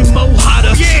and makes me more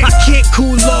hotter. I can't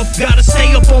cool off, gotta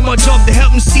stay up on my job to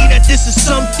help them see that this is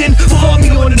something far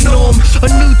beyond the norm. A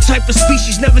new type of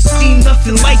species, never seen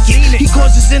nothing like it. He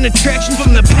causes an attraction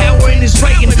from the power in his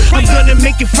writing. I'm gonna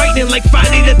make it frightening like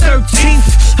Friday the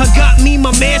 13th. I got me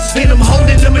my mask and I'm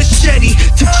holding a machete.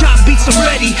 To chop beats I'm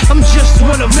ready, I'm just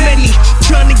one of many.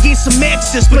 Trying to gain some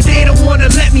access, but they don't wanna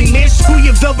let me. Man, screw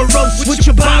your velvet ropes with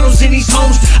your bottles in these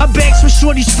homes. I bags for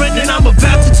Shorty's friend and I'm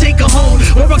about to take her home.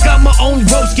 Where I got my own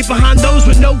ropes, get behind those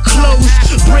with no clothes.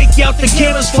 Break out the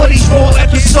cameras for these raw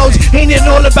episodes. Ain't it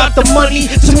all about the money?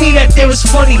 To me that there is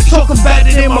funny. Talk about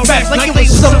it in my raps like it was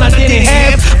something I didn't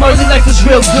have. My early life was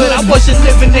real good, I wasn't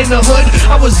living in the hood.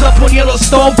 I was up on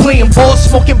Yellowstone playing ball,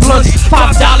 smoking blunts.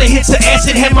 $5 hits of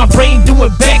acid had my brain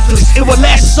doing backflips. It would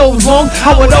last so long,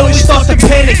 I would always start to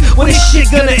panic. When this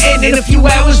shit gonna end in a few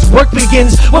hours, work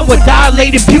begins. When with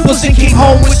dilated pupils and came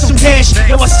home with some cash.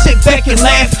 Now I sit back and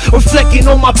laugh, reflecting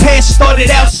on my past. Started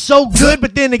out so good,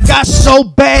 but then it got so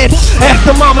bad.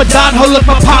 After mama died, hold up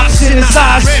my pops in his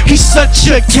eyes. He's such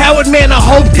a coward, man, I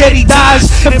hope that he dies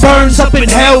and burns up in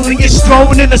hell and gets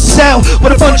thrown in a cell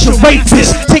with a bunch of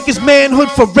rapists. Take his manhood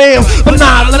for real, but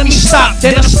nah, let me stop.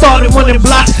 Then I started running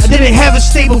blocks. I didn't have a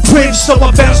stable crib, so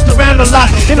I bounced around a lot.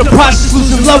 In the process,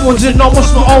 losing loved ones and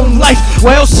almost my own life.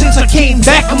 Well, since I came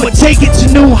back, I'ma take it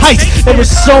to new heights. There is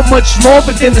so much more,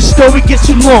 but then the story gets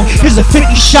too long. Here's a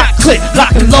 50-shot clip,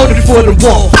 locked and loaded for the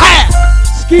wall.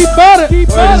 SkeeBudda.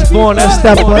 Word is born, that's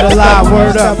SkeeBudda live.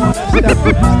 Word up.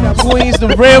 Queens, the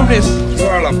realness.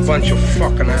 You're all a bunch of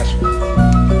fucking assholes.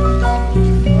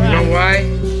 You know why?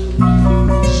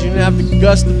 You don't have the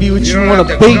guts to be what you wanna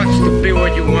be. You don't have the guts to be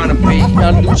what you wanna be. You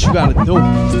gotta do what you gotta do.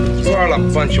 You're all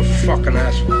a bunch of fucking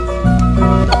assholes.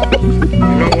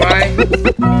 You know why?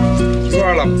 You're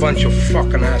all a bunch of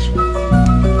fucking assholes.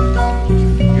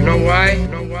 You know why? You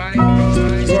know why?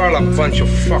 You're all a bunch of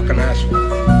fucking assholes.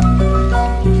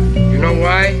 You know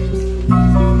why?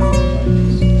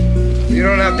 You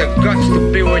don't have the guts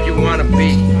to be what you wanna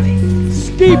be.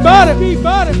 SkeeBudda.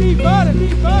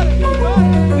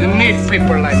 You need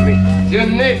people like me. You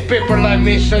need people like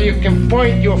me so you can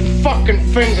point your fucking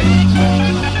finger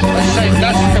and say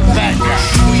that's the bad guy.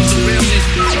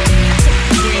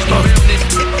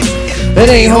 It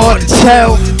ain't hard to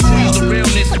tell.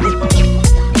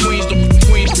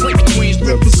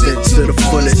 Represent to the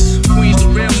fullest.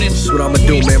 That's what I'ma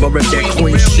do, man. I'ma rep that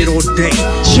queen shit all day.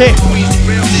 Shit.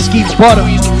 SkeeBudda.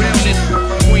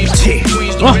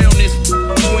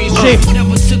 Shit.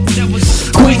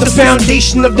 Queen's the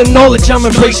foundation of the knowledge I'm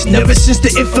embracing. Ever since the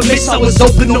infamous, I was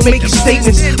open to making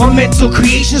statements. My mental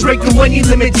creations break through any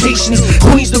limitations.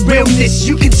 Queen's the realness,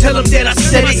 you can tell them that I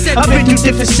said it. I've been through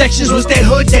different sections, was that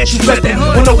hood that you reppin'?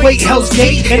 On the way, Hell's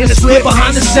Gate, and in the square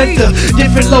behind the center.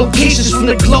 Different locations from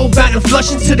the globe out in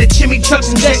Flushing to the chimney trucks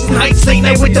and Jackson Heights. Late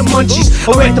night with the munchies,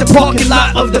 or at the parking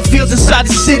lot of the fields inside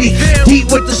the city.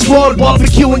 Deep with the squad,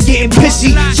 barbecue and getting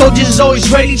pissy. Soldiers always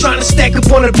ready, trying to stack up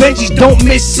on the benches. Don't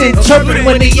misinterpret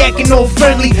when they acting all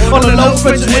friendly. On the low,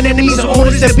 friends and enemies are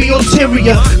owners that be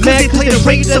ulterior. Mad clear the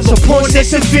rates of opponents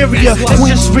that's inferior.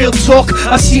 Queen's real talk,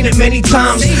 I've seen it many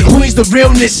times. Queen's the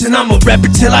realness, and I'ma rap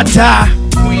it till I die.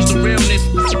 Queen's the realness.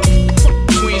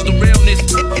 Queen's the realness.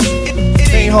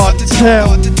 It ain't hard to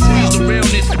tell. Queen's the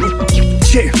realness.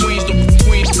 Yeah.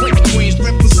 Queen's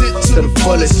represent to the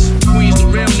fullest. Queen's the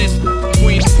realness.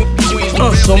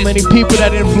 So many people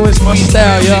that influence my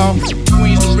style, y'all.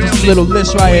 This little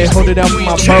list right here, hold it out for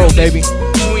my borough, baby.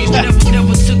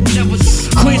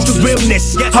 Queen's the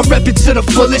realness, I rep it to the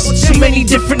fullest. Too many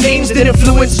different names that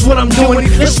influence what I'm doing.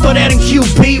 Let's start out in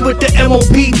QB with the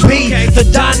MOBB, the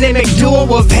dynamic duo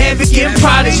of Havoc and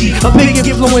Prodigy. A big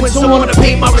influence, I wanna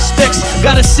pay my respects.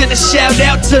 Gotta send a shout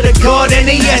out to the God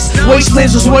NAS.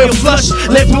 Wastelands was Royal Flush,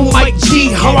 let me Mike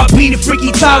G. R.I.P. the Freaky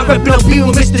Tide, reppin' up B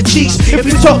with Mr. Cheeks. If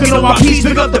you're talking R.I.P.s,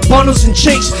 pick up the bundles and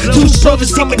chinks. Two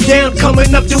soldiers coming down,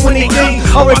 coming up doing their thing.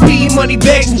 R.I.P.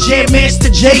 Moneybags and Jam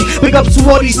Master J. Big up to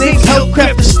all these names, help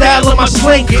craft the style of my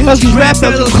slang. Ugly rap,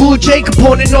 LL Cool J,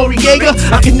 Capone and Noriega,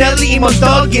 Akinelli, my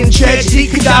thug, and Tragedy,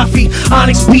 Gaddafi,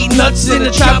 Onyx, Beat Nuts, and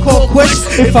a Tribe Called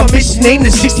Quest. If I miss your name,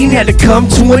 the 16 had to come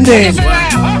to an end.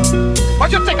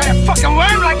 What you think I am fucking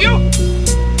worm like you?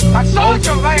 I told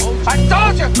you, man. I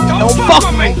told you. Don't fuck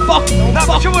with me. Fuck. No,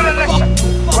 but you wouldn't listen.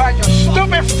 Right, you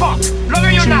stupid fuck. Look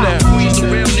at you now. Queen's the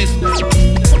realness.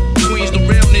 Queen's the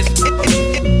realness.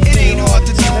 It ain't hard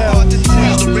to tell.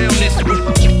 Queen's the realness.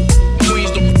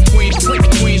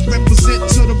 Queen's represent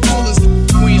to the fullest.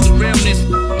 Queen's the realness.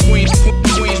 Queen's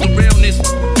the realness.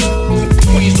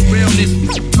 Queen's the realness.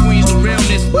 Queen's the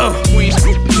realness.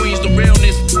 Queen's the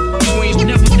realness. Queen's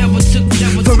never took.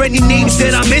 For any names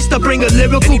that I missed, I bring a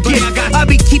lyrical gift. I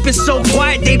be keeping so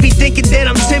quiet, they be thinking that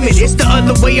I'm timid. It's the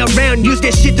other way around, use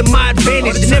that shit to my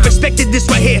advantage. Never expected this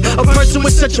right here, a person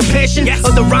with such a passion.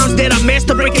 Of the rhymes that I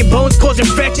master, breaking bones, causing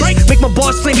fractures. Make my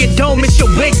boss sling your dome, it's your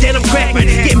wig that I'm cracking.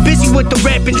 Getting busy with the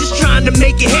rapping, just trying to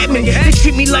make it happen. They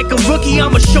treat me like a rookie,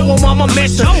 I'ma show them I'm a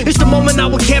master. It's the moment I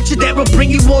will capture that will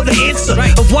bring you all the answer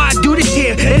of why I do this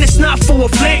here. And it's not for a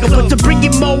flag, but to bring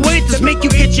you more wins, make you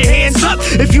get your hands up.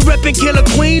 If you reppin' Killer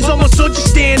Queens, almost so just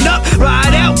stand up,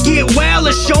 ride out, get wild,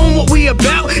 and show them what we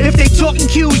about. If they talking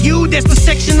QU, that's the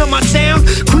section of my town.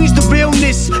 Queens the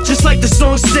realness, just like the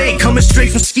song say. Coming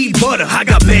straight from SkeeBudda, I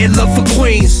got mad love for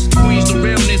Queens. Queen's the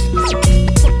realness.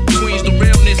 Queen's the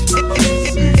realness.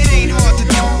 It ain't hard to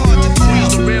do.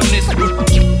 Queen's the realness.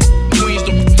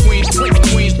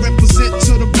 Queen's represent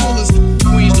to the fullest.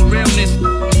 Queen's the realness.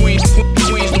 Queen's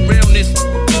the realness.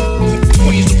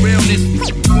 Queen's the realness.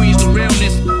 Queen's the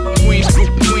realness.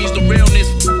 Queen's the realness.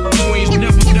 Queen's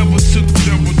never took.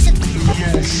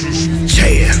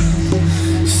 Yeah,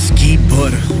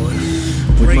 SkeeBudda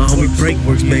with my homie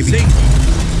Breakworks, baby.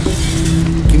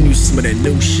 Give me some of that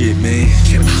new shit, man.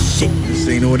 This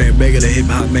ain't all that regular hip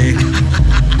hop, man.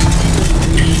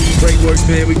 Breakworks,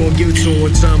 man, we gon' give it to him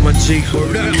one time, my G.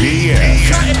 Yeah.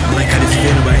 I like how this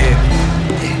feeling right here.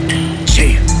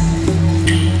 Yeah,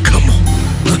 come on.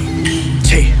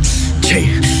 Yeah.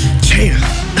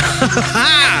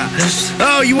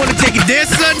 Oh, you wanna take it there,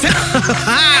 son?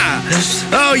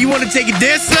 Oh, you wanna take it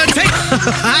there, son?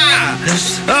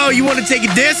 Oh, you wanna take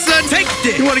it there, son? Take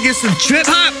it. You wanna get some trip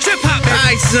hop?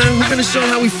 Alright, son, we're gonna show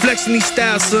how we flexing these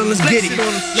styles, son. Let's get it.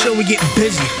 Show we getting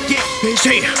busy.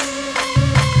 Yeah.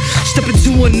 Step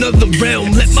into another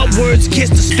realm, let my words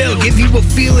cast a spell. Give you a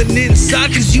feeling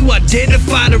inside, cause you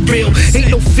identify the real.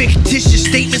 Ain't no fictitious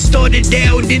statement. Started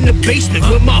out in the basement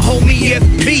with my homie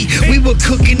FP. We were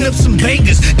cooking up some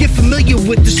bangers. Get familiar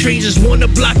with the strangers, wanna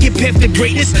block your path to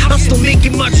greatness. I'm still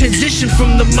making my transition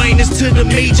from the minors to the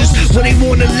majors. When they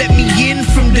wanna let me in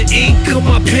from the ink of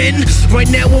my pen. Right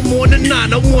now I'm on a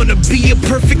 9, I wanna be a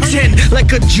perfect 10.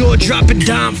 Like a jaw-dropping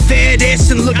dime, fat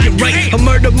ass and looking right. A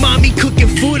murder mommy cooking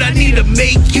food, I need to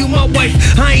make you my wife.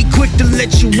 I ain't quick to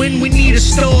let you in, we need to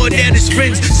start out as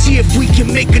friends. See if we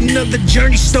can make another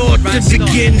journey start to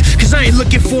begin. Cause I ain't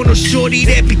looking for no shorty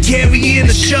that be carrying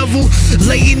a shovel,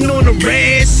 laying on her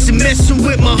ass and messing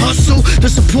with my hustle. The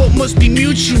support must be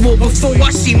mutual before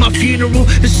I see my funeral.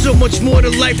 There's so much more to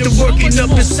life than working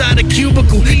up inside a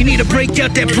cubicle. You need to break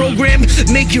out that program,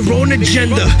 make your own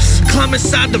agenda. Climb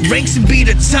inside the ranks and be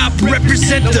the top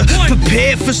representer.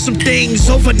 Prepare for some things,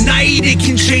 overnight it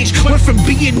can change. Went from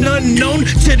being unknown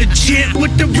to the champ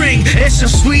with the ring. That's so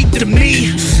sweet to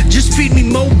me. Just feed me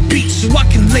more beats so I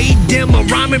can lay down my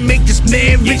rhyme and make this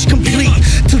man rich complete.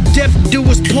 Till death do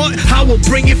us part, I will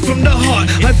bring it from the heart.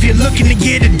 If you're looking to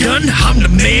get it done, I'm the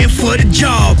man for the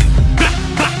job.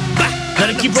 Let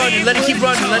it keep running, let it keep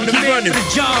running, let it keep running.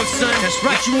 The job, son. That's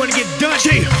right. You wanna get done?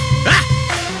 Chill.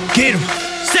 Get him.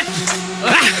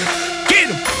 Get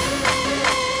him.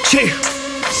 Chill.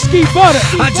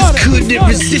 SkeeBudda. I just couldn't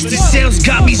resist. These sounds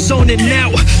got me zoning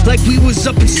out, like we was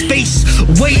up in space,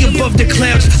 way above the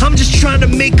clouds. I'm just trying to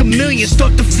make a million,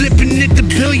 start to flipping it to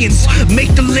billions.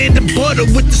 Make the land of butter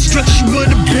with the structure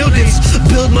of the buildings.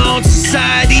 Build my own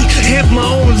society, have my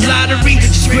own lottery.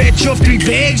 Scratch off 3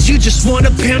 bags, you just want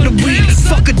a pound of weed.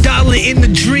 Fuck a dollar in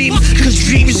the dream, cause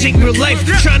dreams ain't real life.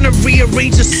 Trying to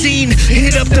rearrange a scene,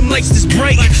 hit up them lights this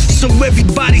bright, so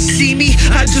everybody see me.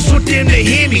 I just want them to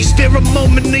hear me. Spare a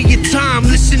moment of your time,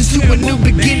 listen to a new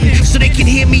beginning, so they can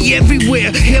hear me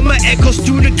everywhere. Hear my echoes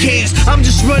through the caves. I'm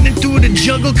just running through the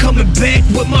jungle, coming back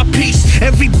with my peace.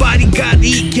 Everybody gotta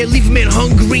eat, can't leave men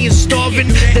hungry and starving.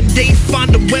 Then they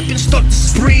find a weapon, start the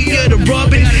spree of the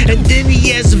robbing, and then he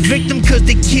has a victim cause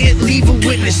they can't leave a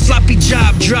witness. Sloppy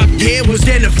job, drop dead, was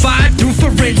identified through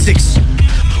forensics.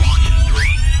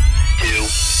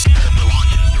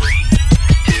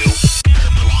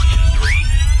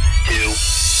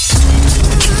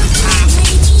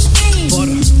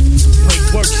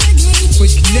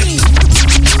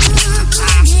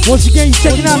 Once again, you're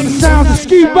checking out the sounds of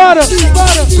SkeeBudda.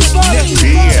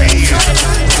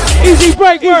 E&Z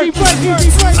Breakworks.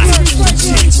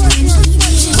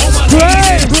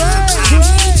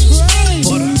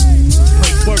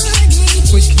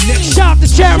 Shout the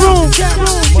chat room.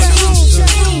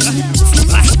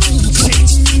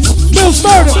 Mills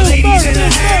Murder.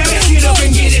 Get up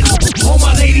and get it. All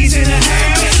my ladies in the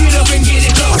house. Get up and get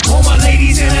it. All my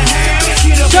ladies in the house.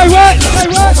 Get up and get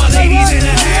it. All my ladies in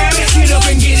the house. Get up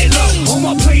and get it low. All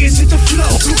my players hit the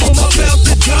flow. I'm about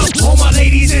to go. All my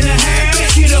ladies in the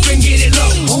house. Get up and get it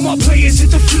low. All my players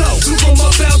hit the flow. I'm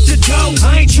about to go.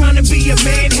 I ain't trying to be a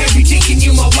man heavy, thinking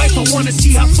you my wife. I wanna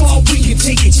see how far we can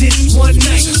take it this one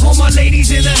night. All my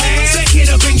ladies in the house. Get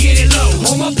up and get it low.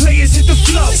 All my players hit the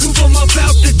flow. I'm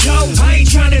about to go. I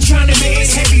ain't trying to man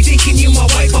heavy, thinking you my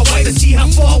wife. I wanna see how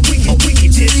far we can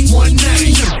get this one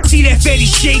night. See that fatty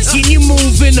shaking, you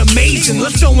moving amazing.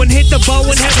 Let's go and hit the bow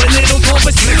and have a little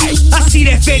conversation. I see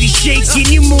that fatty shaking,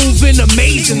 you moving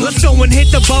amazing. Let's go and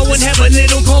hit the bow and have a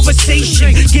little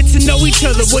conversation. Get to know each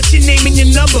other, what's your name and your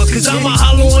number? Cause I'ma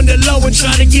holler on the low and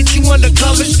try to get you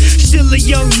undercover. Still a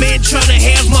young man trying to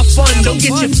have my fun. Don't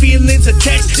get your feelings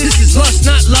attached, this is lust,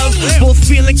 not love. Both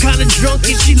feeling kinda drunk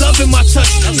and she loving my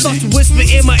touch. Start to whisper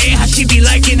in my ear how she be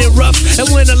liking it rough. And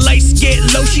when the lights get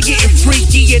low, she getting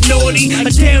freaky and naughty.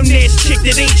 A down ass chick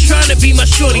that ain't trying to be my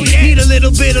shorty. Need a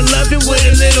little bit of loving with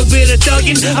a little bit of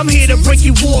thugging. I'm here to break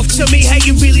you off, tell me how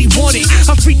you really want it.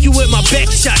 I freak you with my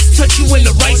back shots, touch you in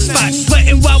the right spot.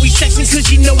 Sweating while we sexing cause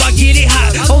you know I get it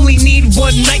hot. Only need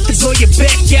one night to blow your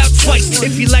back out twice.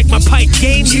 If you like my pipe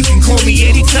game, you can call me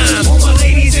anytime. All my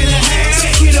ladies in the house,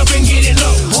 get up and get it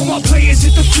low. All my players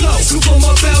hit the flow, I'm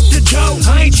about to go.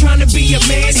 I ain't trying to be a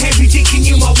man heavy, thinking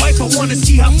you my wife. I wanna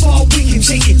see how far we can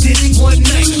take it this one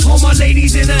night. All my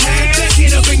ladies in the house,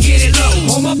 get up and get it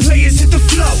low. All my players hit the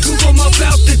flow, I'm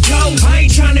about to go. I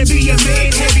ain't trying to be a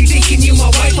man heavy, thinking you my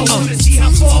wife. I wanna see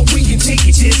how far we can take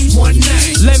it this one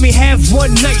night. Let me only have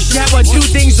one night, shall I do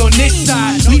things on this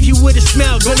side? Leave you with a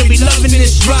smile, gonna be loving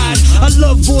this ride. I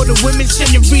love all the women,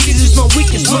 senoritas is my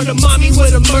weakest. Murder mommy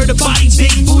with a murder body,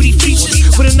 big booty features.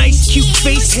 With a nice cute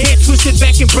face, hair twisted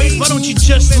back and braids. Why don't you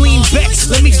just lean back?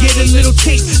 Let me get a little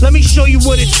taste. Let me show you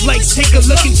what it's like. Take a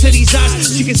look into these eyes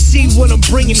so you can see what I'm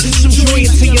bringing. Some joy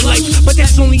into your life, but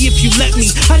that's only if you let me.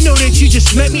 I know that you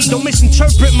just met me, don't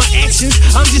misinterpret my actions.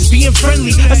 I'm just being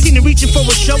friendly. I seen her reaching for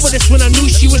a shovel, that's when I knew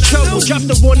she was trouble. Dropped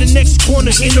her on the next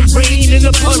corner in the rain, in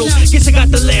the puddle. Guess I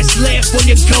got the last laugh on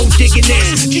your gold digging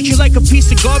ass. Treat you like a piece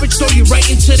of garbage, throw you right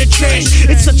into the trash.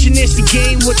 It's such a nasty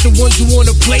game with the ones who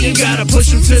wanna play. You gotta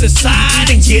push them to the side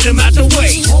and get them out the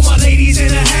way. All my ladies in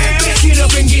the house, get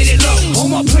up and get it low. All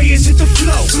my players hit the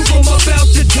flow, scoop them up out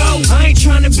the dough. I ain't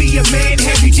trying to be a man,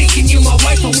 have you thinking you my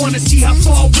wife? I wanna see how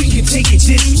far we can take it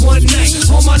this one night.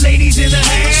 All my ladies in the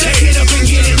house, get up and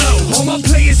get it low. All my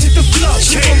players hit the flow,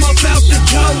 scoop them up out the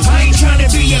dough. I ain't trying to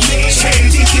be a man, have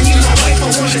you thinking you my wife? I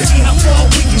wanna see how far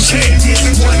we can take it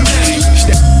this one night.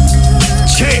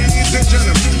 Ladies and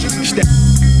gentlemen, step.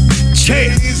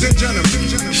 Ladies and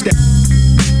gentlemen, step.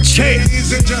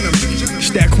 Ladies and gentlemen,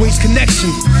 Stack Queens Connection,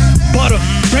 Butter,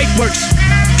 Breakworks,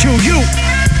 QU.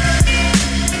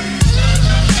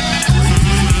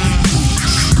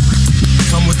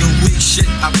 Come with the weak shit,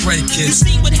 I pray kiss.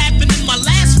 See what happened in my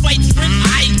last fight, friend?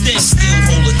 I ain't this. Still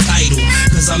hold a title,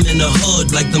 cause I'm in the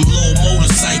hood like them little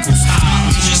motorcycles.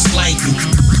 I'm just like you.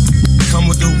 Come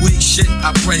with the weak shit,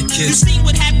 I pray kiss. See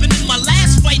what happened in my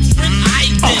last fight, friend? I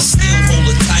ain't this. Still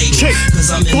hold a title,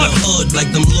 cause I'm in the hood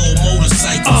like them little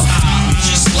motorcycles. I'm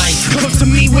just like you. Come to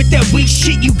me with that weak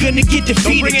shit, you gonna get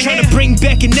defeated. Trying to bring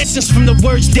back an essence from the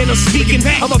words that I'm speaking.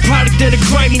 I'm a product of the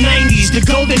grimy 90s, the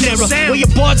golden era, where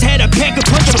your bars had a pack a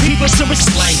punch of people, so it's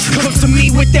like. Come to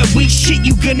me with that weak shit,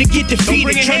 you gonna get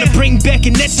defeated. Trying to bring back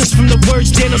an essence from the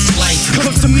words that I'm speaking.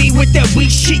 Come to me with that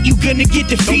weak shit, you gonna get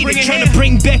defeated. Trying to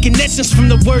bring back an essence from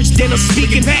the words that I'm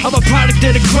speaking. I'm a product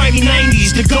of the grimy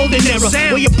 90s, the golden era,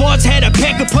 where your bars had a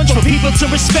pack a punch for people to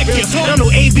respect you. I know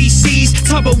ABCs,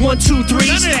 top of 1, 2,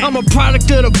 3s. I'm a product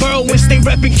of the borough and stay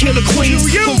reppin' killer queens.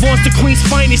 From Vaughn's to Queen's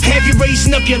finest, have you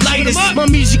raising up your lighters. My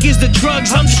music is the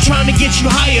drugs, I'm just trying to get you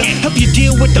higher. Help you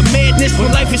deal with the madness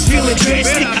when life is feeling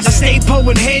drastic. I stay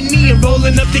pulling Henny and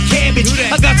rolling up the cabbage.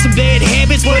 I got some bad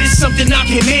habits, but it's something I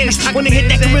can manage. When I hit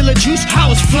that gorilla juice, I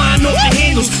was flying off the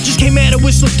handles. Just came out of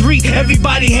whistle 3,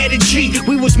 everybody had a G.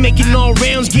 We was making all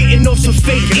rounds, getting off some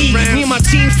fake E. Me and my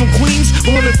team from Queens,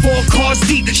 rolling 4 cars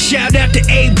deep. Shout out to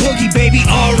A Boogie, baby,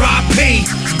 R.I.P.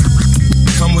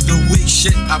 Come with the weak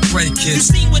shit, I pray kiss.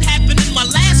 See what happened in my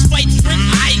last fight, friend?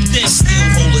 I ain't this. Still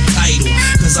hold a title,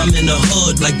 cause I'm in the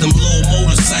hood like them little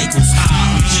motorcycles.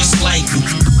 I'm just like you.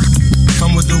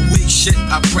 Come with the weak shit,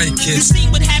 I pray kiss. See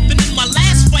what happened in my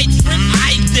last fight, friend?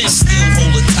 I ain't this. Still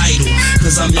hold a title,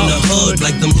 cause I'm in the hood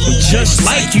like them little just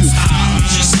like you. I'm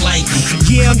just like you.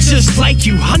 Yeah, I'm just like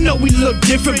you. I know we look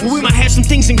different, but we might have some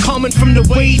things in common from the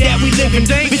way that we live in.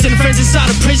 Visiting friends inside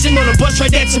of prison on a bus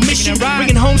right that's a mission.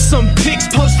 Bringing home some pics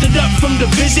posted up from the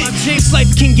visit. This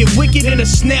life can get wicked in a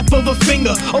snap of a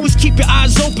finger. Always keep your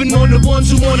eyes open on the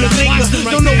ones who wanna linger.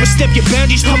 Don't overstep your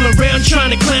boundaries, come around trying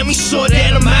to climb me. Saw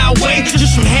that a mile away,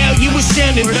 just from how you was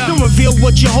sounding. Don't reveal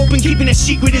what you're hoping, keeping that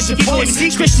secret is important.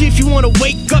 Especially if you wanna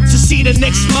wake up to see the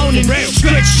next morning.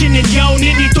 Stretching and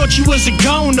yawning, you thought you was a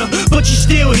goner, but you're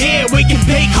still here. Wake and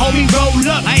bake, homie, roll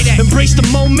up. Embrace the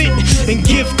moment and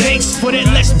give thanks for that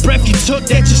last breath you took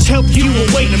that just helped you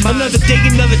awake. Another day,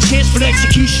 another chance for the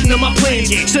execution of my plans,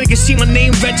 so they can see my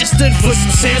name registered for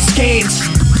some sound scans.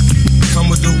 Come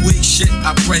with the weak shit,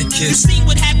 I pray kiss. See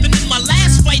what happened in my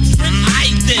last fight, friend?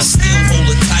 I ain't this. Still hold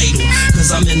a title,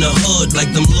 cause I'm in the hood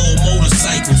like them little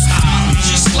motorcycles. I'm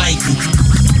just like you.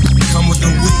 Come with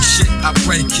the weak shit, I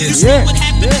pray kiss. See what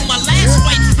happened in my last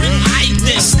fight, friend? I ain't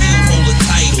this. Still hold a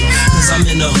title, cause I'm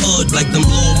in the hood like them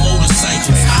little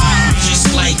motorcycles. I'm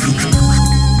just like you.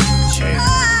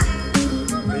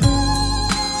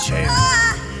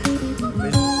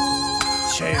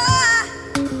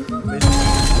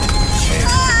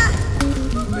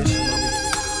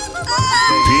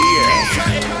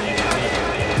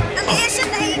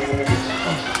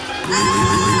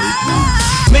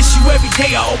 Miss you every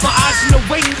day, I open my eyes in the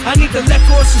wait. I need to let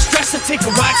go of some stress, I take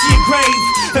a ride to your grave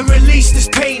and release this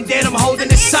pain that I'm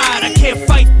holding inside. I can't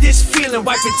fight this feeling,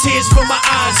 wiping tears from my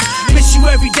eyes. Miss you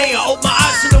every day, I open my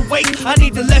eyes in the wait. I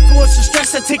need to let go of some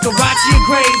stress, I take a ride to your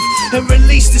grave and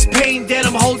release this pain that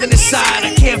I'm holding inside.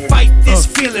 I can't fight this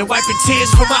feeling, feeling, wiping tears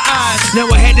from my eyes. Now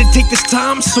I had to take this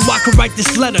time so I could write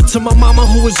this letter to my mama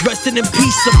who is resting in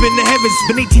peace up in the heavens.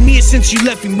 Been 18 years since you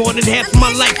left me, more than half of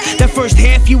my life. That first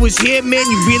half you was here, man,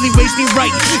 you really raised me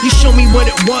right. You showed me what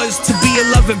it was to be a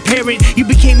loving parent. You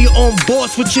became your own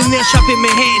boss with your nail shop in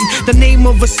Manhattan. The name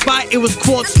of a spot, it was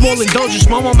called Small Indulgence.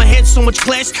 My mama had so much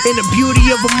class and the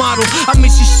beauty of a model. I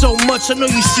miss you so much, I know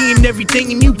you seeing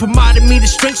everything, and you provided me the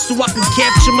strength so I can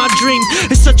capture my dream.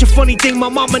 It's such a funny thing, my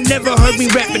mama never heard me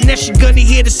rap, and now she gonna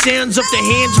hear the sounds of the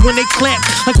hands when they clap.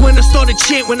 Like when I started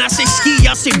chant, when I say ski,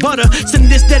 I say butter. Send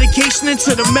this dedication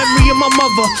into the memory of my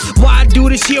mother. Why I do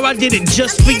this here, I did it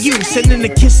just for you. Sending the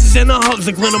kisses and the hugs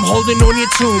like when I'm holding on your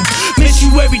tomb. Miss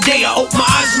you every day, I open my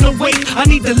eyes and awake. I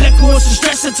need to let go of some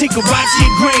stress and take a ride to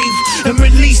your grave and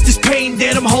release this pain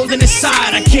that I'm holding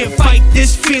inside. I can't fight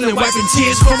this feeling, wiping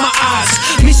tears from my eyes.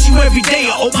 Miss you every day,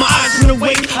 I open my eyes and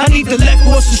awake. I need to let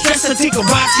go of some stress and take a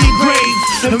ride to your grave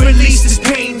and release this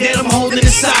pain that I'm holding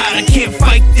inside. I can't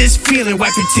fight this feeling,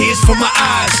 wiping tears from my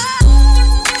eyes.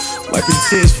 Wiping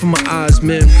tears from my eyes,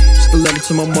 man. Just a letter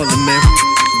to my mother, man.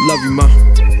 Love you, ma.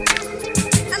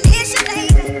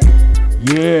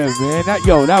 Yeah, man.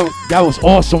 That was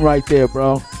awesome right there,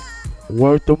 bro.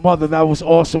 Word to mother, that was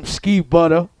awesome.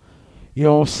 SkeeBudda. You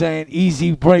know what I'm saying?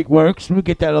 E&Z Breakworks. Let me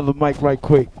get that other mic right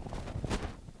quick.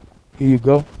 Here you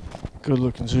go. Good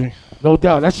looking, G. No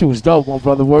doubt. That shit was dope, my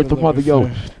brother. Word to mother, yo.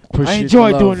 I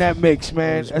enjoyed doing that mix,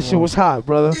 man. That shit was hot,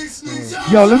 brother.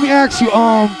 Yo, let me ask you,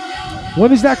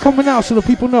 when is that coming out so the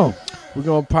people know? We're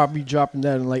gonna probably be dropping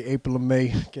that in like April or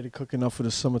May. Get it cooking up for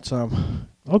the summertime.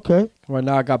 Okay. Right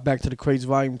now I got Back to the Crates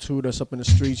Volume 2. That's up in the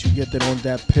streets. You get that on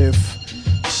that Piff,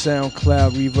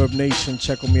 SoundCloud, Reverb Nation.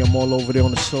 Check on me. I'm all over there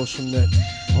on the social net.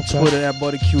 Okay. Twitter at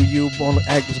BuddaQU. On the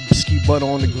act SkeeBudda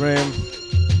on the gram.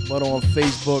 Budda on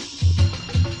Facebook.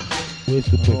 Where's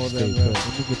the mixtape? Let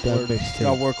me get that mixtape.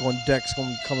 Got work on decks gonna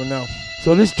be coming out.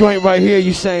 So this joint right here,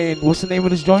 you saying, what's the name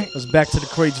of this joint? That's Back to the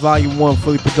Crates Volume 1,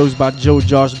 fully produced by Joe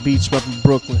Josh Beats, repping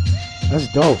Brooklyn. That's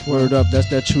dope. Word up, that's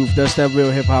that truth. That's that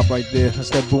real hip hop right there. That's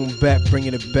that boom bap,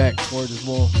 bringing it back. Word is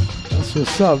more. That's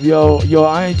what's up, yo.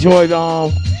 I enjoyed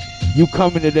you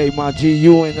coming today, my G.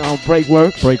 You and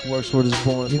Breakworks. Breakworks, word is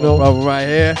born. You know, brother right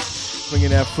here,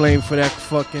 bringing that flame for that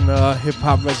fucking hip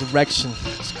hop resurrection.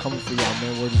 It's coming for y'all,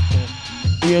 man. Word is born.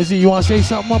 E&Z, you want to say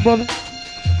something, my brother?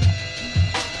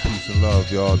 Peace and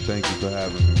love, y'all. Thank you for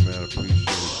having me, man. I appreciate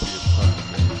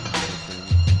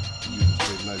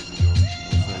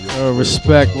it.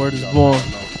 Respect, word is born.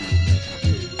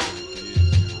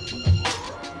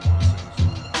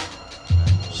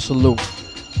 Salute.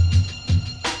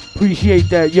 Appreciate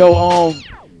that, yo.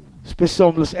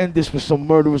 Let's end this with some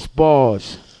murderous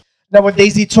bars.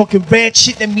 Nowadays they talking bad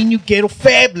shit, that mean you ghetto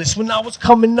fabulous. When I was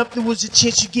coming up, there was a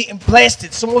chance you getting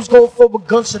blasted. Someone's going for a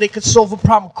gun so they could solve a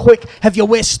problem quick. Have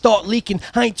your ass start leaking.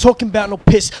 I ain't talking about no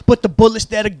piss, but the bullets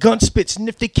that a gun spits. And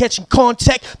if they catching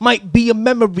contact, might be a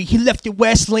memory. He left your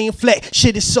ass laying flat.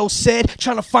 Shit is so sad,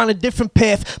 trying to find a different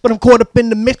path. But I'm caught up in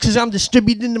the mix cause I'm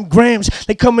distributing them grams.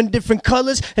 They come in different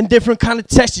colors and different kind of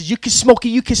textures. You can smoke it,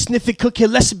 you can sniff it, could care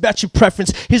less about your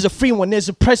preference. Here's a free one, there's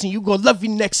a present, you gonna love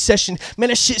your next session. Man,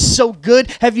 that shit's so good,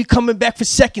 have you coming back for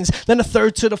seconds, then a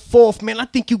third to the fourth. Man, I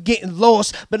think you getting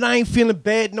lost, but I ain't feeling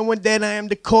bad knowing that I am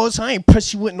the cause. I ain't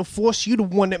press you with no force, you the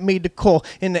one that made the call.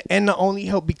 In the end, I only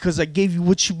help because I gave you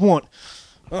what you want.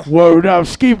 Word up,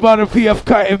 SkeeBudda, PF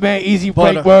Cuttin, man, E&Z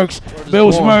Breakworks,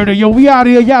 Bill's Murder. Yo, we out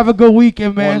here. Y'all have a good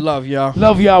weekend, man. One love, y'all.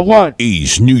 Love y'all. One.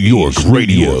 East New York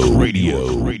Radio.